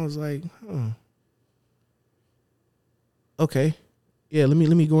 And I was like, "Huh. Okay. Yeah, let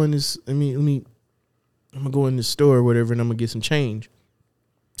me go in this I'm gonna go in this store or whatever, and I'm gonna get some change."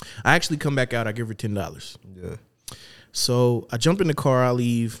 I actually come back out, I give her $10. Yeah. So I jump in the car, I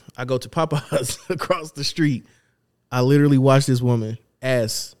leave, I go to Popeyes across the street. I literally watch this woman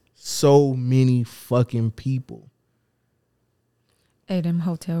ask so many fucking people. Hey, them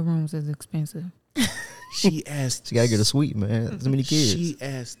hotel rooms is expensive. She asked. She gotta get a suite, man. So many kids. She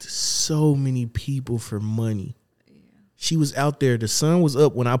asked so many people for money. She was out there. The sun was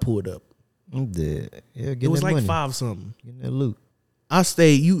up when I pulled up. I'm dead. Yeah, It was that like money. 5 something. Getting that loot. I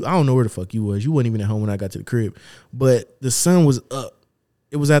stayed. I don't know where the fuck you was. You wasn't even at home when I got to the crib. But the sun was up.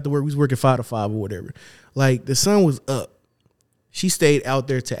 It was after work. We was working 5 to 5 or whatever. Like, the sun was up. She stayed out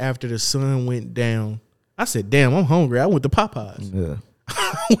there till after the sun went down. I said, "Damn, I'm hungry." I went to Popeyes. Yeah.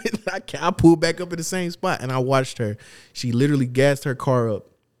 I pulled back up in the same spot and I watched her. She literally gassed her car up,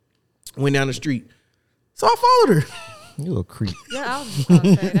 went down the street. So I followed her. You a creep. Yeah, I was just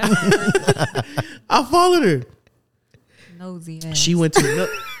gonna say that. I followed her. Nosy ass. She went to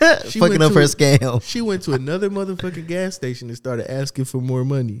Fucking up her scam. She went to another motherfucking gas station and started asking for more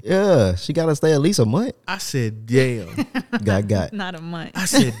money. Yeah, she gotta stay at least a month. I said, "Damn." Got Not a month. I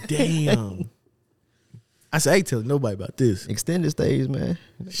said, "Damn." I said, "I ain't telling nobody about this." extended stays, man.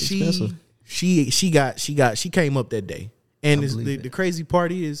 Expensive. She came up that day, and I it's, believe the crazy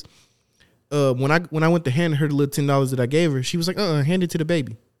part is, when I went to hand her the little $10 that I gave her, she was like, hand it to the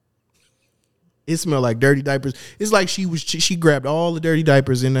baby." It smelled like dirty diapers. It's like she grabbed all the dirty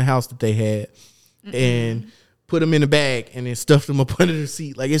diapers in the house that they had and put them in a bag and then stuffed them up under the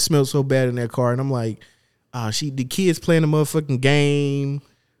seat. Like, it smelled so bad in that car. And I'm like, the kids playing the motherfucking game.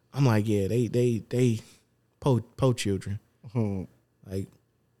 I'm like, yeah, they po children. Like,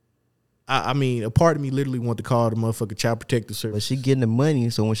 I mean, a part of me literally want to call the motherfucking child protective But service. she getting the money,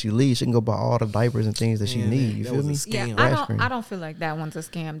 so when she leaves, she can go buy all the diapers and things that she Man, need. You that feel was me? a Yeah, scam. I don't feel like that one's a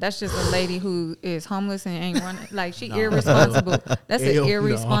scam. That's just a lady who is homeless and ain't running. Like, she irresponsible. That's Hell an no.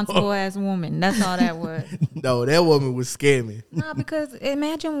 irresponsible ass woman. That's all that was. No, that woman was scamming. Nah, because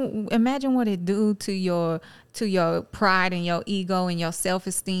imagine what it do to your pride and your ego and your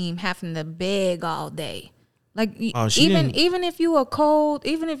self-esteem having to beg all day. Like, she didn't- even if you are cold,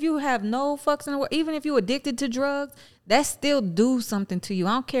 even if you have no fucks in the world, even if you addicted to drugs, that still do something to you.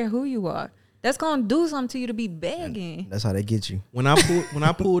 I don't care who you are. That's gonna do something to you to be begging. That's how they get you. When I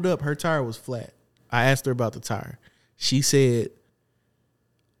pulled up, her tire was flat. I asked her about the tire. She said,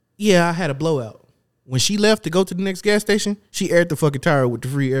 "Yeah, I had a blowout." When she left to go to the next gas station, she aired the fucking tire with the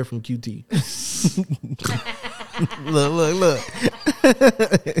free air from QT. Look.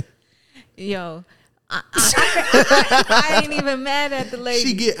 Yo, I ain't even mad at the lady.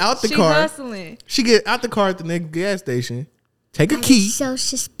 She get out the She car. hustling. She get out the car at the next gas station, take a key, So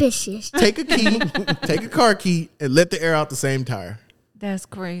suspicious. take a car key, and let the air out the same tire. That's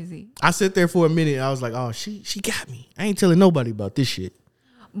crazy. I sat there for a minute. And I was like, "Oh, she got me. I ain't telling nobody about this shit."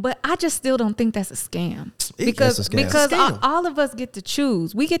 But I just still don't think that's a scam. That's Because a scam. because It's a scam. all of us get to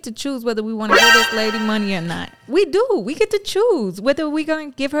choose. We get to choose whether we want to give this lady money or not. We do. We get to choose whether we're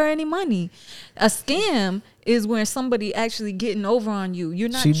going to give her any money. A scam is when somebody actually getting over on you. You're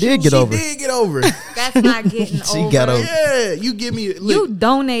not She did choosing. get over. She did get over. That's not getting She over. got over. Yeah, you give me. Look, You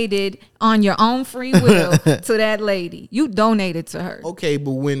donated on your own free will to that lady. You donated to her. okay,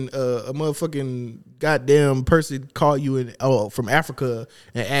 but when a motherfucking goddamn person call you from Africa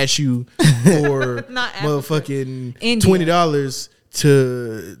and ask you for Not Africa. motherfucking India. $20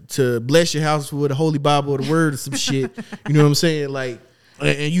 to bless your house with a holy Bible or the word or some shit, you know what I'm saying? Like,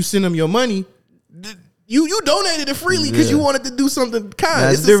 and you send them your money, you donated it freely because you wanted to do something kind.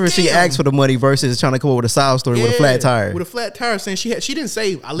 That's It's a different. She scam. asked for the money versus trying to come up with a side story with a flat tire. With a flat tire, saying she didn't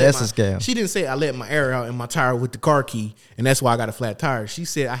say That's a scam. She didn't say I let my air out in my tire with the car key, and that's why I got a flat tire. She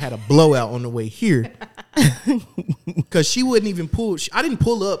said I had a blowout on the way here, because she wouldn't even pull. I didn't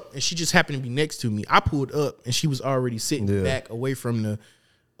pull up, and she just happened to be next to me. I pulled up, and she was already sitting Yeah. back away from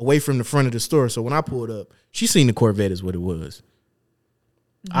the front of the store. So when I pulled up, she seen the Corvette is what it was.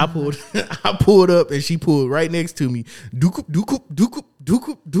 I pulled up and she pulled right next to me. Doop.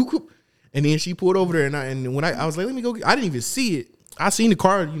 And then she pulled over there and when I was like, let me go. I didn't even see it. I seen the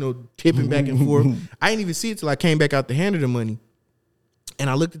car, tipping back and forth. I didn't even see it till I came back out to hand her the money. And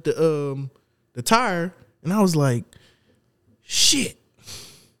I looked at the tire and I was like, shit.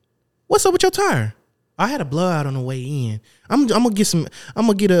 What's up with your tire? I had a blowout on the way in. I'm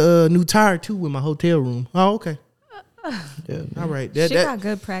gonna get a new tire too with my hotel room. Oh, okay. Yeah. All right. She got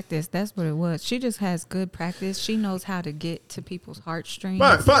good practice. That's what it was. She just has good practice. She knows how to get to people's heartstrings.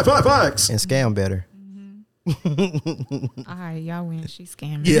 Facts. And scam better. All right, y'all win. She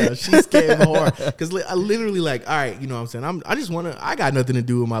scammed me. Yeah, she scammed hard. Because I literally all right, you know what I'm saying? I got nothing to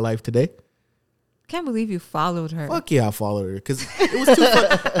do with my life today. Can't believe you followed her. Fuck yeah, I followed her. Because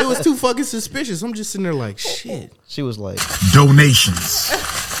it was too fucking suspicious. I'm just sitting there like, shit. She was like, Donations.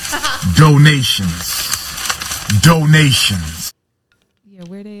 Yeah,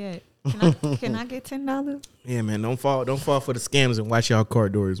 where they at? Can I get $10? Yeah, man, don't fall for the scams and watch y'all car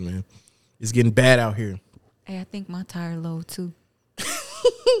doors, man. It's getting bad out here. Hey, I think my tire low too. hey,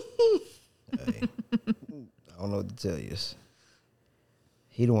 I don't know what to tell you.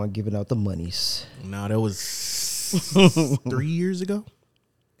 He the one giving out the monies. No, that was 3 years ago.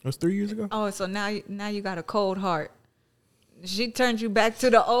 That was 3 years ago. Oh, so now you got a cold heart. She turned you back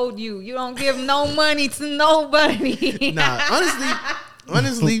to the old you. You don't give no money to nobody. Nah,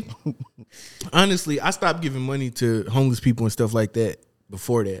 honestly, I stopped giving money to homeless people and stuff like that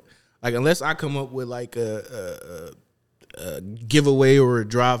before that. Like, unless I come up with like a giveaway or a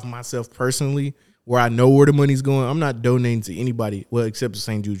drive myself personally where I know where the money's going, I'm not donating to anybody. Well, except the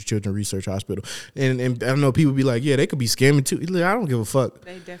St. Jude's Children's Research Hospital. And I know people be like, yeah, they could be scamming too. I don't give a fuck.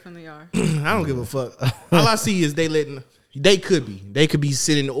 They definitely are. I don't give a fuck. All I see is they could be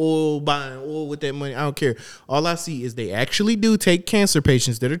sitting oil, buying oil with that money. I don't care. All I see is they actually do take cancer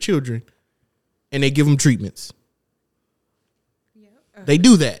patients that are children and they give them treatments. They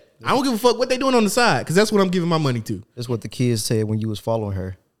do that. I don't give a fuck what they doing on the side because that's what I'm giving my money to. That's what the kids said when you was following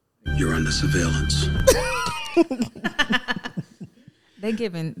her. You're under surveillance. They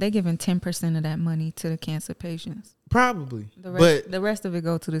giving 10% of that money to the cancer patients. Probably. The rest of it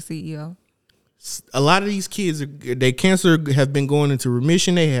go to the CEO. A lot of these kids, their cancer have been going into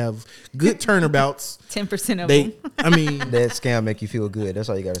remission. They have good turnabouts. 10% of them. I mean, that scam make you feel good. That's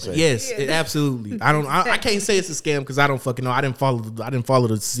all you gotta say. Yes, absolutely. I can't say it's a scam because I don't fucking know. I didn't follow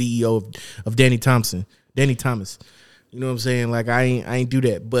the CEO of Danny Thomas. You know what I'm saying? Like I ain't do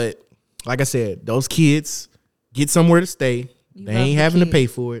that. But like I said, those kids get somewhere to stay. They ain't having to pay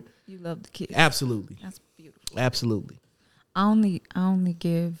for it. You love the kids. Absolutely. That's beautiful. Absolutely. I only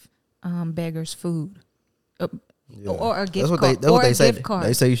give beggars food. Or a gift card. That's what they say. Gift card.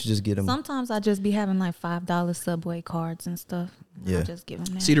 They say you should just get them. Sometimes I just be having like $5 Subway cards and stuff. Yeah. I just give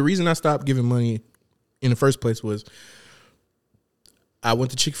them that. See, the reason I stopped giving money in the first place was I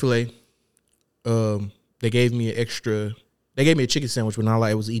went to Chick-fil-A. They gave me a chicken sandwich when all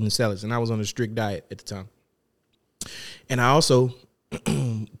I was eating salads, and I was on a strict diet at the time. And I also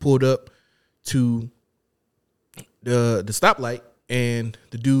pulled up to the stoplight, and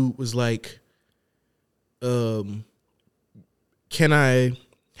the dude was like, can I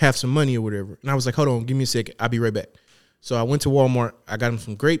have some money or whatever? And I was like, hold on, give me a second. I'll be right back. So I went to Walmart. I got him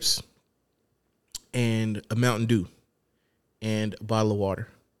some grapes and a Mountain Dew and a bottle of water.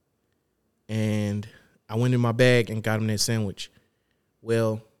 And I went in my bag and got him that sandwich.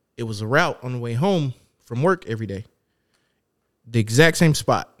 Well, it was a route on the way home from work every day. The exact same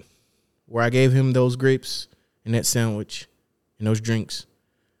spot where I gave him those grapes and that sandwich and those drinks.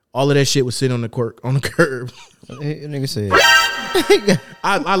 All of that shit was sitting on the curb. Nigga said,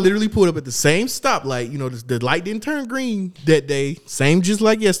 I literally pulled up at the same stoplight. You know, the light didn't turn green that day. Same just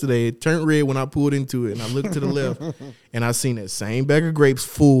like yesterday. It turned red when I pulled into it. And I looked to the left and I seen that same bag of grapes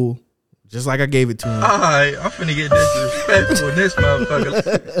full, just like I gave it to him. All right, I'm finna get disrespectful in this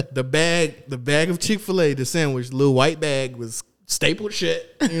motherfucker. The bag of Chick-fil-A, the sandwich, the little white bag was stapled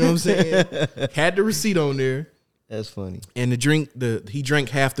shut. You know what I'm saying? Had the receipt on there. that's funny. And the drink, he drank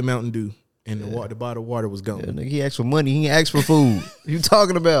half the Mountain Dew, and the bottle of water was gone. Yeah, nigga, he asked for money. He asked for food. You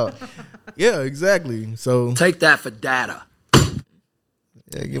talking about? Yeah, exactly. So Take that for data.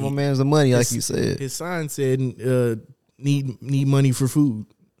 Yeah, give my man some money, like you said. his sign said, "Need money for food."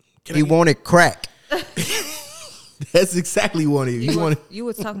 He wanted crack. That's exactly what he wanted. You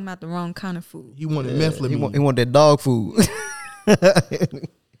was talking about the wrong kind of food. He wanted He methamphetamine. want that dog food.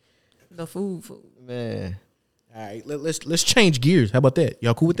 The food. Man, All right, let's change gears. How about that?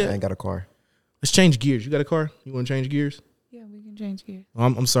 Y'all cool with I that? ain't got a car. Let's change gears. You got a car? You want to change gears? Yeah, we can change gears.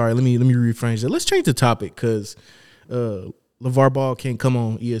 I'm sorry. Let me rephrase that. Let's change the topic because LeVar Ball can't come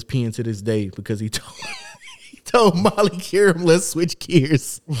on ESPN to this day because he told Molly Karam, let's switch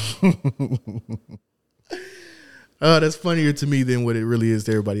gears. That's funnier to me than what it really is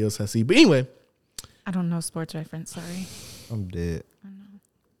to everybody else I see. But anyway. I don't know sports reference, sorry. I'm dead.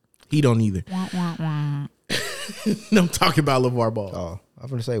 He don't either. Wah, wah, wah. I'm talking about LeVar Ball. Oh, I'm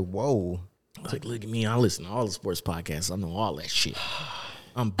gonna say, whoa. Like, look at me. I listen to all the sports podcasts. I know all that shit.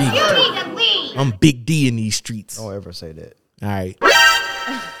 I'm big. I'm Big D in these streets. Don't ever say that. All right.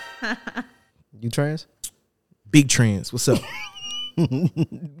 You trans? Big trans. What's up?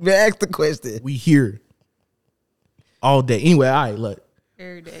 Ask the question. We here all day. Anyway, all right, look.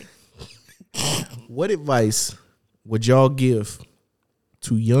 Every day. What advice would y'all give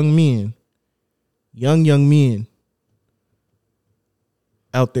to young men, young men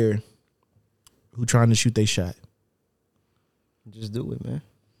out there who trying to shoot their shot? Just do it, man.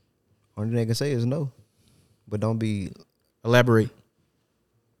 Only thing I can say is no. But don't be... Elaborate.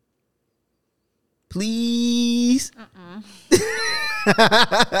 Please.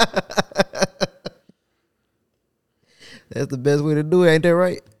 That's the best way to do it, ain't that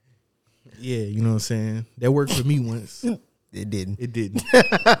right? Yeah, you know what I'm saying? That worked for me once. It didn't. It didn't.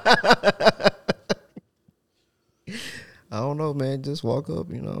 I don't know, man. Just walk up,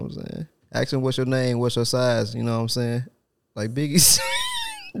 you know what I'm saying? Ask him what's your name, what's your size, you know what I'm saying? Like Biggie said.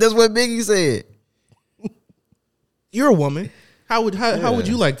 That's what Biggie said. You're a woman. How would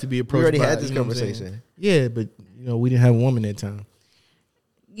you like to be approached? We already by, had this you know what I'm saying? conversation. Yeah, but you know, we didn't have a woman that time.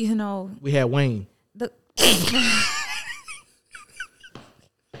 You know, We had Wayne. the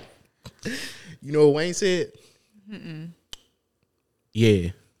You know what Wayne said? Yeah.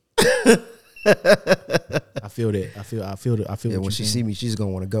 I feel that. I feel Yeah, what when you're she saying. see me, she's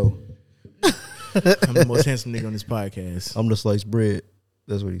gonna want to go. I'm the most handsome nigga on this podcast. I'm the sliced bread.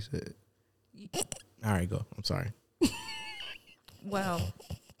 That's what he said. All right, go. I'm sorry. well,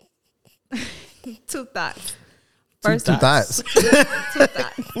 two thoughts. First, Two thoughts. two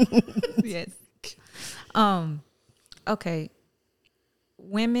thoughts. Yes. Okay.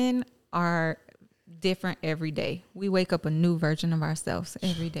 Women are different every day. We wake up a new version of ourselves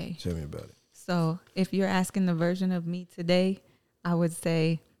every day. Tell me about it. So if you're asking the version of me today, I would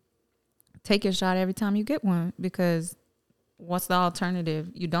say take your shot every time you get one, because what's the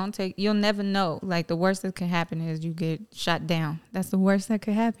alternative? You'll never know. Like, the worst that can happen is you get shot down. That's the worst that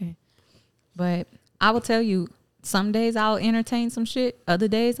could happen. But I will tell you, some days I'll entertain some shit. Other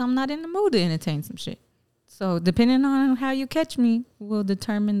days I'm not in the mood to entertain some shit. So depending on how you catch me will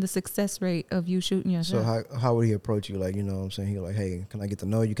determine the success rate of you shooting your So shot. how would he approach you? Like, you know what I'm saying? He like, hey, can I get to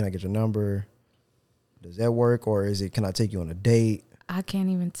know you? Can I get your number? Does that work? Or is it, can I take you on a date? I can't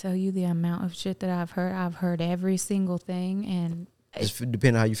even tell you the amount of shit that I've heard. I've heard every single thing, and It's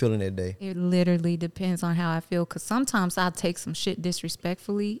depending on how you feeling that day. it literally depends on how I feel. Because sometimes I'll take some shit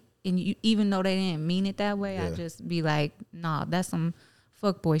disrespectfully, and even though they didn't mean it that way, I Yeah. just be like, nah, that's some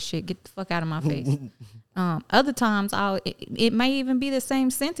fuckboy shit. Get the fuck out of my face. Other times it may even be the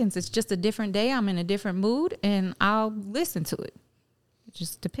same sentence. It's just a different day. I'm in a different mood, and I'll listen to it. It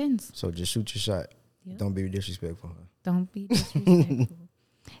just depends. So just shoot your shot. Yep. Don't be disrespectful. Huh? Don't be disrespectful.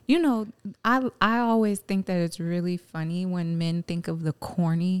 You know, I always think that it's really funny when men think of the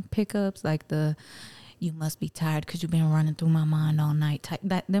corny pickups, like the "you must be tired because you've been running through my mind all night" type.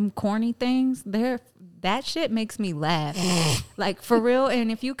 Them corny things, that shit makes me laugh. Like, for real.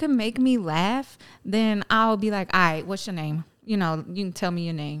 And if you can make me laugh, then I'll be like, all right, what's your name? You know, you can tell me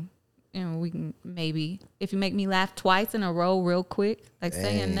your name. And we can maybe, if you make me laugh twice in a row real quick, like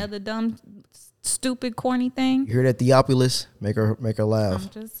say Dang. another dumb, stupid, corny thing. You hear that, Theopolis? Make her laugh. I'm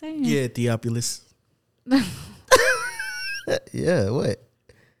just saying. Yeah, Theopolis. Yeah, what?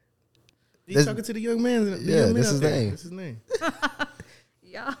 He's That's- talking to the young man. The Yeah, young man that's out his there. name. That's his name.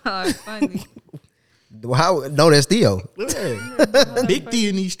 Y'all are funny. How? No, that's Theo. Yeah. Big D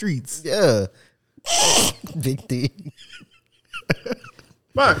in these streets. Yeah. Big D.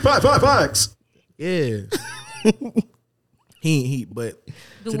 Facts. Yeah. But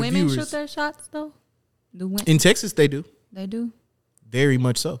Do to the women viewers- shoot their shots though? Do women? in Texas they do. They do. Very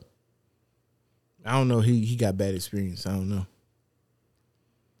much so. I don't know. He got bad experience. I don't know.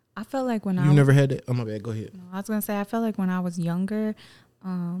 I felt like when You never had that? Oh, my bad. Go ahead. I was gonna say I felt like when I was younger,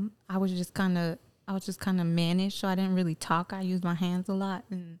 I was just kind of mannish, so I didn't really talk. I used my hands a lot,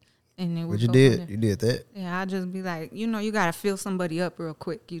 and it was. What you so did? funny. You did that. Yeah, I'd just be like, you gotta fill somebody up real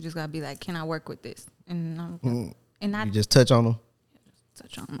quick. You just gotta be like, can I work with this? And I You just touch on them.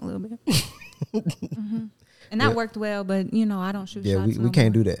 touch on them a little bit. And that worked well, but I don't shoot Yeah, shots. we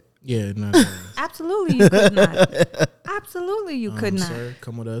can't do that. Yeah, no. Absolutely, you could not. Absolutely, you could not. Sir,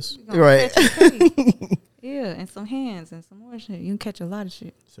 come with us. You're gonna Right. catch a case. Yeah, and some hands and some more shit. You can catch a lot of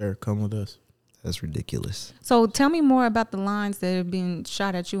shit. Sir, come with us. That's ridiculous. So tell me more about the lines that have been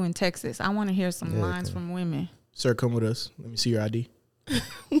shot at you in Texas. I want to hear some Yeah, lines from women. Sir, come with us. Let me see your ID.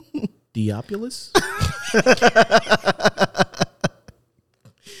 Diopulus?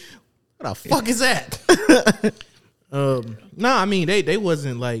 What the fuck is that? No, I mean they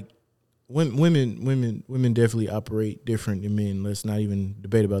wasn't like women definitely operate different than men. Let's not even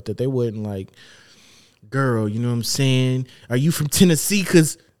debate about that. They wasn't like, girl, you know what I'm saying? Are you from Tennessee?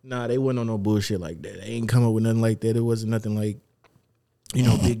 Cause nah, they wasn't on no bullshit like that. They ain't come up with nothing like that. It wasn't nothing like, you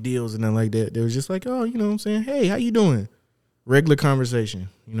know, big deals and nothing like that. They was just like, oh, you know what I'm saying? Hey, how you doing? Regular conversation.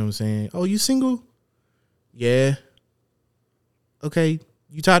 You know what I'm saying? Oh, you single? Yeah. Okay.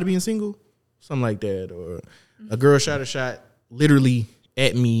 You tired of being single? Something like that. Or a girl shot a shot literally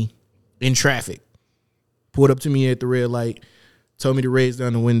at me in traffic. Pulled up to me at the red light, told me to raise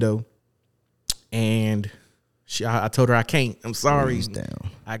down the window. And I told her I can't. I'm sorry. Raise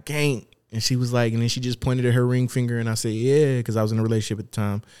down. I can't. And she was like, and then she just pointed at her ring finger, and I said, yeah, because I was in a relationship at the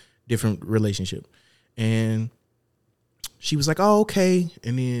time, different relationship. And she was like, oh, okay.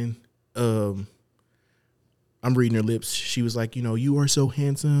 And then I'm reading her lips. She was like, you know, you are so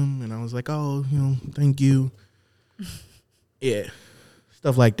handsome. And I was like, oh, you know, thank you. Yeah.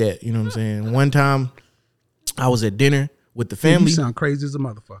 Stuff like that. You know what I'm saying? One time I was at dinner with the family. You sound crazy as a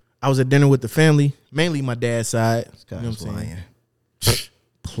motherfucker. I was at dinner with the family, mainly my dad's side. This You guy's know what I'm saying? lying.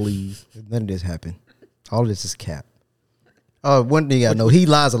 Please. None of this happened. All this is cap. Oh, one thing I know, he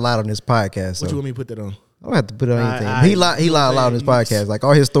lies a lot on this podcast. So What you want me to put that on? I don't have to put on anything. I- he lied a lot on this podcast. Like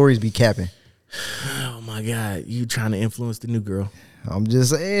all his stories be capping. Oh my God. You trying to influence the new girl. I'm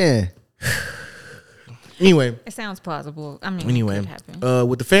just saying. Anyway. It sounds plausible. I mean, Anyway, it could happen.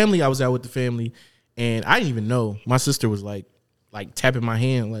 with the family, I was out with the family, and I didn't even know. My sister was like tapping my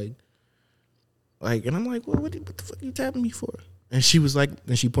hand, like, and I'm like, well, what the fuck are you tapping me for? And she was like,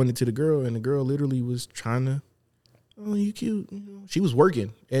 and she pointed to the girl, and the girl literally was trying to, oh, you cute. You know, she was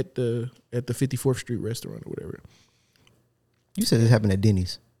working at the 54th Street restaurant or whatever. You said this happened at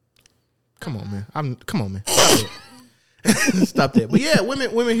Denny's. Come on, man. Come on, man. Stop that. Stop that. But yeah,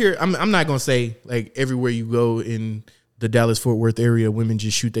 women here. I'm not gonna say like everywhere you go in the Dallas Fort Worth area, women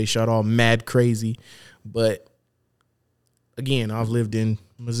just shoot they shot all mad crazy. But again, I've lived in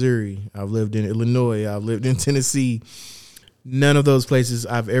Missouri, I've lived in Illinois, I've lived in Tennessee. None of those places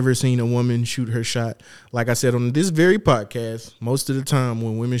I've ever seen a woman shoot her shot. Like I said on this very podcast, most of the time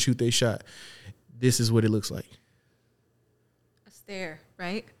when women shoot their shot, this is what it looks like. A stare,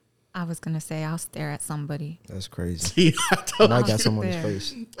 right? I was gonna say I'll stare at somebody. That's crazy. See, And I got some on his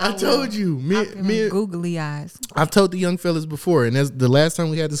face. I told you, I'll give him googly eyes. I've told the young fellas before, and that's the last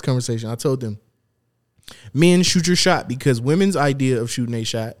time we had this conversation. I told them, men, shoot your shot, because women's idea of shooting a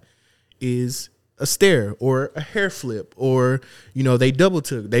shot is a stare or a hair flip, or you know, they double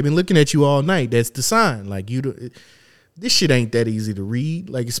took. They've been looking at you all night. That's the sign. Like this shit ain't that easy to read.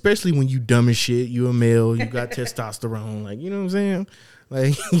 Like especially when you dumb as shit. You a male. You got testosterone. Like you know what I'm saying.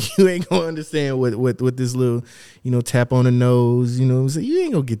 Like you ain't gonna understand what this little, you know, tap on the nose. You know what I'm saying. You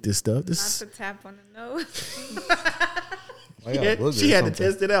ain't gonna get this stuff. This Not to tap on the nose. she had to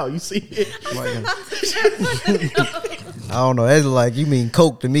test it out. You see it. I don't know. That's like, you mean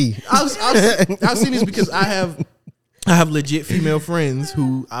coke to me. I've seen this because I have legit female friends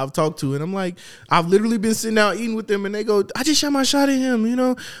who I've talked to, and I'm like, I've literally been sitting out eating with them, and they go, I just shot my shot at him, you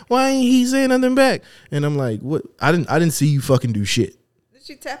know, why ain't he saying nothing back? And I'm like, what? I didn't see you fucking do shit. Did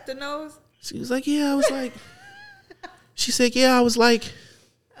she tap the nose? She was like, yeah, I was like, she said, yeah, I was like,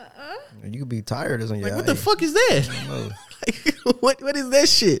 You could be tired or something. what the fuck is that? Like, what is that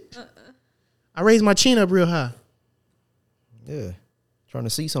shit? I raised my chin up real high. Yeah. Trying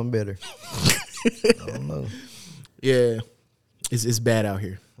to see something better. I don't know. Yeah, it's bad out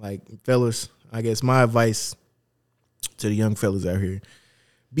here. Like, fellas, I guess my advice to the young fellas out here: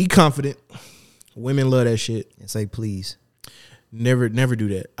 be confident. Women love that shit. And say please. Never do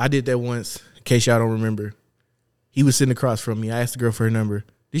that. I did that once. In case y'all don't remember, he was sitting across from me. I asked the girl for her number.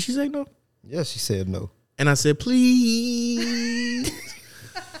 Did she say no? Yes, she said no. And I said, please.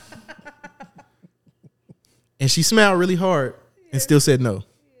 And she smiled really hard and still said no.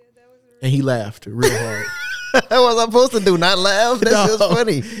 And he laughed real hard. What was I supposed to do? Not laugh? That's No. just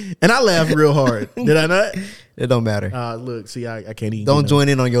funny. And I laughed real hard. Did I not? It don't matter. Look, see, I can't even. Don't join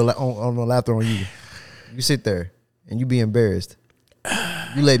in on your on the laughter on you. You sit there and you be embarrassed.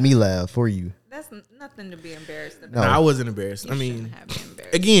 You let me laugh for you. That's nothing to be embarrassed about. No. I wasn't embarrassed. I You mean, shouldn't have been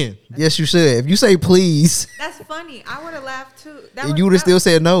embarrassed. again, Yes, you should. If you say please, That's funny. I would have laughed too. you would have still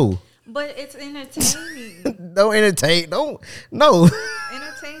said no. But it's entertaining. Don't entertain. Don't. No.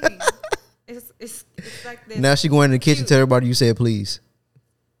 Entertaining. It's like this. Now she going in the kitchen, tell everybody you said please.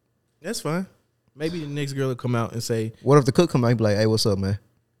 That's fine. Maybe the next girl will come out and say, What if the cook come out and be like, hey, what's up, man?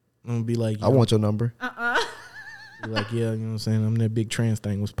 I'm gonna be like, I want your number. Be like, yeah, you know what I'm saying? I'm that big trans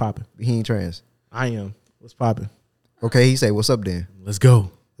thing. What's popping? He ain't trans. I am. What's popping? Okay, he say, what's up then? Let's go.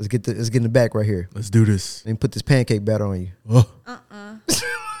 Let's get in the back right here. Let's do this. And put this pancake batter on you. Oh.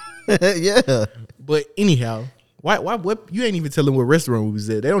 Yeah. But anyhow, why what you ain't even telling what restaurant we was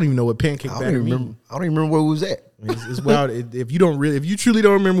at. They don't even know what pancake batter means. I don't even remember where we was at. It's wild. If you truly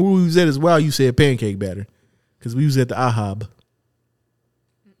don't remember where we was at, it's wild you said pancake batter. Because we was at the IHOB.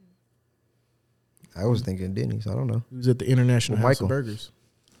 I was thinking Denny's. I don't know. We was at the International Well, House Michael. of Burgers.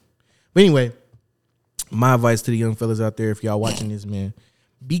 But anyway, my advice to the young fellas out there, if y'all watching this, man,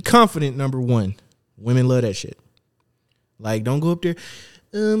 be confident. Number one, women love that shit. Like, don't go up there,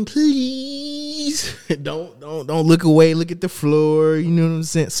 please. don't look away. Look at the floor. You know what I'm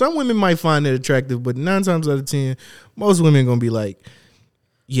saying? Some women might find that attractive, but 9 times out of 10, most women gonna be like,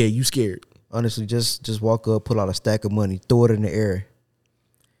 yeah, you scared. Honestly, just walk up, pull out a stack of money, throw it in the air,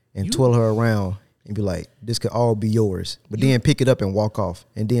 and twirl her around and be like, this could all be yours. But then pick it up and walk off,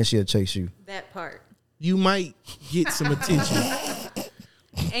 and then she'll chase you. That part. You might get some attention.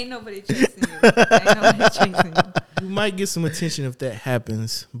 Ain't nobody chasing you. Ain't nobody chasing you. You might get some attention if that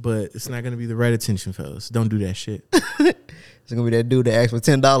happens, but it's not gonna be the right attention, fellas. Don't do that shit. It's gonna be that dude that asked for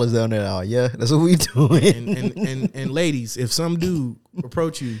 $10 down there. Oh yeah, that's what we doing. And ladies, if some dude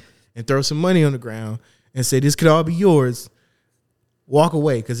approach you and throw some money on the ground and say this could all be yours, walk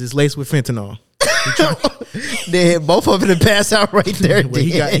away because it's laced with fentanyl. They hit both of them and pass out right there. Well,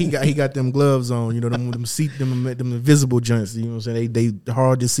 he got them gloves on, you know, them invisible joints. You know what I'm saying? They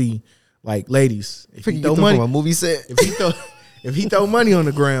hard to see. Like, ladies, if You he get throw them money, from a movie set. if he throw money on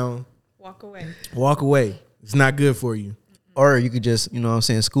the ground, Walk away. walk away. It's not good for you. Or you could just, you know what I'm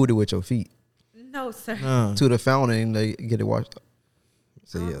saying, scoot it with your feet No, sir. to the fountain and they get it washed up.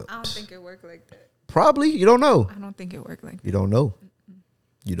 So I yeah. don't think it worked like that. Probably. You don't know. I don't think it worked like that. You don't know.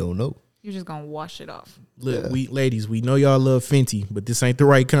 You don't know. You're just gonna wash it off. Look, ladies, we know y'all love Fenty, but this ain't the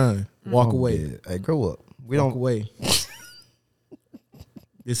right kind. Walk Oh, away. yeah. Hey, grow up. We Walk don't away.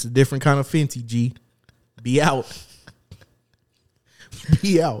 It's a different kind of Fenty, G. Be out.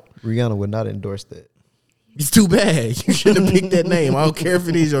 Be out. Rihanna would not endorse that. It's too bad. You shouldn't have picked that name. I don't care if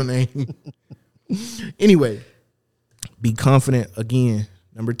it is your name. Anyway, be confident again.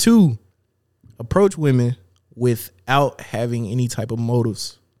 Number 2, approach women without having any type of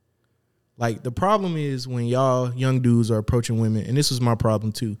motives. Like, the problem is when y'all young dudes are approaching women, and this was my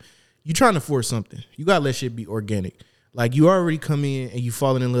problem too, you trying to force something. You got to let shit be organic. Like, you already come in and you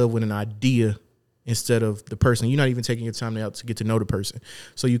falling in love with an idea instead of the person. You're not even taking your time out to get to know the person.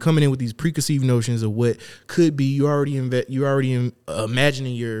 So you coming in with these preconceived notions of what could be. You already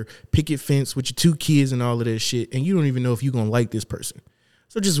imagining your picket fence with your 2 kids and all of that shit, and you don't even know if you're gonna like this person.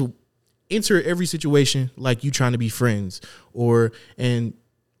 So just enter every situation like you trying to be friends, and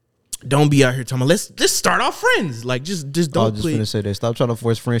don't be out here talking about let's start off friends. Like, just I don't was just gonna say that. Stop trying to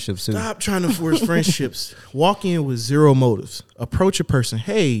force friendships too. Stop trying to force friendships. Walk in with 0 motives. Approach a person.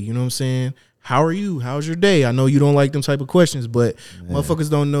 Hey, you know what I'm saying? How are you? How's your day? I know you don't like them type of questions, but motherfuckers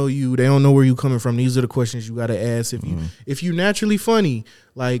don't know you. They don't know where you coming from. These are the questions you got to ask. If you naturally funny,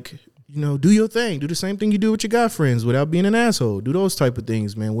 like, you know, do your thing. Do the same thing you do with your guy friends without being an asshole. Do those type of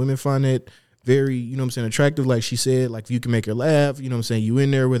things, man. Women find that very, you know what I'm saying, attractive. Like she said, like, if you can make her laugh, you know what I'm saying, you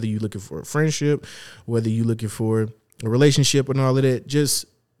in there, whether you looking for a friendship, whether you looking for a relationship and all of that, just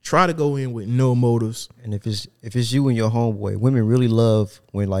try to go in with no motives. And if it's you and your homeboy, women really love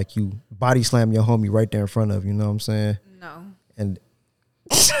when, like, you body slam your homie right there in front of you. You know what I'm saying? No. And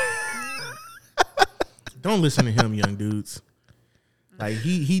Don't listen to him, young dudes. Like,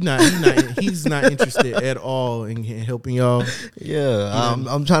 he's not interested at all in helping y'all. yeah,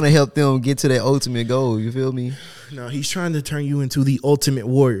 I'm trying to help them get to that ultimate goal. You feel me? No, he's trying to turn you into the ultimate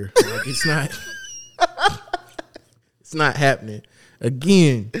warrior. Like, it's not happening.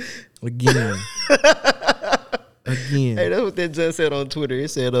 Again. Hey, that's what that just said on Twitter. It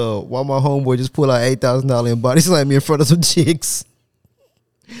said, why my homeboy just pull out $8,000 and body slam me in front of some chicks.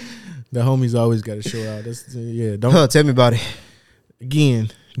 The homies always got to show out. Don't Tell me about it. Again,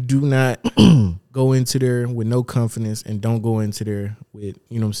 do not go into there with no confidence, and don't go into there with,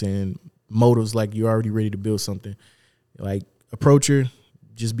 you know what I'm saying, motives like you're already ready to build something. Like, approach her,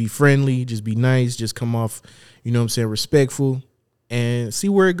 just be friendly, just be nice, just come off, you know what I'm saying, respectful, and see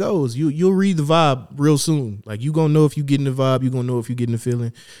where it goes. You'll read the vibe real soon. Like, you gonna know if you getting the vibe, you gonna know if you getting the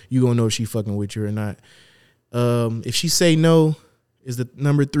feeling, you gonna know if she fucking with you or not. If she say no is the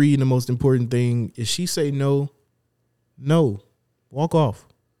number 3 and the most important thing. If she say no, walk off.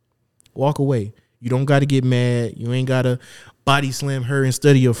 Walk away. You don't got to get mad. You ain't got to body slam her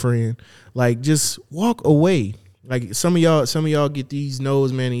instead of your friend. Like, just walk away. Like, some of y'all get these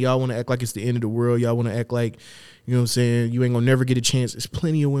no's, man, and y'all want to act like it's the end of the world. Y'all want to act like, you know what I'm saying, you ain't going to never get a chance. There's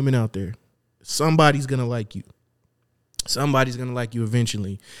plenty of women out there. Somebody's going to like you. Somebody's going to like you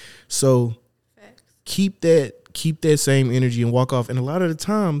eventually. So keep that same energy and walk off. And a lot of the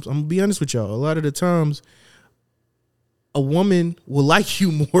times, I'm going to be honest with y'all, a lot of the times, a woman will like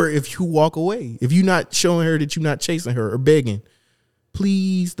you more if you walk away. If you're not showing her that you're not chasing her or begging,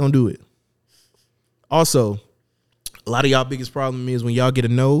 please don't do it. Also, a lot of y'all biggest problem is when y'all get a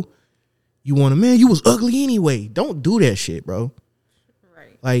no, you want to, man, you was ugly anyway. Don't do that shit, bro.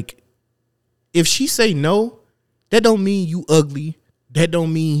 Right. Like, if she say no, that don't mean you ugly. That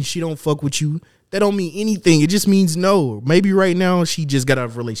don't mean she don't fuck with you. That don't mean anything. It just means no. Maybe right now she just got out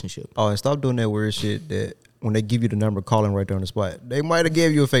of a relationship. Oh, and stop doing that weird shit that when they give you the number, calling right there on the spot. They might have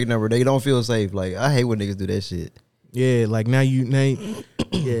gave you a fake number. They don't feel safe. Like, I hate when niggas do that shit. Yeah, like now you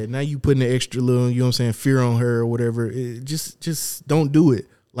putting the extra little, you know what I'm saying, fear on her or whatever. Just don't do it.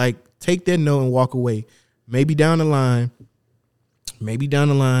 Like, take that no and walk away. Maybe down the line,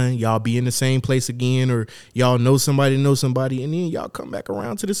 y'all be in the same place again, or y'all know somebody, and then y'all come back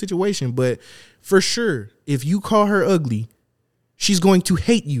around to the situation. But for sure, if you call her ugly, she's going to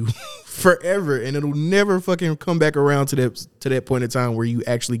hate you forever, and it'll never fucking come back around to that point in time where you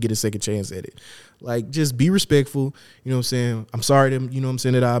actually get a second chance at it. Like, just be respectful. You know what I'm saying? I'm sorry to, you know what I'm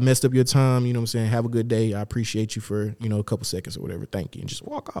saying, that I messed up your time. You know what I'm saying? Have a good day. I appreciate you for, you know, a couple seconds or whatever. Thank you. And just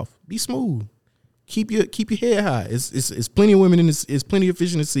walk off. Be smooth. Keep your head high. It's plenty of women in this. It's plenty of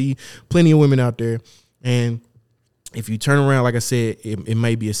fish in the sea. Plenty of women out there. And if you turn around, like I said, it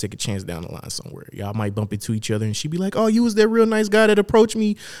may be a second chance down the line somewhere. Y'all might bump into each other and she be like, oh, you was that real nice guy that approached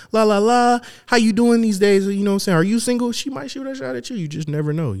me. La, la, la. How you doing these days? You know what I'm saying? Are you single? She might shoot a shot at you. You just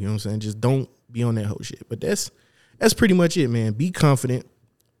never know. You know what I'm saying? Just don't be on that whole shit. But that's pretty much it, man. Be confident.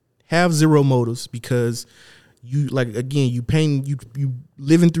 Have zero motives, because you, like, again, you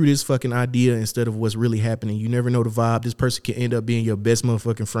living through this fucking idea instead of what's really happening. You never know the vibe. This person can end up being your best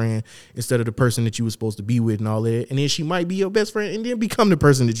motherfucking friend instead of the person that you were supposed to be with and all that. And then she might be your best friend and then become the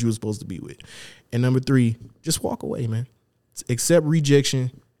person that you were supposed to be with. And number 3, just walk away, man. Accept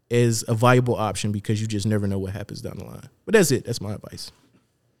rejection as a viable option, because you just never know what happens down the line. But that's it. That's my advice.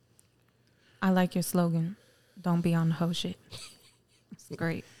 I like your slogan. Don't be on the whole shit. It's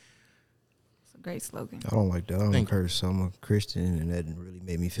great. It's a great slogan. I don't like that. I don't curse. I'm a Christian, and that really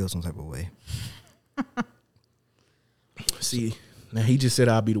made me feel some type of way. See, now he just said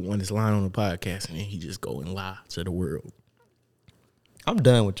I'll be the one that's lying on the podcast, and then he just go and lie to the world. I'm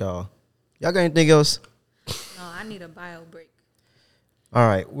done with y'all. Y'all got anything else? No, I need a bio break. All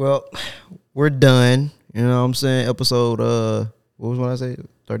right. Well, we're done. You know what I'm saying? Episode, what was one I say?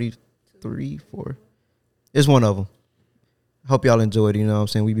 33, 4. It's one of them. Hope y'all enjoyed it. You know what I'm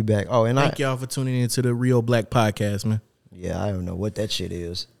saying? We be back. Oh, and thank y'all for tuning into the Real Black Podcast, man. Yeah, I don't know what that shit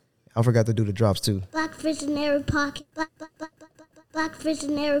is. I forgot to do the drops too. Black Visionary Pocket. Black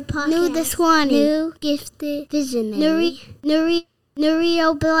Visionary Pocket. New the Swanee. New Gifted Visionary.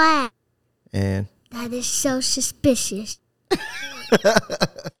 Nurio Black. And that is so suspicious.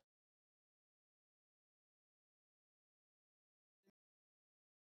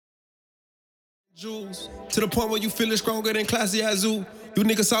 Jules, to the point where you feel it stronger than Classy Azul. You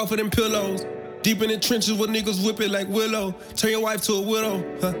niggas softer than pillows. Deep in the trenches where niggas whip it like Willow. Turn your wife to a widow.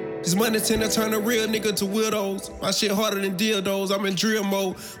 This money tend to turn a real nigga to widows. My shit harder than dildos. I'm in drill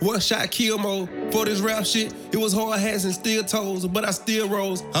mode. One shot kill mode. For this rap shit, it was hard hats and steel toes, but I still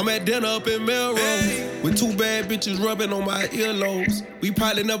rose. I'm at dinner up in Melrose with 2 bad bitches rubbing on my earlobes. We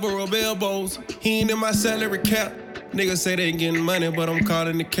probably never rub elbows. He ain't in my salary cap. Niggas say they ain't getting money, but I'm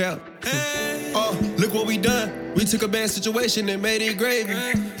calling the cap. Look what we done. We took a bad situation and made it gravy.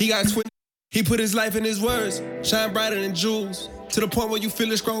 He got 20. He put his life in his words. Shine brighter than jewels. To the point where you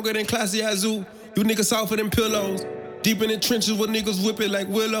feel it stronger than Classy Azul. You niggas softer than pillows. Deep in the trenches where niggas whip it like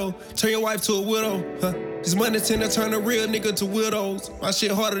Willow. Turn your wife to a widow. This money tend to turn a real nigga to widows. My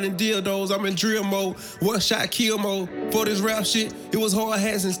shit harder than dildos. I'm in drill mode. One shot kill mode. For this rap shit, it was hard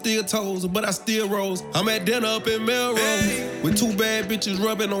hats and steel toes, but I still rose. I'm at dinner up in Melrose with 2 bad bitches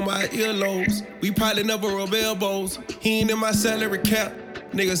rubbing on my earlobes. We probably never rub elbows. He ain't in my salary cap.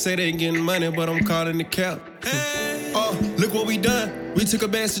 Niggas say they ain't getting money, but I'm calling the cap. Look what we done. We took a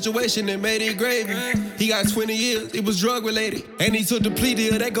bad situation and made it gravy. He got 20 years, it was drug related. And he took the plea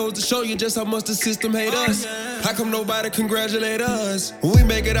deal, that goes to show you just how much the system hate us. How come nobody congratulate us when we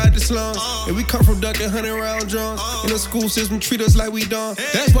make it out the slums? And we come from ducking 100-round drums. And the school system treat us like we dumb.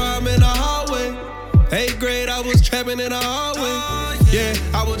 That's why I'm in the hallway. 8th grade, I was trapping in the hallway. Yeah,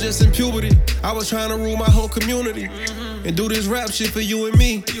 I was just in puberty. I was trying to rule my whole community and do this rap shit for you and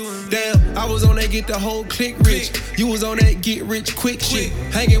me. Damn, I was on that get the whole clique rich. You was on that get rich quick shit.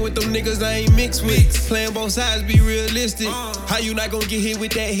 Hanging with them niggas I ain't mixed with. Playing both sides, be realistic. How you not gonna get hit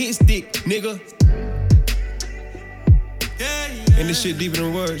with that hit stick, nigga? And this shit deeper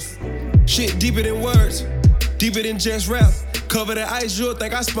than words. Shit deeper than words. Deeper than just rap. Cover the ice, you'll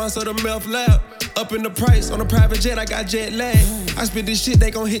think I sponsor the Meth Lab. Up in the price, on a private jet, I got jet lag. I spit this shit, they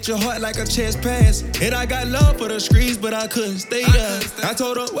gon' hit your heart like a chest pass. And I got love for the streets, but I couldn't stay there. I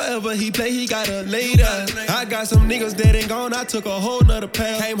told her wherever he play, he gotta lay there. I got some niggas dead and gone, I took a whole nother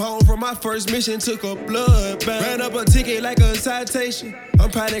path. Came home from my first mission, took a blood bath. Ran up a ticket like a citation. I'm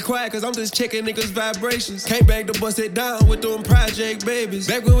probably quiet cause I'm just checking niggas' vibrations. Came back to bust it down with them project babies.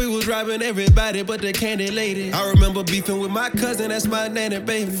 Back when we was robbing everybody but the candy lady. I remember beefing with my cousin, that's my nanny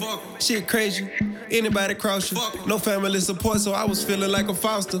baby. Shit crazy, anybody cross you. No family support, so I was feeling like a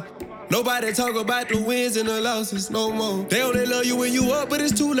foster. Nobody talk about the wins and the losses no more. They only love you when you up, but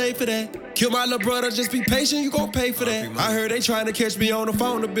it's too late for that. Kill my little brother, just be patient, you gon' pay for that. I heard they trying to catch me on the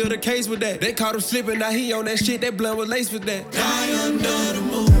phone to build a case with that. They caught him slipping, now he on that shit, that blunt was laced with that. Die under the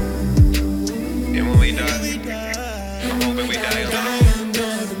moon. And when we die, I'm hoping we die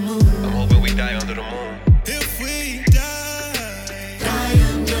under the moon. I'm hoping we die under the moon. If we die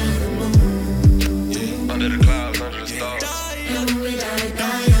under the moon. Yeah. Under the clouds, under the stars. Die under the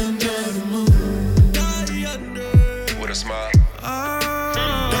moon. Die under. With a smile.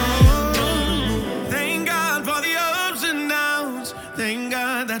 Thank God for the ups and downs. Thank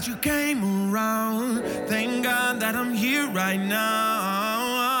God that you came around. Thank God that I'm here right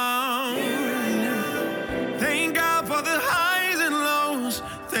now. Thank God for the highs and lows.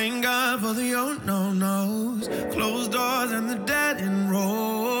 Thank God for the no-nos, closed doors and the dead end road.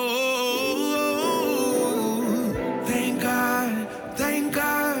 Thank God, thank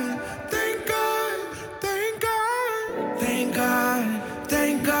God, thank God, thank God, thank God,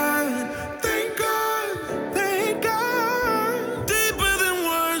 thank God, thank God, thank God. Deeper than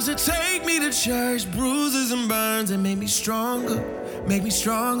words that take me to church, bruises and burns that make me stronger, make me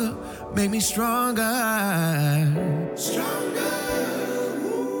stronger, make me stronger, stronger.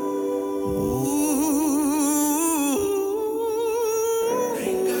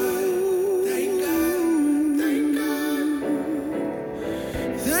 Thank God, thank God, thank God,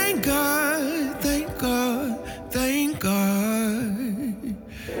 thank God.